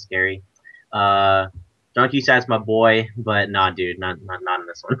funny than scary. Donkey Sat's my boy, but nah, dude, not in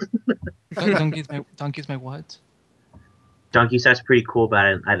this one. Donkey's my what? Donkey Sat's pretty cool, but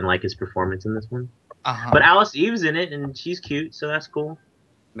I didn't like his performance in this one. Uh-huh. But Alice Eve's in it, and she's cute, so that's cool.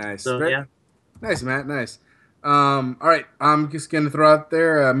 Nice. So yeah. Nice, Matt. Nice. All right, I'm just gonna throw out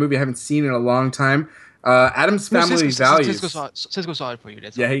there a movie I haven't seen in a long time. Adam's Family Values. Cisco saw it for you.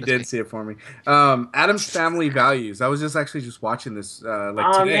 He did see it for me. Adam's Family Values. I was just watching this today.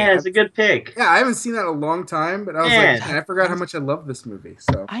 Oh man, it's a good pick. Yeah, I haven't seen that in a long time, but I was like, I forgot how much I love this movie.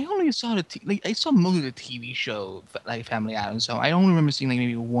 So I only saw I saw most of the TV show like Family Adams, so I only remember seeing like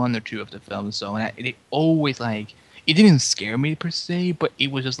maybe one or two of the films. So and it always like it didn't scare me per se, but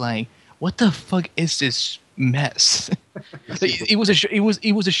it was just like, what the fuck is this mess? It was a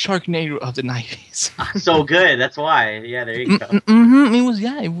Sharknado of the 90s. So good. That's why. Yeah, there you go. It was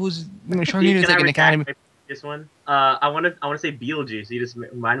Sharknado is like an Academy. This one. I want to say Beetlejuice. You just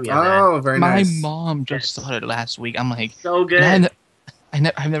reminded me of that. Oh, very nice. My mom just saw it last week. I'm like, so good.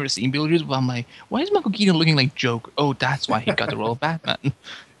 I've never seen Beetlejuice, but I'm like, why is Michael Keaton looking like Joker? Oh, that's why he got the role of Batman.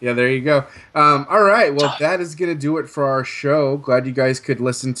 Yeah, there you go. All right, well, that is going to do it for our show. Glad you guys could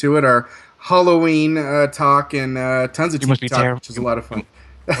listen to it. Our Halloween talk and tons of TV talk, which is a lot of fun.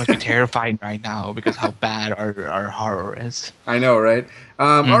 You must be terrified right now because how bad our horror is. I know, right?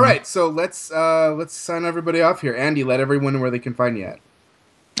 All right, so let's sign everybody off here. Andy, let everyone know where they can find you at.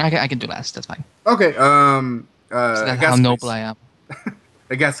 I can do last. That's fine. Okay. So that's how noble I am.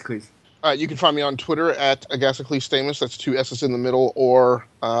 Agasicles. You can find me on Twitter at Agasicles. That's 2 S's in the middle, or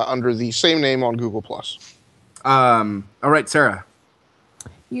under the same name on Google+. All right, Sarah.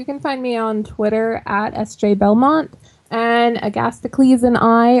 You can find me on Twitter at SJ Belmont. And Agastocles and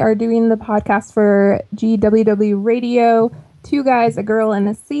I are doing the podcast for GWW Radio, 2 Guys, a Girl, and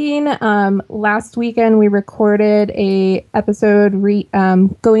a Scene. Last weekend, we recorded a episode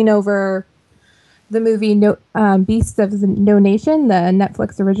going over the movie Beasts of No Nation, the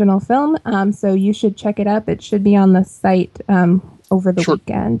Netflix original film. So you should check it up. It should be on the site over the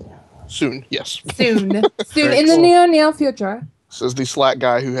weekend. Soon, yes. Soon. In the near future. Says the Slack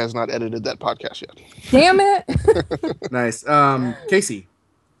guy who has not edited that podcast yet. Damn it. Nice. Casey.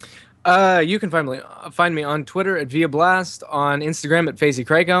 You can find me on Twitter at Via Blast, on Instagram at Facey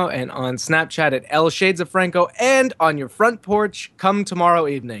Craco, and on Snapchat at L Shades of Franco, and on your front porch come tomorrow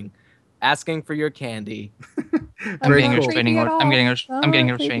evening, asking for your candy. I'm getting a restraining order. I'm getting a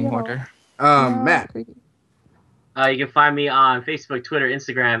restraining order. Matt. You can find me on Facebook, Twitter,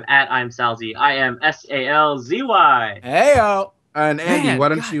 Instagram at I'm Salzy. I am SALZY. Heyo. And Andy, why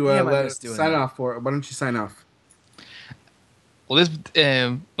don't you sign off? Why don't you sign off? Well,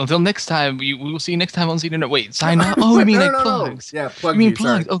 until next time, we will see you next time on CNN. Wait, sign up? Oh, you mean plugs? Yeah, plug. You mean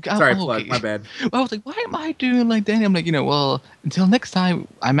plugs? Sorry. Okay, sorry, plug. Okay. My bad. Well, I was like, why am I doing like that? I'm like, well, until next time,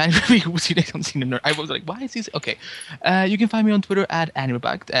 I'm actually will see you next on CNN. I was like, why is this? Okay, you can find me on Twitter at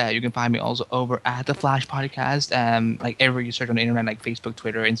AnimeBugged. You can find me also over at the Flash Podcast. Like everywhere you search on the internet, like Facebook,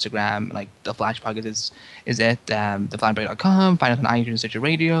 Twitter, Instagram, like the Flash Podcast is it. TheFlashBugged.com. Find us on iTunes, Stitcher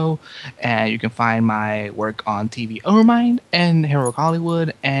Radio. You can find my work on TV Overmind and Heroic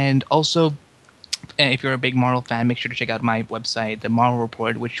Hollywood, and also if you're a big Marvel fan, make sure to check out my website, The Marvel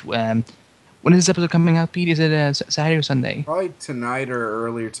Report, which when is this episode coming out, Pete? Is it Saturday or Sunday? Probably tonight or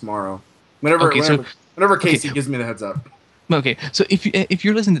earlier tomorrow. Whenever Casey gives me the heads up. Okay, so if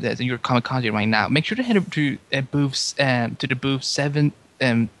you're listening to this and you're Kamikaze right now, make sure to head up to the booth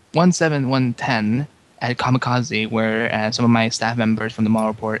 17110 at Kamikaze, where some of my staff members from the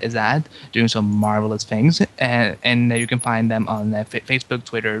Marvel Report is at, doing some marvelous things. And you can find them on Facebook,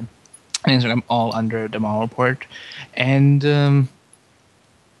 Twitter, and Instagram, all under the Marvel Report. And I'm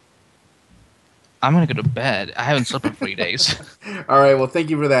going to go to bed. I haven't slept in 3 days. All right, well,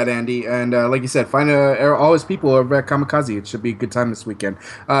 thank you for that, Andy. And like you said, find all his people over at Kamikaze. It should be a good time this weekend.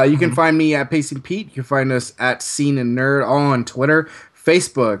 You can find me at Pacing Pete. You can find us at Scene and Nerd, all on Twitter,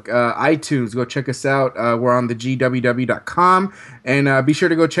 Facebook, iTunes. Go check us out. We're on the GWW.com. And be sure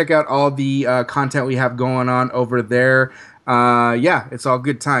to go check out all the content we have going on over there. Yeah, it's all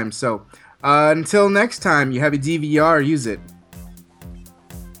good time. So until next time, you have a DVR, use it.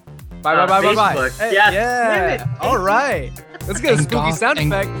 Bye. Hey, yeah. All right. Let's get a spooky sound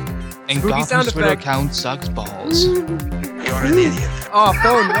effect. And spooky sound Twitter effect. Account sucks balls. You're an idiot. Oh,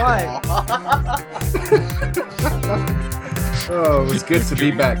 phone, why? Oh, it was good to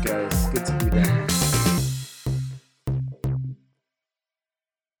be back, guys. Good to be back.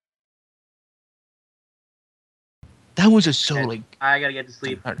 That was just so like. I gotta get to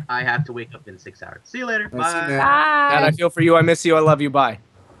sleep. I have to wake up in 6 hours. See you later. Bye. Dad, I feel for you. I miss you. I love you. Bye.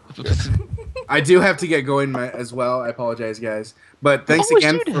 I do have to get going as well. I apologize, guys. But thanks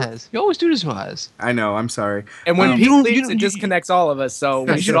again. You always do this to us. I know. I'm sorry. And when Pete leaves, it disconnects all of us. So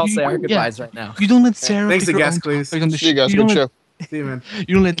we should all say our goodbyes right now. You don't let Sarah. Thanks pick again, her own please. topic on the See you guys. Good show. See you, man.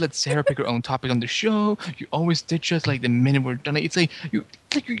 You don't let Sarah pick her own topic on the show. You always ditch us like the minute we're done. It's like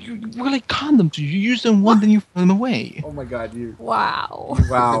we're like condoms. You use them once, then you throw them away. Oh my God, you. Wow.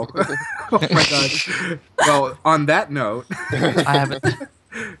 Wow. Oh my God. Well, on that note, I haven't.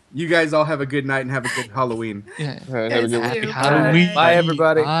 You guys all have a good night and have a good Halloween. Yeah. All right, have a good one. Happy Halloween. Bye,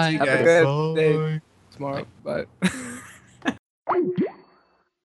 everybody. Bye. Have a good day tomorrow. Bye.